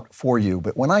work out for you.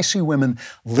 But when I see women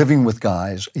living with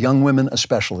guys, young women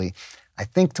especially, I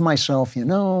think to myself, you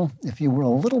know, if you were a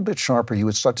little bit sharper, you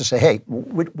would start to say, hey,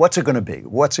 what's it going to be?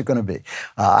 What's it going to be?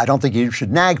 I don't think you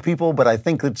should nag people, but I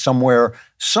think that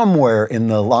somewhere in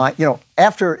the line, you know,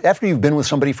 after you've been with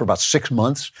somebody for about 6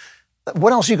 months,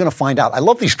 what else are you going to find out? I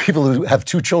love these people who have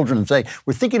 2 children and say,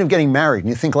 we're thinking of getting married. And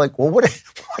you think like, well,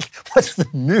 what's the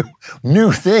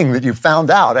new thing that you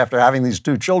found out after having these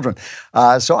 2 children?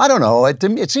 So I don't know.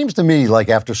 It seems to me like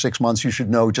after 6 months, you should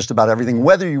know just about everything,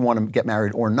 whether you want to get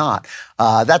married or not.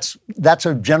 That's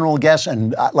a general guess.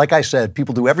 And like I said,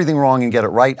 people do everything wrong and get it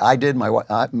right. I did. My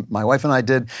wife and I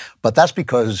did. But that's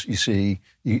because, you see,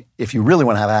 if you really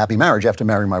want to have a happy marriage, you have to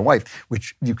marry my wife,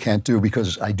 which you can't do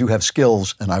because I do have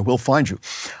skills and I will find you.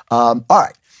 All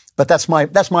right. But that's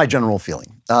my general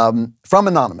feeling. From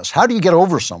Anonymous, how do you get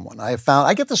over someone?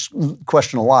 I get this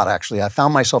question a lot, actually. I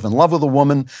found myself in love with a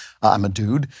woman. I'm a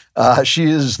dude. She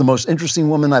is the most interesting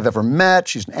woman I've ever met.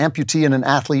 She's an amputee and an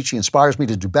athlete. She inspires me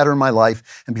to do better in my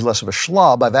life and be less of a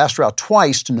schlub. I've asked her out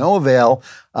twice to no avail,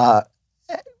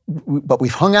 but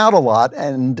we've hung out a lot,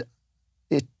 and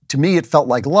to me, it felt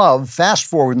like love. Fast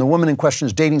forward, and the woman in question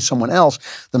is dating someone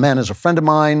else. The man is a friend of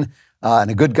mine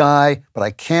and a good guy, but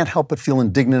I can't help but feel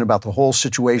indignant about the whole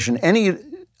situation.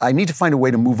 I need to find a way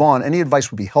to move on. Any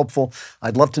advice would be helpful.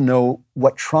 I'd love to know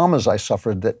what traumas I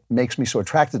suffered that makes me so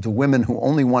attracted to women who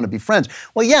only want to be friends.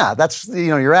 Well, yeah, that's,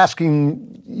 you're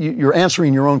answering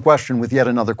your own question with yet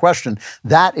another question.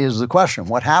 That is the question.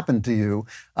 What happened to you?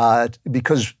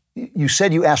 Because you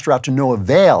said you asked her out to no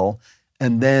avail,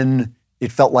 and then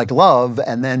it felt like love,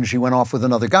 and then she went off with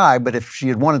another guy. But if she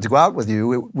had wanted to go out with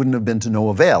you, it wouldn't have been to no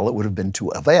avail. It would have been to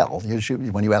avail.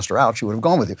 When you asked her out, she would have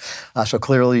gone with you. So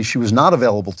clearly, she was not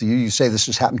available to you. You say this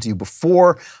has happened to you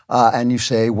before, and you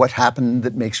say, what happened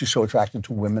that makes you so attracted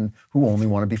to women who only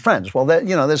want to be friends? Well,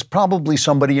 there's probably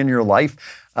somebody in your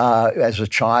life as a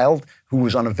child who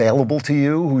was unavailable to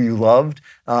you, who you loved,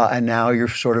 and now you're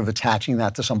sort of attaching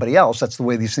that to somebody else. That's the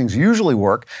way these things usually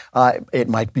work. It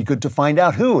might be good to find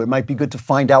out who. It might be good to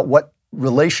find out what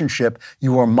relationship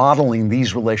you are modeling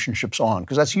these relationships on,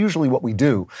 because that's usually what we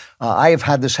do. I have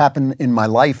had this happen in my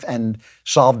life and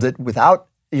solved it without,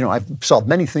 I've solved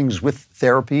many things with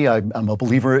therapy. I'm a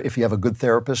believer if you have a good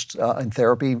therapist in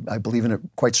therapy. I believe in it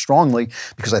quite strongly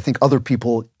because I think other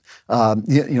people,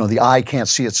 the eye can't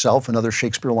see itself, another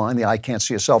Shakespeare line, the eye can't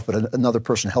see itself, but another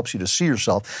person helps you to see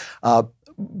yourself.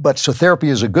 So therapy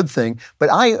is a good thing.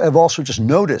 But I have also just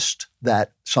noticed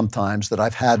that sometimes that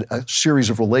I've had a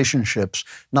series of relationships,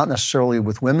 not necessarily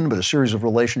with women, but a series of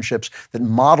relationships that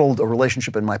modeled a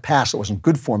relationship in my past that wasn't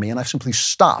good for me. And I simply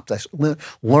stopped. I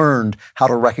learned how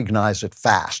to recognize it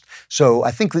fast. So I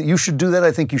think that you should do that.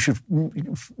 I think you should,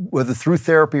 whether through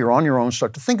therapy or on your own,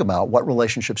 start to think about what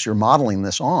relationships you're modeling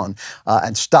this on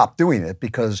and stop doing it.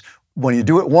 Because when you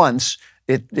do it once,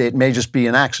 it may just be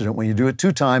an accident. When you do it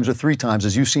 2 times or 3 times,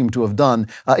 as you seem to have done,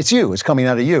 it's you. It's coming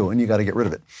out of you, and you got to get rid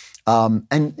of it.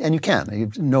 And you can.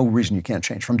 There's no reason you can't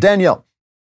change. From Danielle,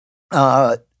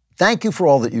 thank you for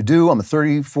all that you do. I'm a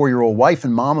 34-year-old wife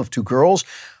and mom of 2 girls.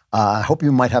 I hope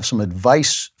you might have some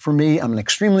advice for me. I'm an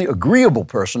extremely agreeable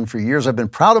person. For years, I've been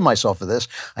proud of myself for this.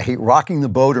 I hate rocking the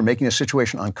boat or making a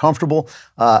situation uncomfortable.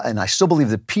 And I still believe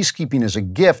that peacekeeping is a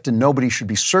gift and nobody should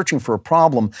be searching for a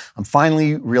problem. I'm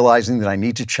finally realizing that I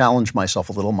need to challenge myself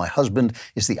a little. My husband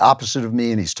is the opposite of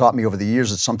me, and he's taught me over the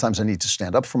years that sometimes I need to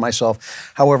stand up for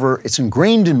myself. However, it's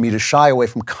ingrained in me to shy away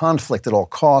from conflict at all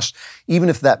costs, even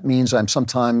if that means I'm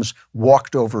sometimes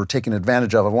walked over or taken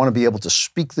advantage of. I want to be able to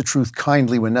speak the truth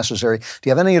kindly when necessary. Do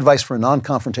you have any advice for a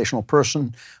non-confrontational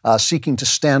person seeking to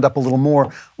stand up a little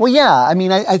more? Well, yeah,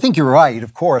 I think you're right,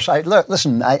 of course.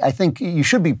 Listen, I think you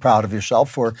should be proud of yourself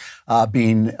for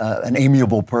being an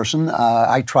amiable person.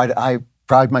 I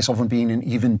pride myself on being an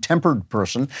even-tempered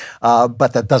person,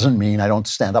 but that doesn't mean I don't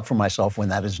stand up for myself when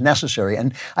that is necessary.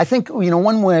 And I think,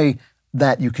 one way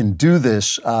that you can do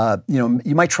this,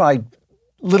 you might try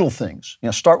little things.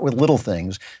 Start with little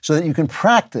things so that you can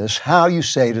practice how you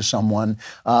say to someone,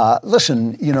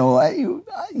 listen,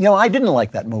 I didn't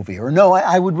like that movie, or no,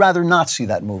 I would rather not see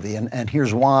that movie. And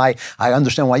here's why. I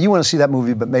understand why you want to see that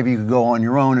movie, but maybe you could go on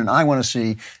your own and I want to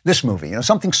see this movie.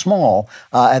 Something small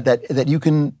that you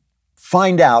can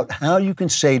find out how you can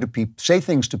say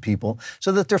things to people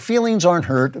so that their feelings aren't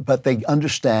hurt, but they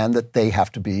understand that they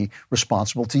have to be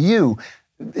responsible to you.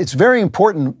 It's very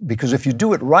important because if you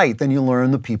do it right, then you learn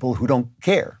the people who don't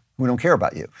care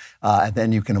about you. And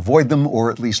then you can avoid them or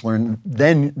at least learn,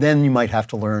 then you might have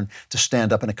to learn to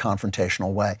stand up in a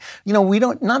confrontational way.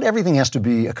 Not everything has to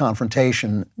be a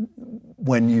confrontation.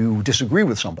 when you disagree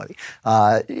with somebody.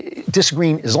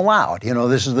 Disagreeing is allowed.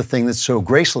 This is the thing that's so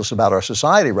graceless about our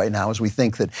society right now, is we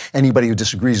think that anybody who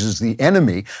disagrees is the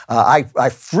enemy. I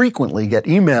frequently get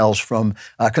emails from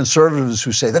conservatives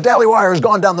who say, the Daily Wire has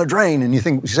gone down the drain. And you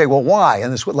say, well, why?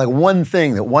 And it's like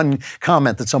one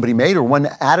comment that somebody made or one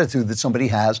attitude that somebody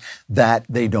has that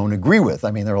they don't agree with.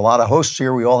 I mean, there are a lot of hosts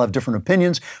here. We all have different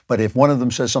opinions. But if one of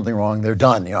them says something wrong, they're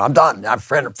done. I'm done. I'm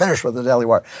finished with the Daily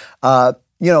Wire.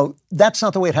 That's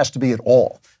not the way it has to be at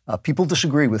all. People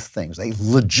disagree with things. They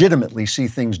legitimately see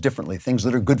things differently. Things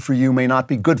that are good for you may not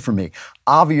be good for me.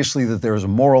 Obviously that there is a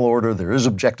moral order, there is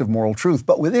objective moral truth,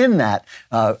 but within that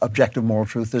objective moral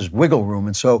truth, there's wiggle room.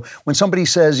 And so when somebody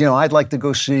says, I'd like to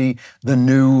go see the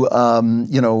new,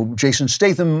 Jason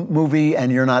Statham movie,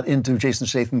 and you're not into Jason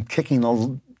Statham kicking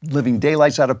the living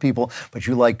daylights out of people, but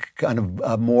you like kind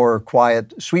of more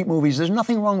quiet, sweet movies, there's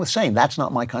nothing wrong with saying that's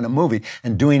not my kind of movie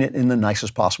and doing it in the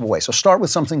nicest possible way. So start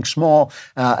with something small,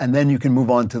 and then you can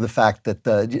move on to the fact that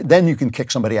then you can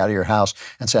kick somebody out of your house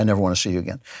and say, I never want to see you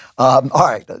again. All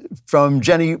right. From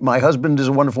Jenny, my husband is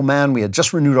a wonderful man. We had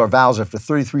just renewed our vows after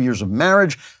 33 years of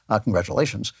marriage.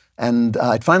 Congratulations. And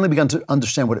I'd finally begun to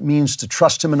understand what it means to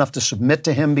trust him enough to submit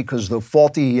to him, because though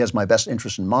faulty, he has my best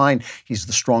interest in mind. He's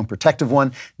the strong, protective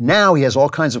one. Now he has all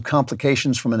kinds of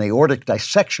complications from an aortic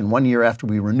dissection 1 year after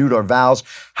we renewed our vows.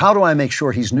 How do I make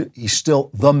sure he's still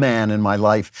the man in my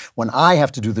life when I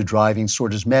have to do the driving,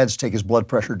 sort his meds, take his blood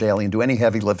pressure daily, and do any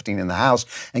heavy lifting in the house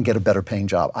and get a better paying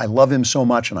job? I love him so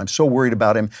much, and I'm so worried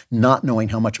about him not knowing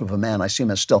how much of a man I see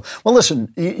him as still. Well,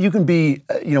 listen, you can be,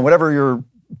 whatever your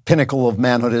pinnacle of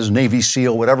manhood is, Navy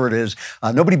SEAL, whatever it is,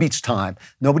 nobody beats time.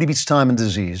 Nobody beats time and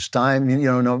disease. Time,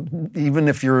 even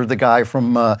if you're the guy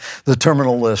from the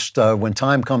terminal list, when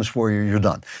time comes for you, you're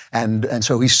done. And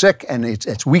so he's sick, and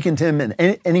it's weakened him, and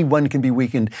anyone can be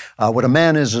weakened. What a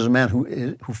man is a man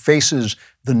who faces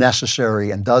the necessary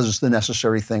and does the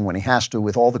necessary thing when he has to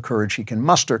with all the courage he can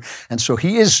muster. And so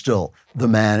he is still the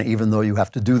man, even though you have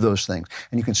to do those things.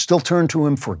 And you can still turn to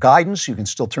him for guidance. You can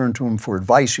still turn to him for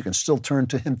advice. You can still turn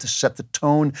to him to set the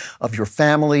tone of your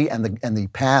family and the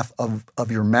path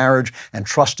of your marriage, and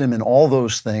trust him in all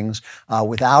those things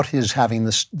without his having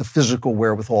the physical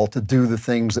wherewithal to do the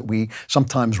things that we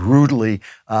sometimes rudely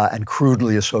and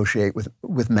crudely associate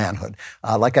with manhood.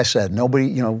 Like I said,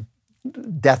 nobody,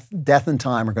 death and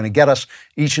time are going to get us,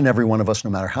 each and every one of us, no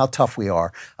matter how tough we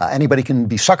are. Anybody can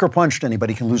be sucker punched.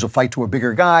 Anybody can lose a fight to a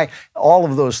bigger guy. All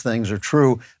of those things are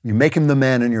true. You make him the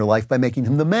man in your life by making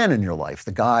him the man in your life,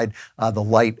 the guide, the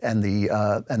light, and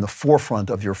the forefront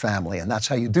of your family. And that's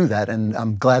how you do that. And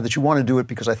I'm glad that you want to do it,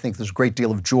 because I think there's a great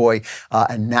deal of joy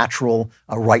and natural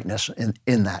rightness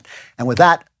in that. And with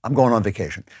that, I'm going on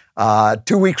vacation.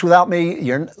 2 weeks without me,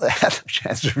 the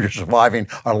chances of you surviving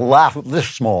are this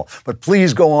small. But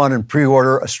please go on and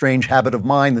pre-order A Strange Habit of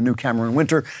Mine, the new Cameron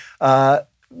Winter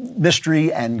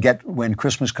mystery, and get When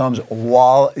Christmas Comes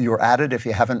while you're at it, if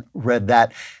you haven't read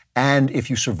that. And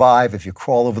if you survive, if you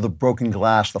crawl over the broken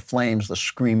glass, the flames, the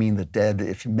screaming, the dead,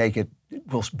 if you make it,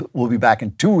 we'll be back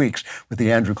in 2 weeks with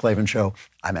The Andrew Klavan Show.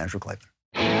 I'm Andrew Klavan.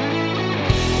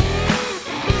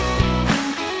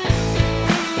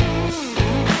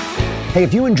 Hey,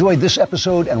 if you enjoyed this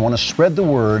episode and want to spread the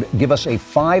word, give us a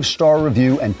 5-star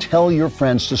review and tell your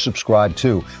friends to subscribe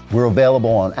too. We're available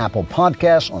on Apple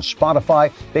Podcasts, on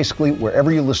Spotify, basically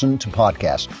wherever you listen to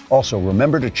podcasts. Also,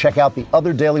 remember to check out the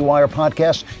other Daily Wire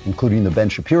podcasts, including The Ben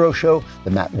Shapiro Show,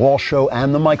 The Matt Walsh Show,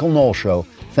 and The Michael Knowles Show.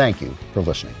 Thank you for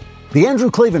listening. The Andrew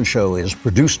Klavan Show is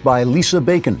produced by Lisa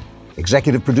Bacon.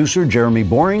 Executive producer, Jeremy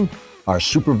Boring. Our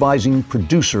supervising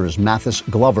producer is Mathis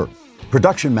Glover.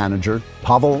 Production manager,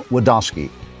 Pavel Wadowski.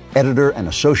 Editor and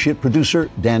associate producer,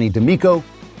 Danny D'Amico.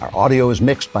 Our audio is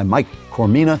mixed by Mike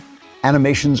Cormina.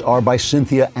 Animations are by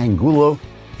Cynthia Angulo.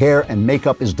 Hair and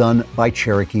makeup is done by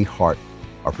Cherokee Hart.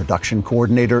 Our production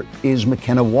coordinator is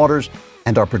McKenna Waters.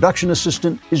 And our production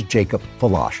assistant is Jacob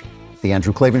Falash. The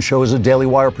Andrew Klavan Show is a Daily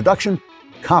Wire production.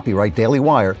 Copyright Daily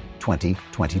Wire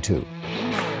 2022.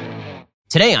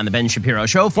 Today on The Ben Shapiro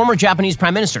Show, former Japanese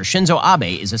Prime Minister Shinzo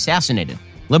Abe is assassinated.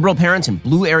 Liberal parents in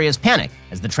blue areas panic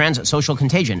as the trans-social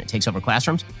contagion takes over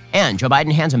classrooms. And Joe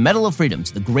Biden hands a Medal of Freedom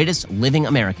to the greatest living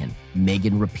American,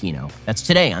 Megan Rapinoe. That's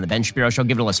today on The Ben Shapiro Show.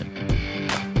 Give it a listen.